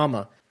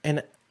trauma,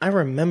 and I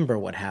remember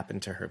what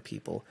happened to her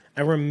people.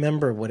 I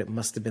remember what it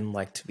must have been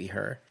like to be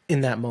her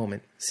in that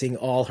moment, seeing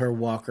all her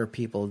Walker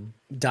people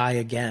die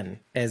again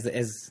as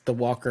the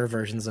Walker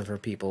versions of her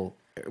people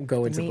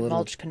go into the little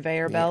mulch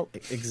conveyor belt.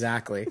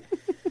 Exactly.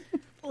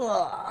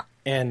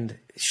 And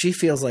she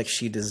feels like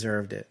she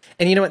deserved it.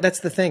 And you know what?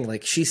 That's the thing.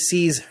 Like, she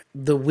sees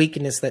the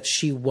weakness that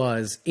she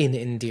was in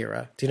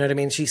Indira. Do you know what I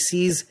mean? She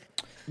sees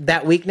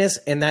that weakness,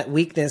 and that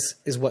weakness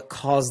is what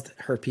caused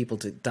her people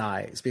to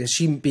die. It's because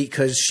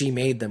she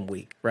made them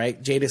weak, right?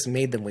 Jadis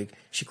made them weak.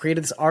 She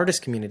created this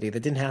artist community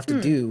that didn't have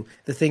to do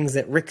the things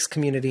that Rick's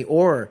community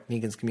or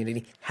Negan's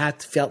community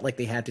felt like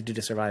they had to do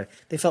to survive.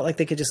 They felt like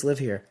they could just live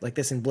here like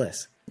this in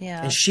bliss.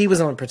 Yeah. And she was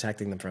the one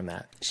protecting them from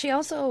that. She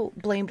also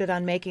blamed it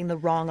on making the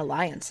wrong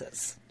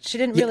alliances. She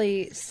didn't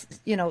really,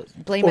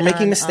 blame or it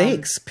making on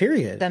mistakes,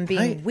 period. Them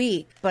being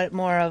weak, but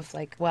more of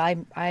like, well,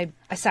 I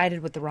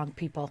sided with the wrong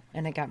people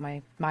and it got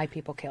my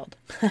people killed.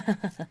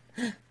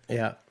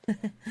 Yeah.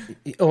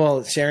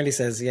 Well, Sharon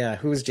says, yeah,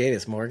 who's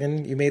Jadis?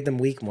 Morgan? You made them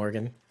weak,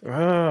 Morgan.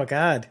 Oh,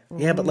 God.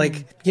 Yeah, but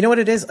like, you know what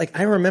it is? Like,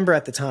 I remember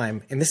at the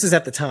time, and this is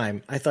at the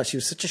time, I thought she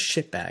was such a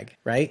shitbag,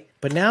 right?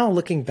 But now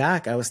looking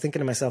back, I was thinking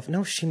to myself,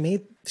 no, she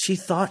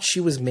thought she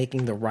was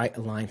making the right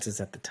alliances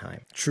at the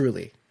time.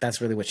 Truly.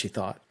 That's really what she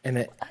thought. And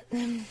that,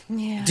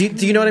 Yeah.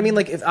 do you know what I mean?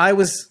 Like, if I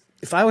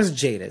was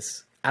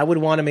Jadis, I would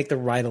want to make the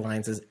right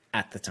alliances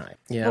at the time.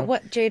 You know? But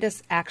what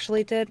Jadis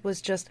actually did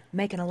was just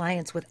make an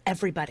alliance with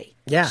everybody.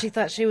 Yeah. She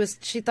thought she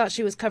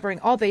was covering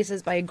all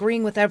bases by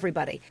agreeing with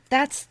everybody.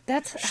 That's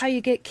how you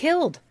get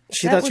killed.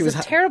 She that thought she was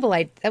was a terrible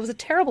idea. That was a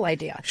terrible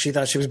idea. She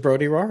thought she was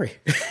Brody Rory.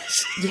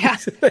 Yeah.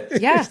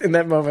 Yeah. In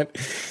that moment.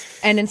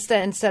 And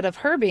instead of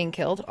her being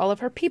killed, all of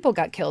her people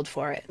got killed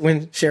for it.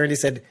 When Sharon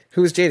said,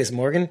 who's Jadis?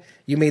 Morgan?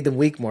 You made them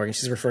weak, Morgan.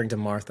 She's referring to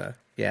Martha.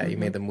 Yeah, you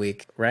made them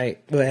weak. Right.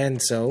 And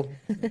so,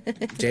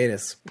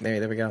 Jadis.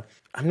 There we go.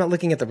 I'm not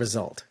looking at the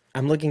result.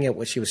 I'm looking at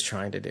what she was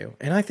trying to do.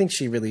 And I think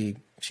she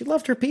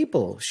loved her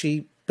people.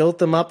 She built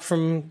them up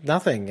from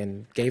nothing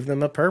and gave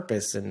them a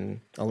purpose and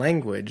a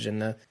language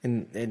and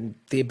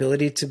the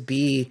ability to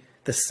be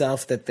the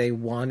self that they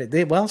wanted.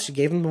 She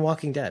gave them The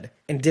Walking Dead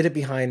and did it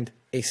behind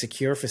a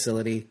secure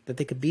facility that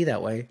they could be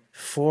that way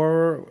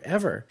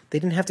forever. They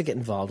didn't have to get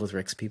involved with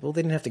Rick's people.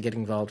 They didn't have to get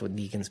involved with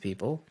Negan's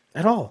people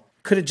at all.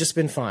 Could have just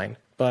been fine.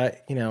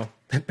 But,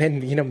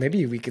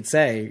 maybe we could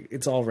say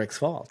it's all Rick's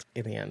fault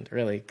in the end,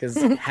 really. Because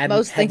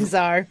Most things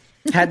are.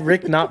 Had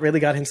Rick not really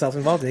got himself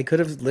involved, they could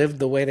have lived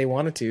the way they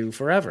wanted to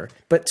forever.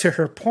 But to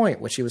her point,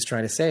 what she was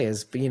trying to say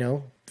is,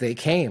 they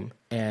came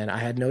and I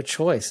had no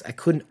choice. I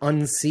couldn't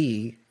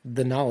unsee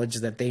the knowledge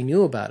that they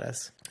knew about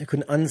us. I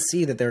couldn't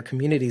unsee that there are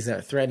communities that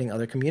are threatening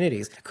other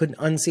communities. I couldn't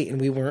unsee,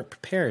 and we weren't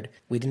prepared.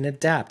 We didn't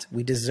adapt.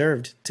 We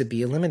deserved to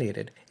be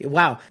eliminated.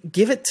 Wow.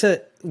 Give it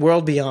to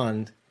World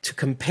Beyond to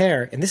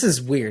compare, and this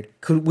is weird.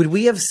 Would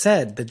we have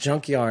said the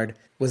Junkyard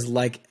was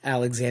like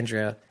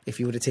Alexandria if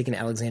you would have taken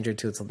Alexandria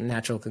to its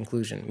natural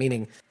conclusion?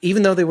 Meaning,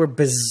 even though they were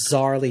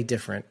bizarrely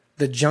different,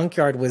 the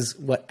Junkyard was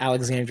what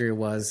Alexandria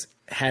was,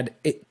 had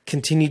it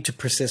continued to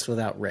persist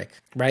without Rick,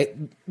 right?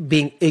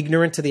 Being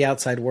ignorant to the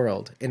outside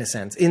world, in a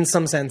sense, in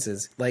some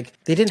senses. Like,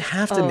 they didn't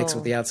have to mix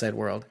with the outside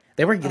world.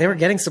 They were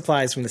getting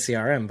supplies from the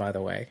CRM, by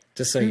the way,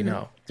 just so you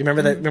know. Do you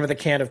remember that? Remember the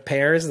can of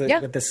pears with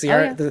the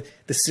CRM,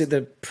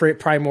 the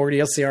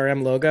primordial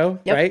CRM logo,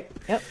 right?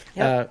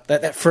 Yep.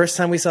 That first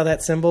time we saw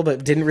that symbol,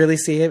 but didn't really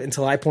see it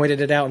until I pointed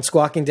it out in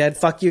Squawking Dead.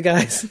 Fuck you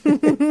guys.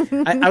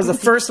 I was the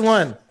first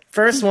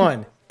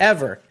one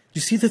ever. You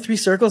see the three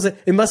circles?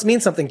 It must mean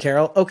something,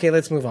 Carol. Okay,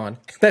 let's move on.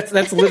 That's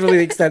literally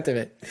the extent of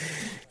it.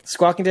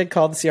 Squawking Dead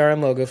called the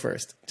CRM logo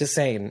first. Just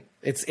saying.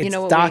 It's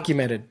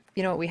documented.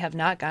 You know what we have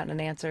not gotten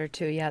an answer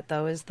to yet,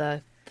 though, is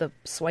the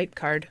swipe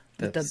card.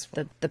 The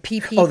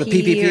PPP. Oh, the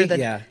PPP?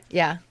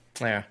 Yeah.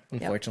 Yeah,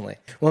 unfortunately.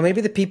 Yep. Well,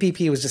 maybe the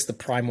PPP was just the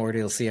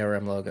primordial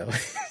CRM logo.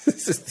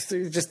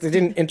 They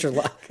didn't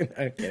interlock.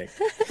 I'm kidding.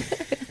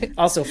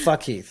 Also,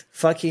 fuck Heath.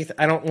 Fuck Heath.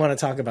 I don't want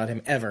to talk about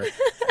him ever.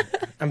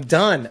 I'm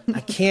done.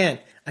 I can't.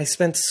 I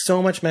spent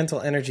so much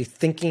mental energy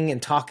thinking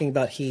and talking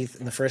about Heath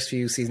in the first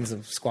few seasons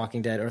of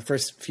Squawking Dead, or the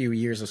first few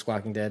years of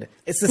Squawking Dead.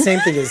 It's the same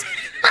thing as...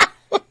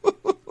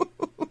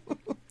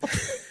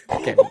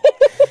 Okay.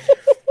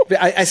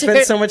 I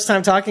spent so much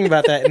time talking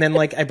about that, and then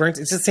I burnt.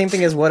 It's the same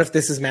thing as what if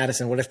this is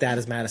Madison? What if that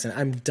is Madison?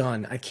 I'm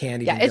done. I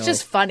can't even. Yeah, it's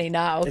just funny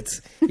now.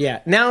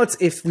 Now it's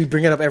if we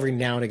bring it up every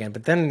now and again,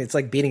 but then it's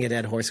like beating a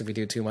dead horse if we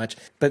do too much.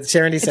 But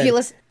Sharon said,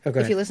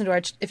 if you listen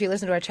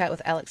to our chat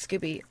with Alex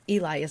Scooby,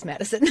 Eli is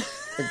Madison.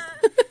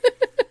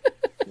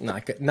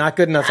 Not good. Not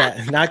good enough.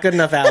 Not good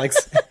enough,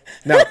 Alex.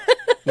 No.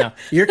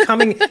 You're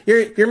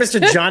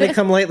Mr. Johnny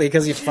Come Lately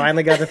because you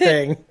finally got the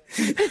thing.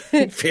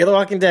 Fear the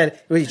Walking Dead.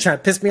 What, you trying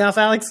to piss me off,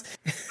 Alex?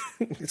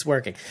 It's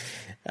working.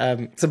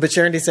 But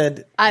Sharon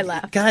said, I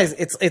laughed. Guys,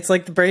 it's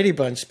like the Brady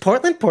Bunch.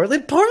 Portland.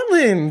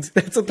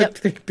 That's what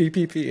the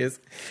PPP is.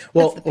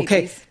 Well,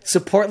 okay.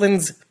 So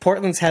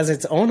Portland's has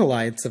its own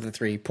alliance of the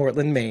three: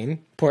 Portland,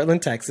 Maine,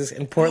 Portland, Texas,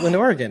 and Portland,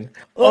 Oregon.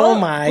 Oh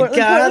my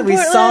God, we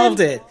solved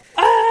it.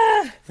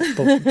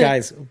 But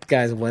guys,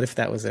 what if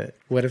that was it?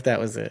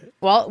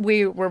 Well,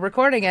 we were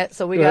recording it,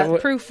 so we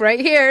got proof right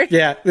here.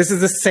 Yeah, this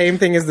is the same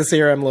thing as the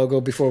CRM logo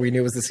before we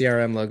knew it was the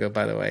CRM logo,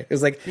 by the way. It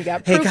was like, you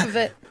got proof of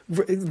it.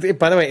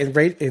 By the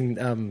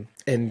way,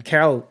 and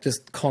Carol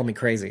just called me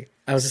crazy.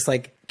 I was just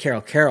like,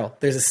 Carol,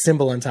 there's a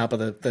symbol on top of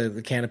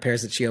the can of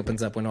pears that she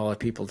opens up when all her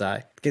people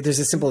die. Okay, there's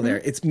a symbol there.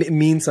 It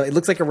means something. It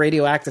looks like a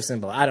radioactive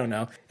symbol. I don't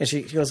know. And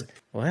she goes,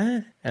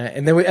 what?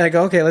 And I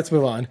go, okay, let's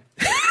move on.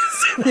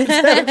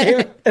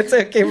 That's how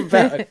it came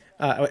about.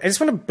 I just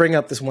want to bring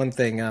up this one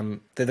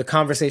thing, the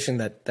conversation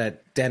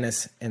that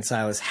Dennis and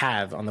Silas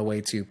have on the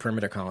way to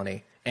Perimeter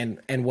Colony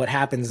and what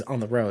happens on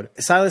the road.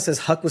 Silas says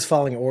Huck was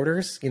following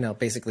orders,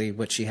 basically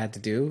what she had to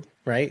do,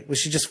 right? Was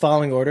she just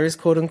following orders,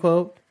 quote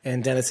unquote?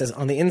 And Dennis says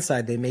on the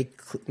inside, they make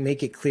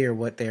it clear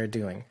what they're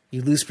doing.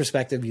 You lose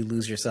perspective, you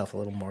lose yourself. A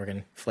little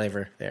Morgan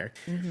flavor there.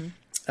 Mm-hmm.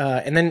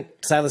 And then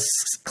Silas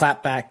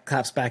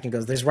claps back and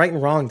goes, "There's right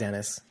and wrong,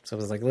 Dennis." So it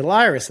was like a little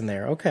Iris in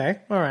there. Okay,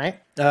 all right.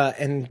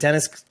 And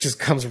Dennis just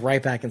comes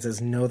right back and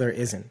says, "No, there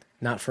isn't.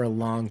 Not for a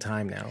long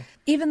time now."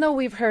 Even though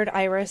we've heard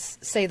Iris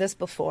say this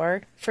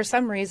before, for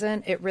some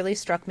reason, it really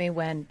struck me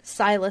when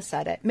Silas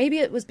said it. Maybe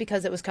it was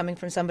because it was coming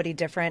from somebody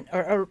different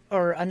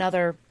or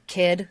another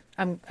kid.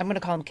 I'm going to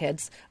call them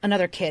kids.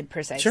 Another kid,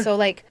 per se. Sure. So,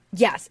 like,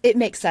 yes, it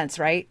makes sense,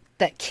 right?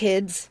 That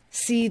kids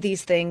see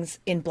these things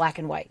in black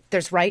and white.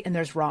 There's right and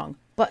there's wrong.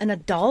 But an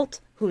adult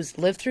who's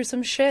lived through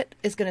some shit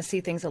is going to see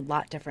things a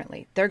lot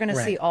differently. They're going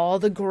to see all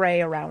the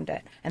gray around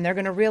it. And they're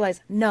going to realize,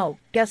 no,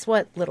 guess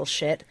what, little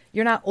shit?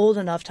 You're not old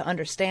enough to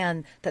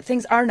understand that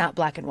things are not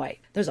black and white.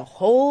 There's a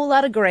whole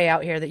lot of gray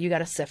out here that you got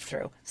to sift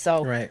through.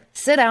 So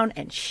sit down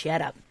and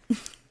shut up.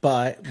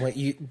 But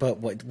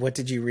what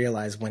did you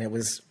realize when it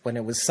was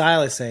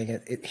Silas saying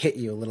it? It hit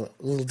you a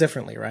little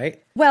differently,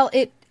 right? Well,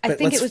 I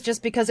think it was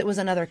just because it was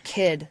another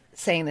kid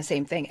saying the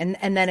same thing,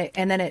 and then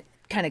it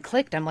kind of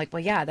clicked. I'm like,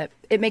 well, yeah, that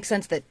it makes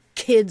sense that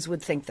kids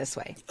would think this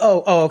way.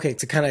 Oh, okay.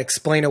 To kind of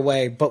explain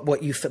away,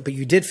 but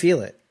you did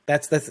feel it.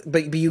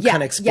 But you kind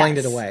of explained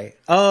it away.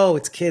 Oh,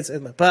 it's kids,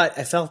 but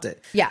I felt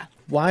it. Yeah.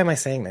 Why am I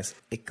saying this?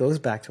 It goes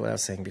back to what I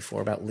was saying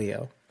before about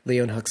Leo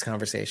and Hook's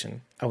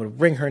conversation. I would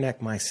wring her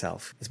neck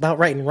myself. It's about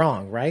right and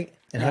wrong, right?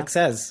 And Hook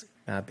says,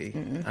 "Abby,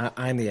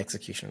 I'm the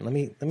executioner. Let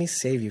me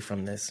save you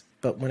from this.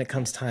 But when it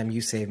comes time, you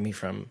save me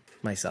from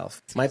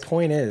myself." My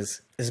point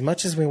is, as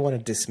much as we want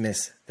to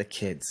dismiss the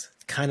kids,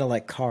 kind of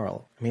like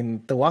Carl. I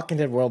mean, The Walking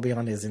Dead World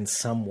Beyond is in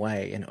some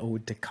way an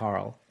ode to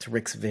Carl, to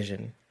Rick's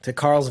vision, to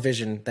Carl's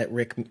vision that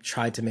Rick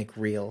tried to make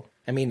real.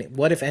 I mean,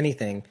 what if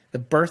anything, the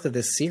birth of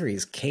this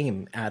series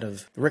came out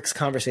of Rick's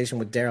conversation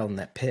with Daryl in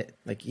that pit.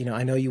 Like,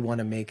 I know you want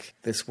to make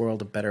this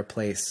world a better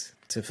place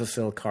to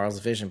fulfill Carl's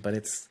vision, but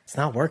it's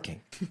not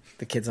working.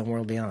 The kids on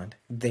World Beyond,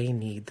 they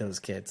need those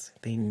kids.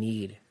 They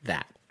need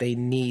that. They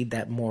need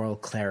that moral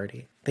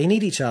clarity. They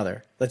need each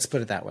other. Let's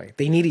put it that way.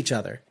 They need each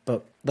other.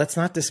 But let's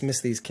not dismiss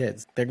these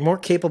kids. They're more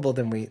capable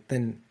than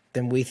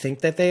we think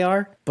that they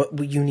are, but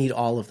you need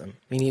all of them.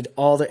 We need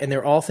and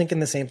they're all thinking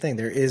the same thing.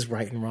 There is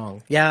right and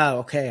wrong. Yeah,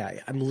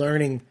 okay, I'm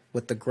learning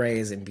what the gray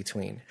is in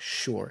between,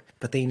 sure,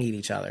 but they need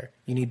each other.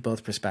 You need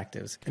both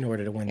perspectives in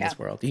order to win this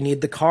world. You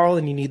need the Carl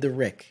and you need the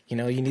Rick. You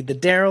need the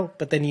Daryl,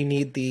 but then you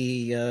need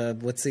the,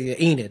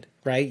 Enid,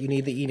 right? You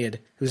need the Enid,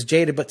 who's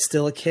jaded, but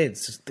still a kid.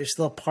 So there's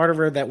still a part of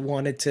her that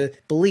wanted to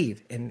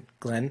believe, and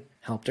Glenn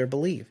helped her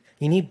believe.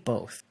 You need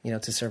both,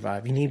 to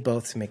survive. You need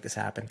both to make this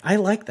happen. I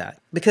like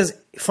that because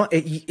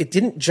it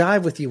didn't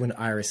jive with you when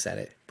Iris said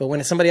it, but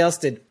when somebody else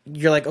did,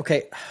 you're like,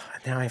 okay,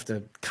 now I have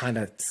to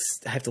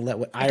let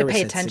what Iris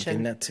said sink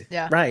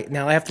in. Right.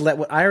 Now I have to let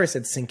what Iris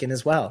said sink in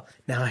as well.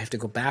 Now I have to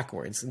go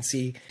backwards and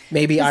see,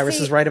 maybe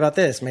Iris was right about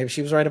this. Maybe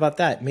she was right about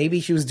that.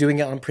 Maybe she was doing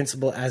it on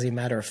principle as a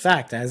matter of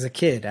fact, as a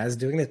kid, as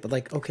doing this,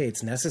 but okay,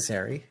 it's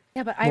necessary.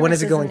 Yeah, but when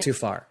is it going too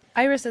far?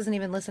 Iris isn't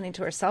even listening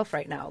to herself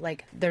right now.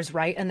 Like, there's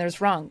right and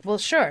there's wrong. Well,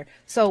 sure.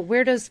 So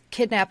where does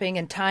kidnapping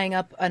and tying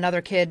up another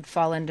kid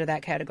fall into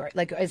that category?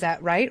 Like, is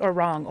that right or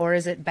wrong? Or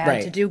is it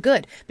bad to do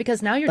good?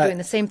 Because now you're doing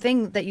the same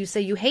thing that you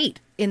say you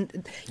hate.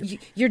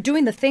 You're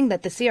doing the thing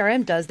that the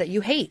CRM does that you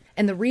hate.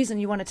 And the reason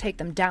you want to take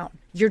them down.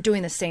 You're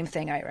doing the same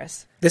thing,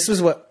 Iris. This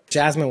was what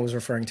Jasmine was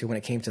referring to when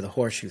it came to the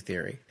horseshoe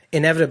theory.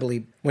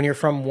 Inevitably, when you're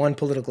from one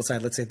political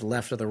side, let's say the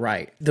left or the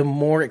right, the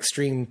more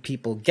extreme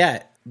people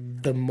get,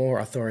 the more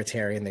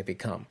authoritarian they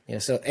become.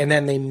 And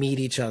then they meet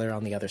each other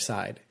on the other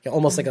side,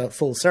 almost like a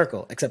full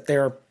circle, except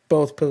they're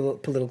both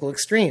political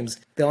extremes.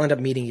 They'll end up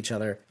meeting each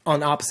other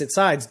on opposite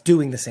sides,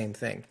 doing the same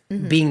thing,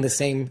 being the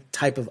same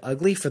type of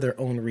ugly for their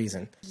own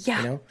reason.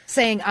 Yeah,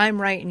 saying I'm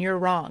right and you're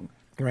wrong.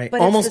 Right,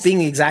 but almost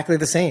being exactly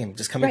the same,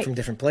 just coming from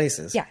different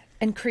places. Yeah,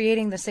 and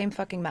creating the same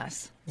fucking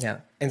mess. Yeah,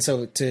 and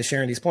so to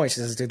Sharon D's point, she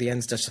says, do the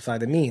ends justify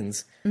the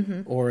means?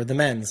 Or the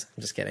men's?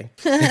 I'm just kidding.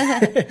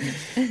 The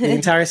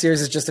entire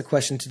series is just a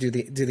question to do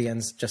the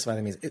ends justify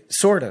the means?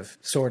 Sort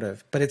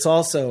of. But it's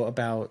also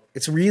about,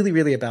 it's really,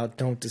 really about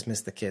don't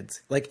dismiss the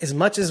kids. Like, as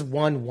much as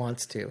one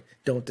wants to,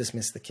 don't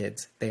dismiss the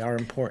kids. They are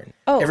important.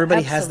 Oh,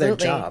 everybody absolutely. has their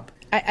job.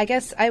 I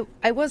guess I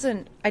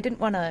didn't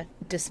want to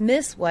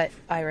dismiss what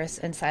Iris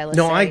and Silas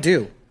say. No, I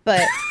do.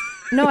 But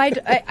no, I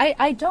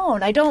don't.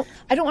 I don't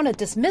want to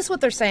dismiss what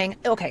they're saying.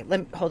 Okay,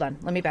 hold on.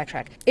 Let me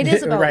backtrack. It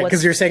is about right,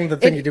 because you're saying the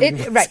thing you do.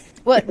 Right.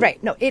 Well,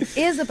 right. No, it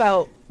is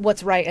about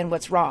what's right and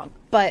what's wrong.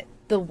 But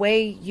the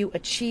way you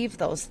achieve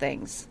those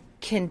things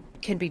can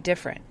be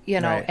different,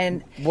 right.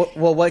 And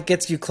what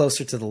gets you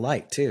closer to the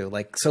light too?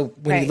 Like, so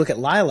when you look at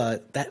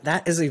Lila,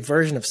 that is a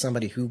version of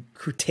somebody who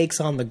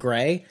takes on the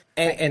gray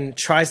and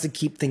tries to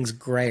keep things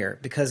grayer,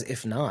 because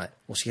if not,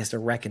 well, she has to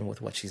reckon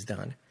with what she's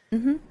done.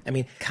 I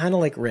mean, kind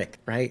of like Rick,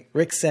 right?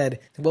 Rick said,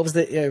 what was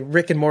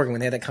Rick and Morgan when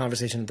they had that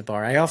conversation at the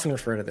bar? I often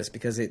refer to this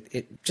because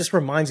it just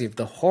reminds you of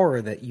the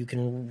horror that you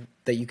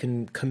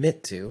can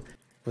commit to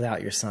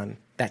without your son,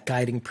 that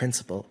guiding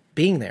principle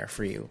being there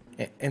for you.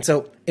 And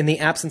so in the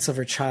absence of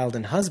her child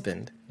and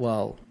husband,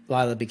 well,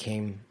 Lila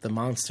became the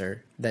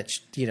monster that,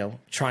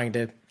 trying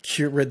to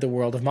rid the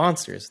world of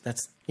monsters.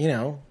 That's,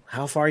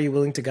 how far are you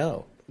willing to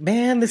go?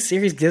 man, this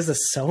series gives us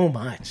so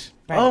much.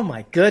 Right. Oh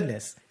my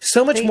goodness.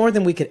 So much more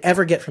than we could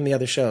ever get from the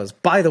other shows.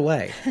 By the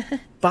way,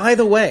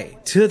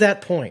 to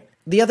that point,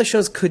 the other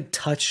shows could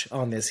touch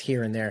on this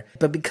here and there,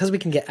 but because we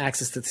can get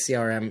access to the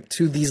CRM,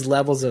 to these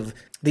levels of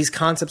these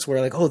concepts where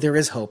like, oh, there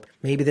is hope.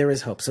 Maybe there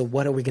is hope. So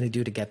what are we going to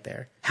do to get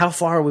there? How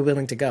far are we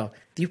willing to go?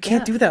 You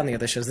can't do that on the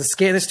other shows.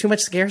 There's too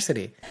much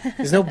scarcity.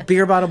 There's no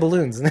beer bottle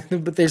balloons,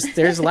 but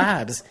there's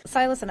labs.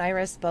 Silas and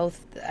Iris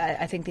both,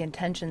 I think the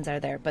intentions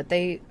are there, but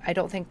I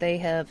don't think they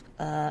have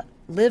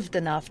lived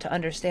enough to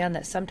understand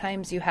that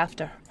sometimes you have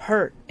to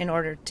hurt in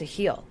order to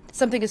heal.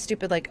 Something as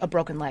stupid like a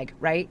broken leg,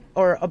 right?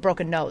 Or a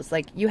broken nose.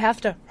 Like, you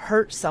have to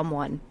hurt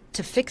someone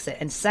to fix it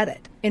and set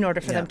it in order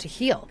for them to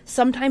heal.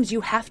 Sometimes you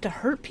have to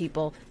hurt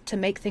people to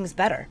make things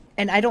better.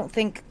 And I don't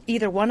think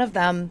either one of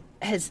them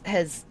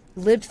has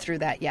lived through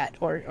that yet,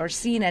 or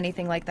seen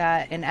anything like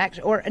that in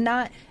action, or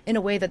not in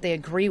a way that they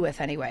agree with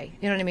anyway.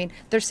 You know what I mean?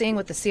 They're seeing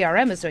what the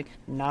CRM is doing.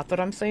 Not that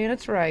I'm saying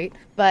it's right,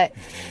 but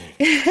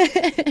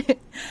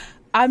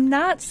I'm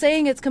not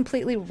saying it's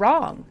completely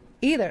wrong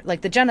either. Like,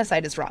 the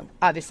genocide is wrong,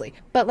 obviously.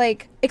 But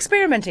like,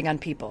 experimenting on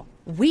people,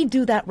 we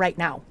do that right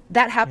now.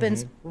 That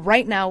happens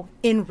right now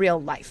in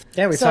real life.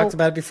 Yeah, we talked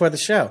about it before the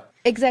show.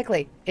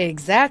 Exactly. In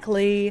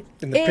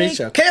the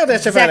pre-show.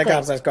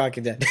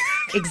 Exactly.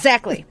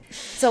 Exactly.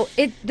 So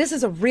this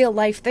is a real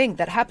life thing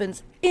that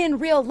happens in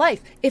real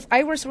life. If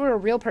Iris were a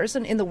real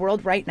person in the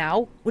world right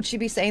now, would she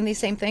be saying these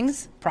same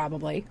things?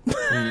 Probably.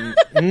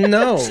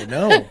 No.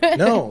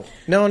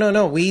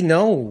 We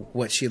know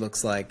what she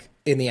looks like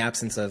in the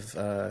absence of,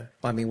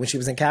 when she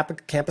was in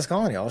Campus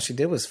Colony, all she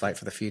did was fight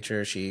for the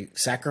future. She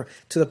to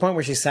the point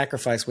where she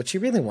sacrificed what she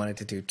really wanted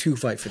to do to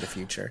fight for the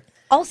future.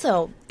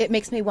 Also, it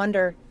makes me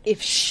wonder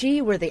if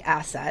she were the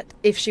asset,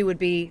 if she would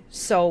be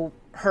so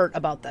hurt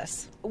about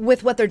this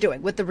with what they're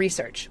doing, with the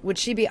research. Would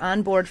she be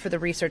on board for the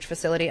research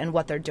facility and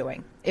what they're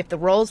doing? If the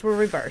roles were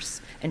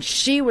reversed and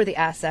she were the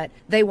asset,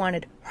 they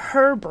wanted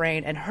her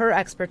brain and her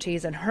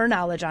expertise and her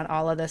knowledge on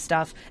all of this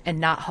stuff and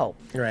not Hope.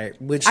 Right.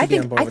 Would she be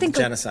on board with the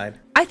genocide?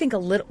 I think a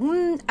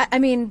little, I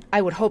mean,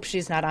 I would hope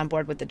she's not on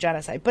board with the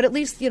genocide, but at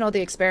least,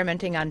 the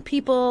experimenting on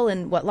people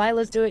and what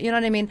Lila's doing, you know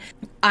what I mean?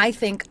 I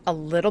think a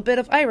little bit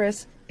of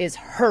Iris is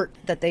hurt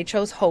that they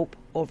chose Hope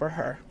over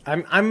her.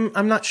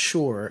 I'm not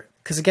sure.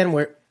 Because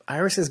again,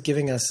 Iris is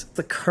giving us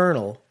the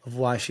kernel of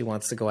why she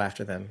wants to go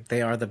after them.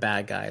 They are the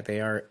bad guy.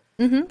 They are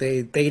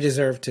they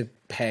deserve to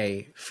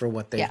pay for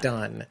what they've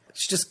done.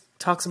 She just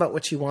talks about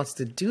what she wants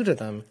to do to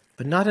them,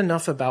 but not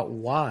enough about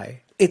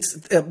why. It's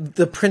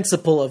the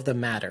principle of the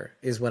matter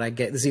is what I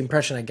get. Is the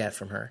impression I get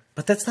from her.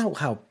 But that's not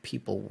how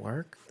people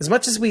work. As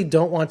much as we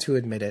don't want to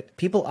admit it,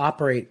 people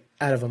operate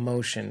out of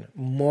emotion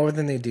more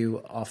than they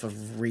do off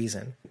of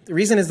reason. The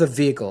reason is the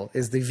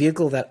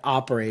vehicle that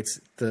operates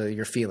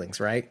your feelings,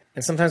 right?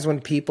 And sometimes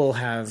when people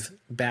have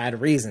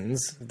bad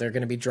reasons, they're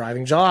going to be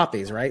driving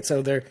jalopies, right?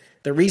 So their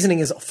reasoning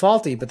is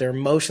faulty, but their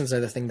emotions are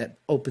the thing that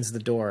opens the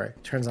door,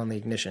 turns on the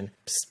ignition,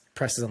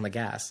 presses on the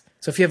gas.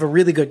 So if you have a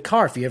really good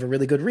car, if you have a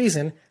really good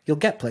reason, you'll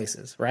get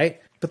places,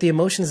 right? But the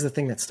emotion is the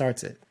thing that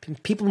starts it.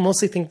 People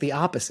mostly think the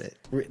opposite,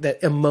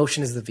 that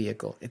emotion is the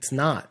vehicle. It's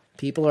not.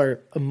 People are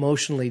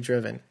emotionally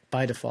driven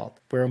by default.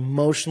 We're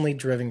emotionally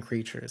driven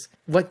creatures.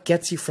 What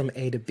gets you from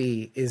A to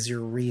B is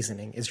your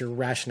reasoning, is your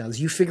rationale, is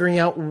you figuring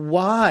out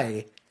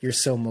why you're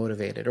so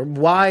motivated or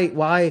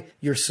why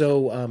you're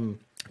so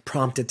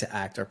prompted to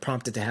act or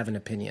prompted to have an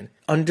opinion.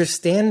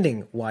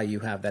 Understanding why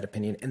you have that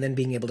opinion and then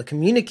being able to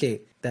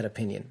communicate that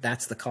opinion.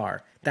 That's the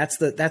car. That's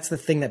the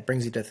thing that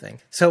brings you to the thing.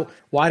 So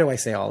why do I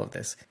say all of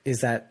this?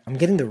 Is that I'm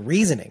getting the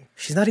reasoning.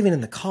 She's not even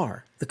in the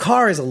car. The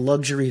car is a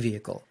luxury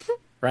vehicle,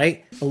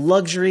 right? A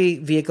luxury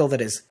vehicle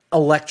that is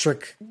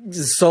electric,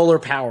 solar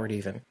powered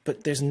even,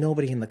 but there's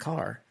nobody in the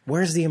car.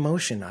 Where's the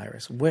emotion,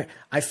 Iris? Where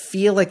I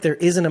feel like there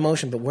is an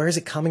emotion, but where is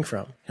it coming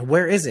from? And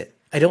where is it?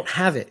 I don't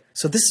have it.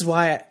 So this is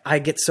why I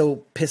get so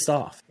pissed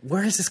off.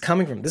 Where is this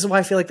coming from? This is why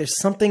I feel like there's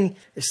something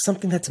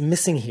that's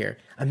missing here.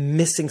 I'm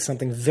missing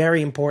something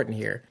very important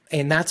here.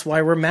 And that's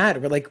why we're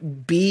mad. We're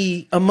like,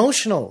 be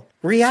emotional.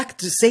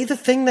 React. Say the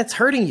thing that's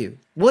hurting you.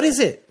 What is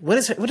it? What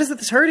is it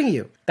that's hurting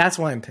you? That's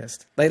why I'm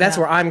pissed. Like, that's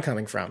where I'm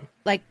coming from.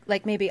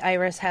 Like maybe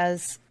Iris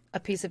has a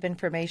piece of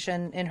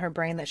information in her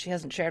brain that she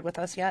hasn't shared with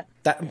us yet.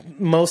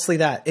 Mostly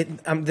that.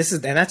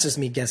 That's just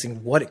me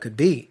guessing what it could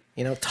be.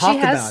 Talk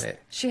about it.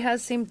 She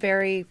has seemed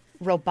very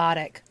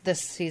robotic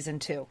this season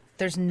too.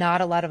 There's not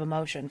a lot of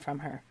emotion from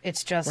her.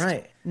 It's just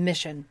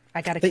mission.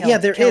 I got to kill. Yeah,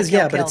 there is.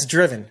 Kill. But it's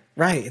driven.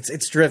 Right.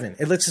 It's driven.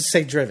 Let's just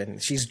say driven.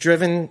 She's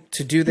driven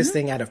to do this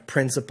thing out of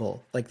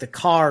principle. Like the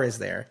car is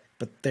there,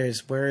 but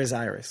where is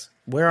Iris?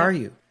 Where are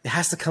you? It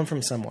has to come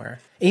from somewhere.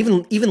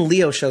 Even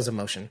Leo shows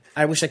emotion.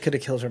 I wish I could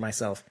have killed her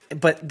myself.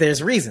 But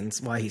there's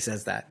reasons why he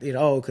says that.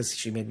 Because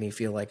she made me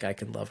feel like I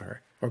could love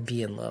her or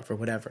be in love or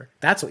whatever.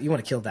 That's what you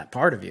want to kill that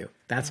part of you.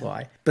 That's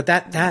why. But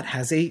that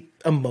has a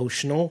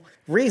emotional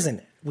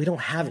reason. We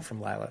don't have it from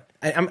Lila.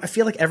 I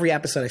feel like every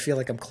episode, I feel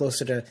like I'm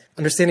closer to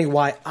understanding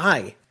why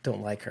I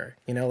don't like her.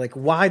 Like,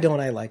 why don't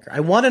I like her?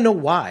 I want to know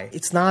why.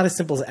 It's not as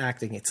simple as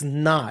acting. It's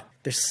not.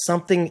 There's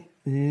something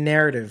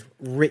narrative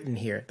written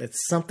here. That's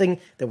something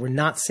that we're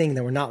not seeing,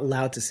 that we're not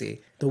allowed to see.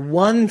 The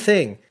one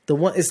thing,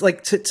 is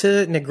like to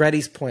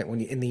Negretti's point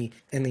when in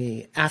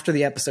the after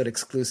the episode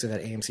exclusive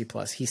at AMC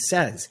Plus, he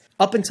says,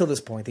 up until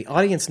this point, the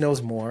audience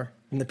knows more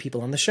than the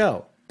people on the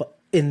show. But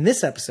in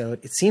this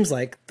episode, it seems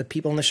like the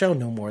people on the show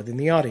know more than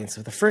the audience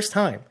for the first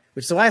time.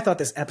 Which is why I thought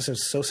this episode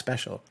is so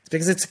special. It's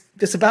because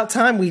it's about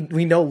time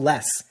we know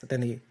less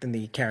than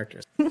the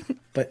characters.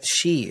 But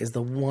she is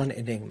the one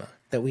enigma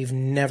that we've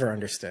never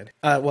understood.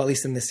 Well, at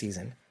least in this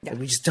season. Yeah.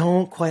 We just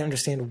don't quite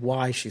understand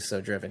why she's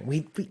so driven.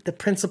 We the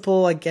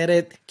principle, I get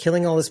it.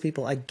 Killing all those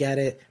people, I get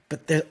it.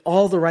 But there's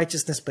all the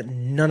righteousness, but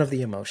none of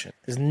the emotion.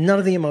 There's none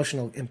of the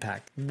emotional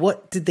impact.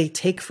 What did they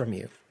take from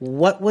you?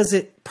 What was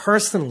it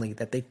personally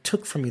that they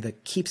took from you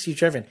that keeps you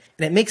driven?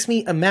 And it makes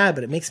me mad,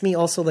 but it makes me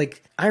also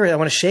like, I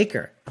want to shake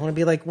her. I want to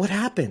be like, what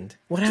happened?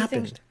 What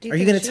happened? Are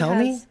you going to tell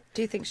me?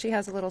 Do you think she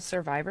has a little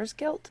survivor's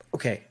guilt?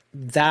 Okay,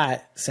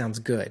 that sounds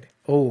good.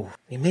 Oh,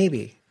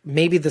 maybe.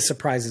 Maybe the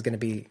surprise is going to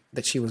be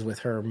that she was with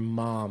her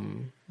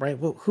mom, right?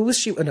 Well, who was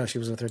she? Oh, no, she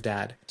was with her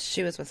dad.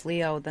 She was with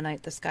Leo the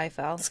night the sky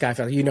fell. Sky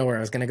fell. You know where I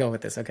was going to go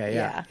with this. Okay,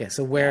 yeah.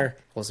 So well,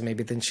 so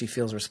maybe then she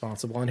feels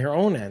responsible on her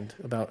own end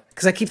about,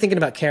 because I keep thinking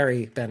about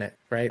Carrie Bennett,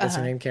 right? That's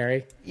her name,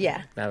 Carrie?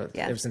 Yeah.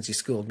 Ever since you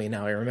schooled me,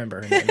 now I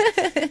remember her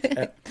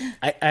name.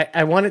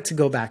 I want it to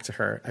go back to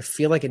her. I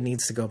feel like it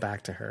needs to go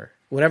back to her.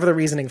 Whatever the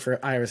reasoning for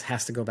Iris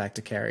has to go back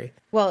to Carrie.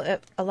 Well,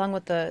 along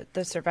with the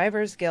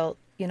survivor's guilt,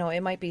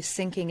 it might be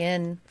sinking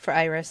in for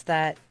Iris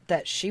that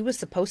she was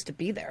supposed to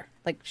be there.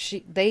 Like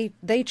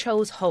they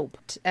chose Hope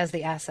as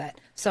the asset.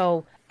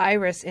 So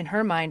Iris, in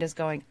her mind, is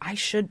going, I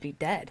should be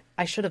dead.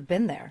 I should have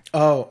been there.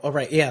 Oh,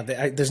 right. Yeah.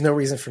 There's no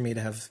reason for me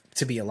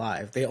to be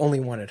alive. They only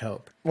wanted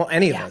Hope. Well,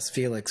 any of us,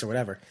 Felix or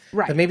whatever.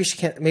 Right. But maybe she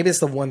can't. Maybe it's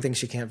the one thing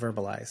she can't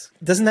verbalize.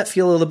 Doesn't that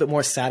feel a little bit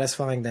more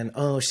satisfying than,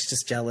 oh, she's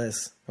just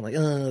jealous? I'm like,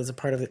 oh, there's a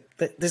part of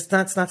it.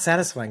 That's not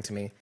satisfying to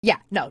me. Yeah.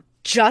 No.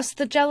 Just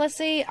the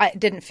jealousy, I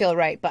didn't feel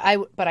right, but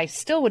I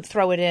still would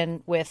throw it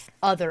in with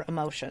other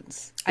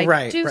emotions.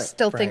 I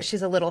still think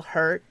she's a little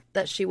hurt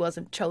that she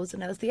wasn't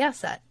chosen as the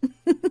asset.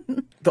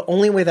 The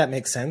only way that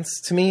makes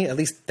sense to me, at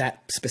least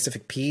that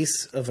specific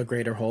piece of a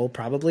greater whole,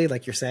 probably,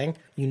 like you're saying,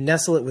 you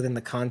nestle it within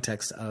the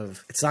context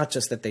of, it's not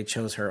just that they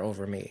chose her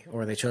over me,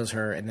 or they chose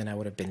her and then I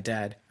would have been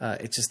dead.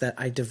 It's just that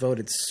I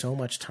devoted so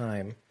much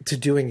time to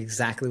doing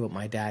exactly what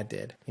my dad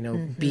did.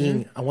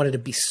 I wanted to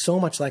be so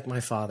much like my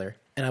father.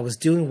 And I was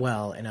doing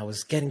well, and I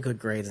was getting good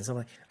grades and stuff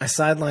like that. I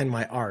sidelined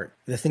my art,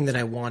 the thing that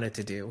I wanted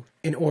to do,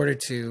 in order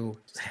to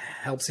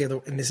help the other.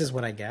 And this is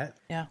what I get.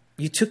 Yeah.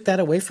 You took that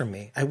away from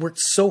me. I worked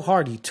so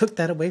hard. You took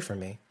that away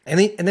from me. And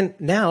then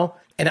now,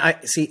 and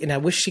I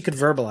wish she could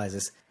verbalize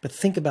this, but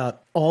think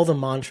about all the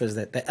mantras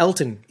that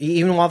Elton,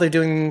 even while they're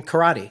doing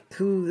karate,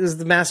 who is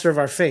the master of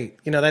our fate?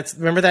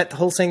 Remember that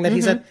whole saying that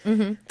he said?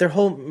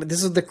 Mm-hmm.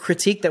 This is the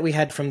critique that we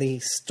had from the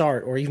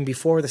start, or even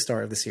before the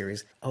start of the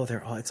series. Oh,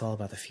 it's all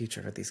about the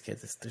future for these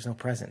kids. There's no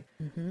present.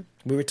 Mm-hmm.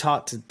 We were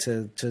taught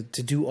to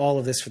do all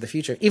of this for the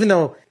future, even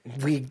though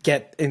we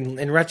get,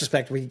 in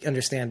retrospect, we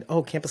understand,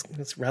 campus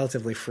is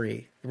relatively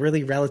free.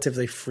 Really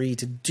relatively free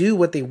to do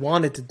what they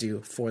wanted to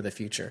do for the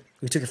future.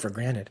 We took it for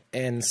granted.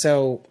 And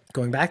so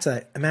going back to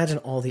that, imagine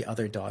all the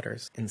other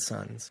daughters and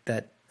sons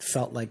that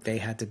felt like they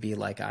had to be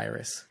like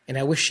Iris. And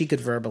I wish she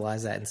could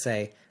verbalize that and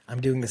say, I'm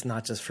doing this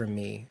not just for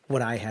me,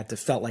 what I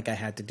felt like I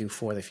had to do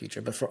for the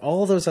future, but for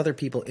all those other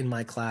people in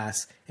my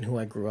class and who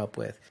I grew up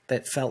with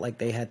that felt like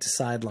they had to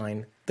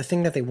sideline the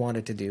thing that they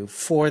wanted to do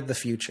for the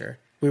future.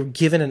 We were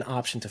given an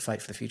option to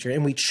fight for the future,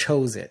 and we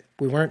chose it.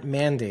 We weren't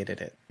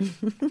mandated it.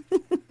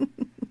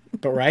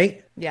 But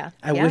right? Yeah.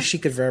 I wish she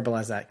could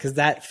verbalize that, because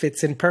that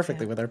fits in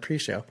perfectly with our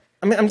pre-show.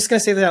 I mean, I'm just going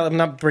to say that I'm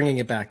not bringing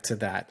it back to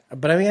that,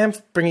 but I am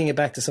bringing it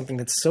back to something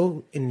that's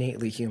so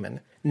innately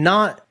human.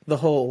 Not the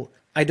whole,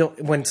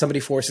 when somebody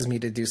forces me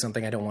to do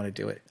something, I don't want to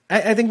do it.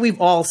 I think we've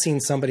all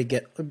seen somebody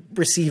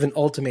receive an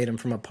ultimatum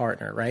from a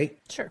partner, right?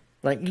 Sure.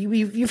 Like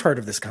you've heard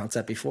of this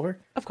concept before.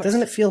 Of course.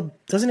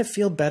 Doesn't it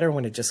feel better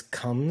when it just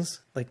comes?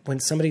 Like when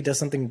somebody does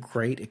something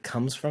great, it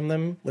comes from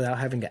them without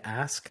having to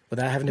ask,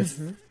 without having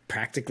to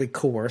practically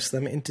coerce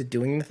them into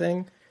doing the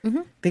thing.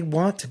 Mm-hmm. They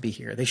want to be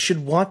here. They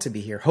should want to be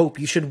here. Hope,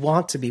 you should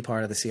want to be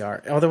part of the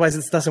CR. Otherwise,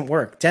 this doesn't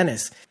work.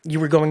 Dennis, you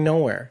were going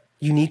nowhere.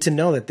 You need to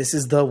know that this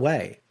is the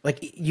way. Like,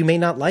 you may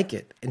not like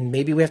it, and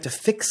maybe we have to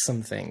fix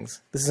some things.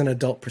 This is an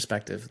adult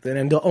perspective.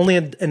 And only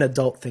an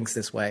adult thinks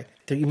this way.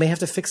 You may have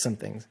to fix some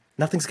things.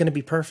 Nothing's going to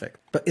be perfect.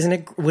 But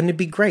wouldn't it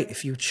be great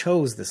if you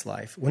chose this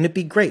life? Wouldn't it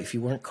be great if you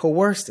weren't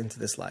coerced into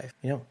this life?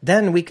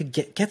 Then we could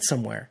get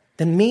somewhere.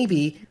 Then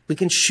maybe we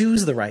can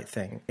choose the right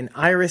thing. And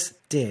Iris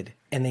did.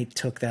 And they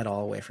took that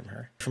all away from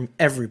her, from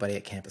everybody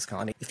at Campus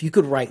Colony. If you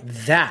could write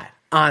that,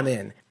 I'm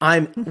in.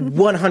 I'm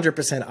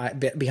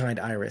 100% behind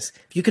Iris.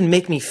 If you can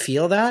make me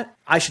feel that,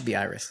 I should be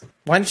Iris.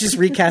 Why don't you just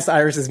recast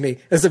Iris as me,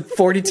 as a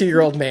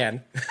 42-year-old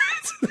man?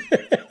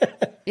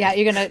 Yeah,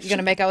 you're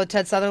gonna make out with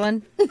Ted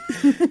Sutherland?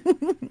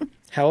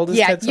 How old is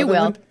Ted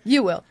Sutherland?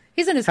 You will.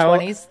 He's in his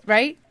 20s,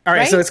 right? All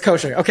right, so it's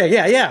kosher. Okay,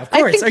 yeah, of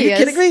course. Are you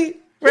kidding me?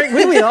 Right?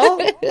 Wouldn't we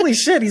all? Holy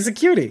shit, he's a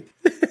cutie.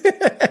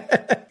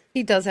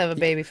 He does have a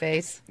baby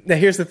face. Now,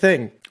 here's the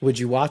thing. Would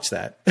you watch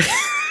that?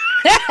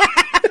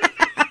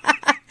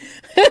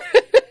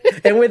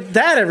 And with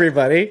that,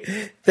 everybody,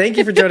 thank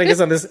you for joining us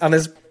on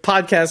this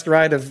podcast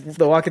ride of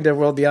The Walking Dead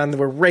World Beyond.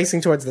 We're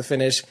racing towards the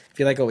finish. If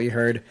you like what we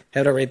heard,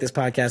 head to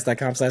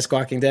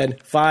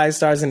ratethispodcast.com/squawkingdead. 5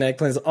 stars and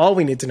eggplants. All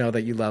we need to know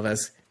that you love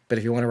us. But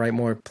if you want to write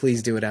more,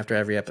 please do it after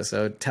every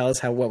episode. Tell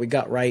us what we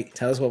got right.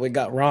 Tell us what we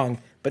got wrong.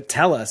 But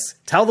tell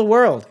the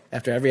world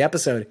after every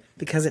episode,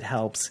 because it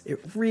helps.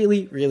 It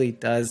really, really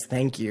does.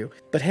 Thank you.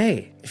 But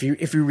hey, if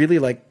you really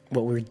like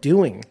what we're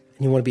doing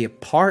and you want to be a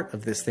part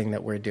of this thing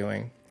that we're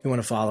doing, you want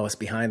to follow us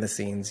behind the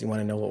scenes, you want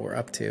to know what we're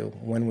up to.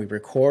 When we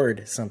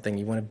record something,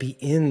 you want to be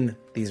in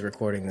these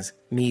recordings.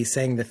 Me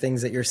saying the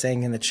things that you're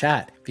saying in the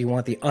chat. If you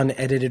want the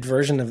unedited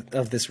version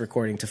of this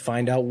recording to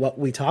find out what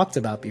we talked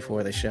about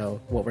before the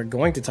show, what we're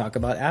going to talk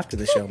about after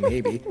the show,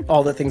 maybe.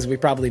 All the things we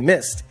probably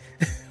missed.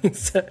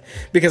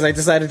 Because I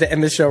decided to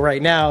end the show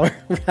right now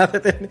rather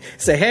than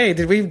say, hey,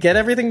 did we get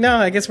everything? No,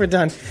 I guess we're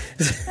done.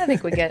 I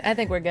think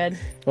we're good.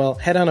 Well,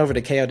 head on over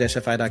to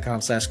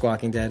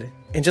ko-fi.com/squawkingdead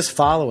and just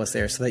follow us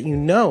there so that you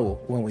know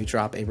when we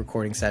drop a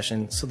recording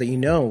session, so that you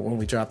know when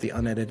we drop the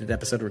unedited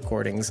episode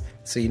recordings,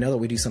 so you know that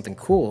we do something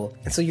cool,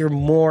 and so you're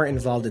more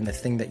involved in the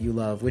thing that you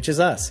love, which is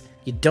us.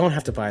 You don't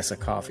have to buy us a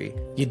coffee.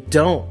 You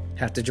don't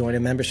have to join a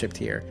membership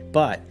tier.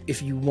 But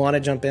if you want to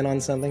jump in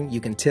on something,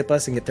 you can tip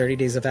us and get 30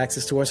 days of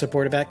access to our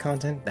supported back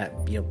content.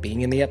 That,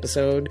 being in the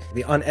episode,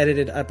 the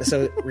unedited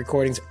episode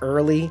recordings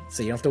early,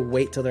 so you don't have to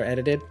wait till they're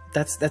edited.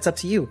 That's up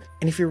to you.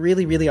 And if you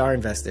really, really are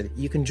invested,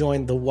 you can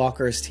join the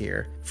Walkers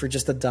tier for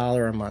just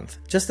 $1 a month.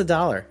 Just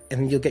 $1.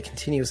 And you'll get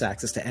continuous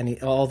access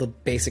to all the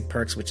basic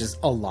perks, which is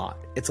a lot.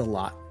 It's a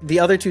lot.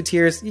 The other 2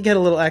 tiers, you get a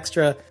little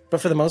extra,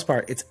 but for the most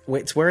part,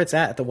 it's where it's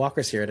at the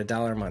Walkers here at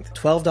 $1 a month.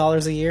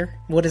 $12 a year?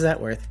 What is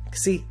that worth?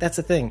 See, that's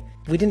the thing.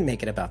 We didn't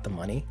make it about the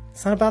money.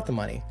 It's not about the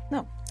money.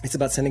 No. It's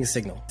about sending a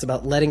signal. It's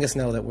about letting us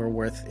know that we're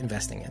worth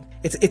investing in.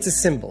 It's a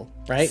symbol,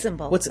 right?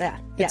 Symbol. What's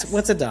 $1?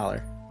 What's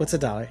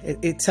 $1?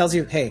 It tells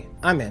you, hey,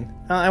 I'm in.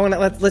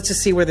 Let's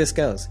just see where this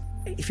goes.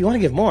 If you want to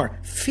give more,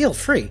 feel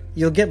free.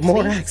 You'll get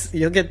more access.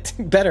 You'll get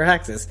better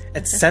access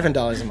at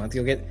 $7 a month.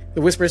 You'll get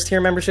the Whispers tier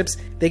memberships.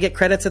 They get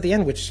credits at the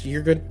end, which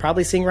you're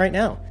probably seeing right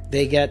now.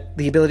 They get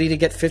the ability to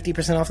get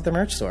 50% off at the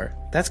merch store.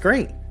 That's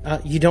great.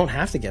 You don't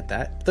have to get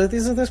that.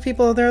 Those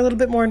people, they're a little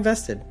bit more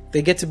invested.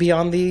 They get to be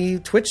on the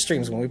Twitch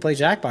streams when we play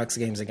Jackbox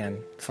games again,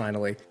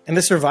 finally. And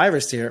the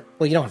Survivors tier,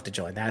 well, you don't have to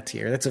join that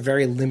tier. That's a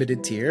very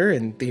limited tier,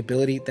 and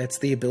that's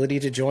the ability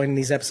to join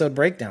these episode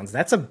breakdowns.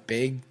 That's a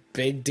big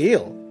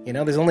deal.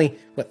 There's only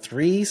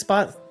two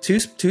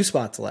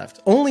spots left.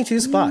 Only 2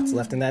 spots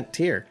left in that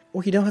tier.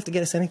 Or you don't have to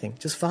get us anything.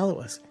 Just follow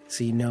us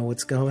so you know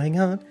what's going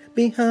on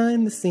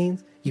behind the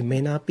scenes. You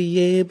may not be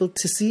able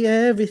to see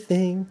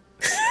everything.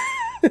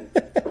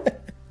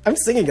 I'm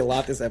singing a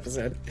lot this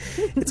episode.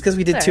 It's because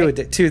we did two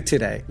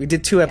today. We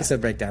did 2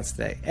 episode breakdowns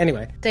today.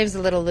 Anyway. Dave's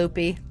a little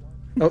loopy.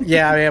 Oh,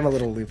 yeah, I am a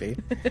little loopy.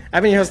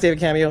 I've been your host, David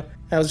Cameo.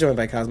 I was joined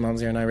by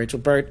Cosmoms here and I, Rachel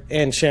Burt,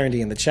 and Sharon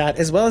D in the chat,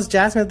 as well as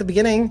Jasmine at the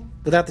beginning,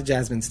 without the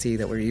Jasmine's tea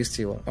that we're used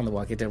to on The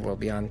Walking Dead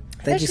World Beyond.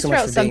 Thank you so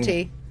much for being...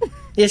 tea.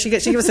 Yeah, she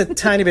gave us a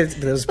tiny bit,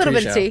 but it was little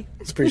pre-show. Bit of tea.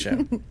 It's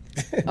pre-show.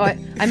 I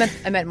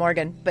meant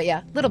Morgan, but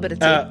yeah, a little bit of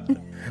tea.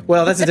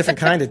 Well, that's a different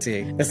kind of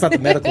tea. That's not the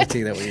medical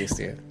tea that we're used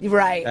to.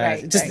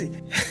 Right. Just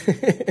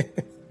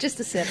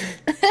a sip.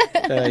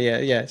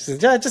 Yeah.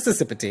 Just a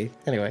sip of tea.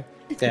 Anyway,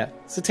 yeah.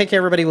 So take care,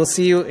 everybody. We'll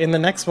see you in the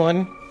next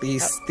one.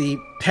 The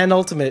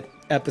penultimate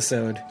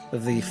episode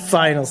of the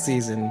final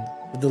season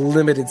of the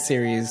limited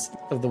series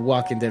of The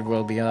Walking Dead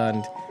World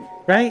Beyond.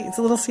 Right? It's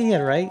a little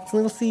C-Ed, right? It's a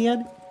little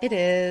C-Ed. It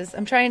is.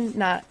 I'm trying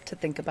not to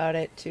think about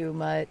it too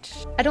much.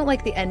 I don't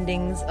like the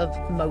endings of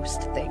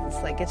most things.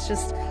 It's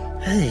just...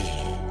 Hey,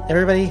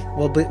 everybody,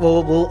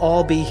 we'll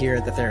all be here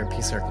at the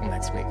therapy circle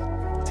next week.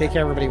 Take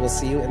care, everybody. We'll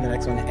see you in the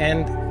next one.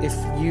 And if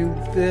you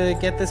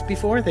get this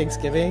before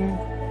Thanksgiving,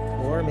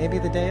 or maybe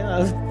the day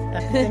of,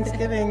 happy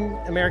Thanksgiving,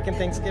 American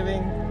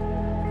Thanksgiving.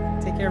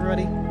 Take care,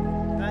 everybody.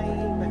 Bye.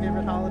 My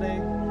favorite holiday.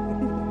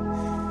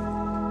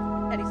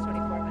 Eddie's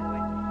 24, by the way.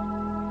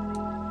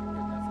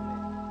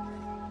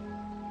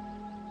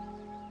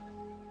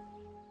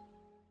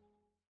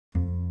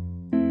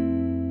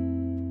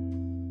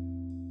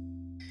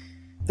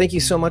 Thank you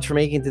so much for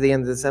making it to the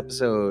end of this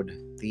episode,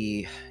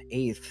 the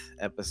 8th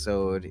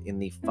episode in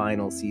the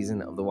final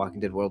season of The Walking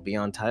Dead World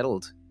Beyond,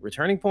 titled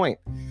Returning Point.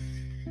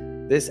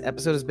 This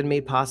episode has been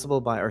made possible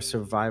by our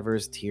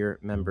Survivors tier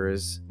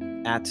members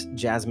at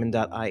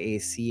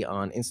jasmine.iac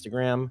on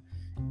Instagram,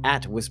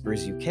 at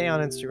Whispers UK on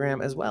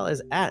Instagram, as well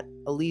as at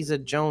Eliza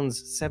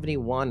Jones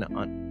 71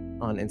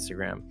 on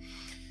Instagram.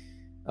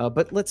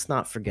 But let's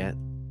not forget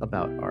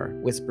about our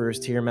Whispers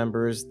tier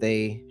members.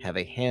 They have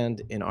a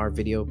hand in our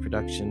video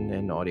production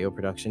and audio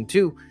production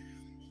too.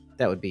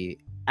 That would be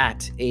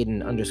at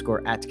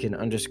Aiden_Atkin_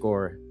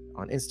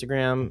 on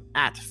Instagram,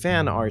 at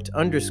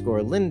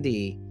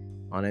fanart_Lindy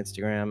on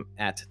Instagram,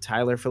 at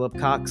Tyler Phillip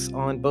Cox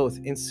on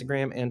both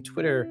Instagram and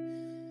Twitter.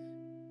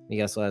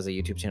 He also has a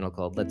YouTube channel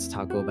called Let's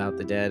Talk About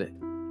the Dead,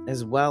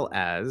 as well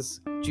as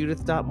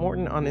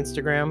Judith.Morton on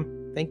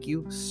Instagram. Thank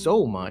you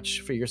so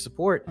much for your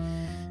support.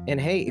 And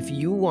hey, if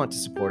you want to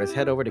support us,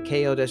 head over to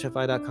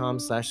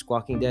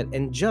ko-fi.com/squawkingdead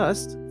and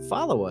just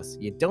follow us.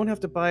 You don't have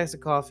to buy us a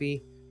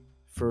coffee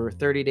for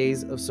 30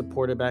 days of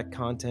supported back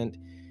content.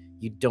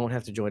 You don't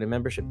have to join a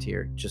membership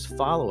tier. Just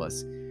follow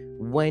us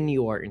when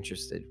you are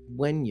interested,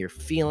 when you're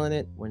feeling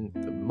it, when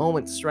the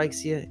moment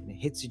strikes you and it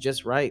hits you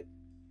just right.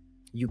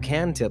 You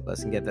can tip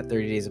us and get that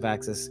 30 days of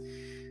access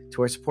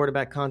to our supported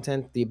back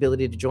content, the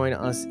ability to join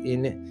us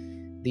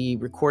in the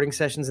recording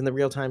sessions in the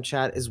real-time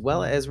chat, as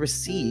well as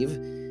receive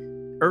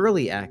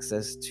early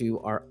access to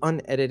our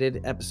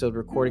unedited episode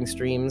recording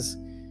streams,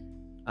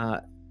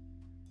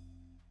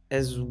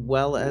 as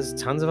well as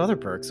tons of other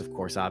perks, of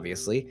course,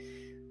 obviously.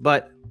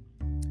 But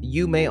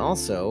you may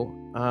also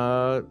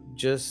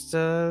just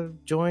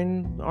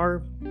join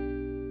our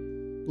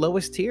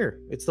lowest tier.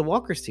 It's the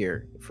Walkers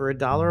tier for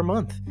 $1 a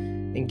month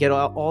and get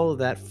all of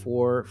that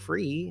for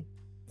free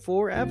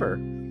forever.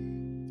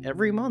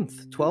 Every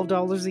month,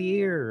 $12 a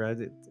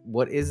year.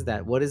 What is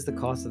that? What is the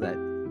cost of that?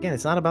 Again,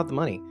 it's not about the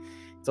money.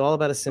 It's all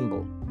about a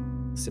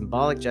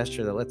symbolic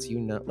gesture that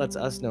lets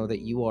us know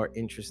that you are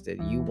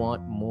interested, you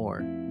want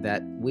more,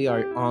 that we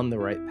are on the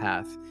right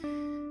path.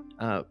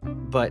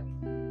 But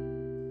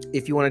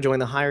if you want to join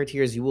the higher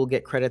tiers, you will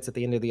get credits at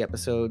the end of the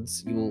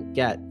episodes. You will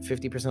get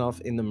 50% off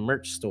in the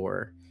merch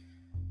store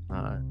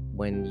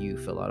when you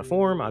fill out a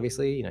form.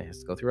 Obviously, it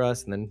has to go through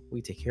us, and then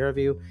we take care of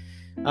you.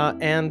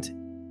 And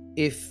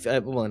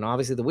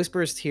obviously the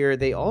Whisperers tier,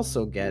 they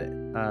also get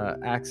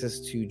access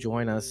to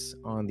join us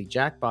on the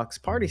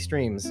Jackbox party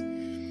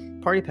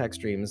pack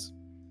streams,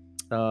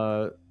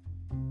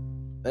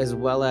 as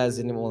well as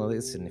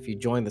if you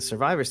join the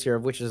Survivors tier,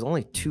 of which there's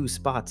only 2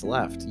 spots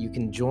left, you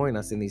can join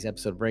us in these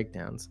episode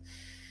breakdowns.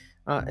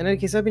 In any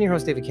case, I've been your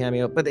host, David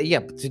Cameo. But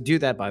to do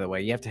that, by the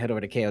way, you have to head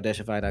over to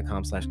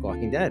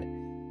ko-fi.com/squawkingdead.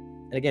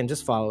 And again,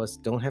 just follow us.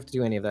 Don't have to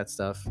do any of that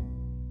stuff.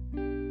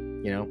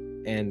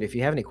 And if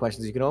you have any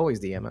questions, you can always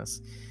DM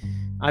us.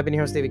 I've been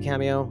your host, David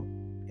Cameo,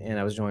 and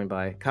I was joined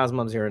by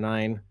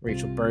Cosmom09,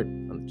 Rachel Burt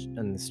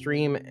on the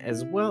stream,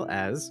 as well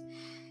as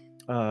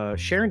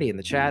Sharon in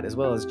the chat, as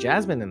well as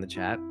Jasmine in the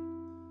chat.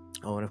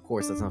 Oh, and of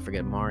course, let's not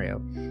forget Mario,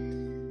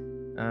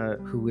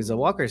 who is a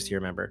Walkers tier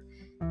member.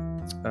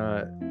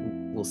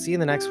 We'll see you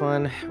in the next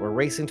one. We're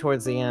racing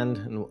towards the end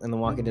in the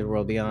Walking Dead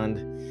World Beyond,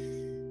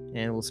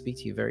 and we'll speak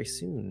to you very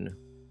soon.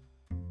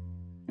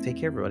 Take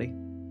care, everybody.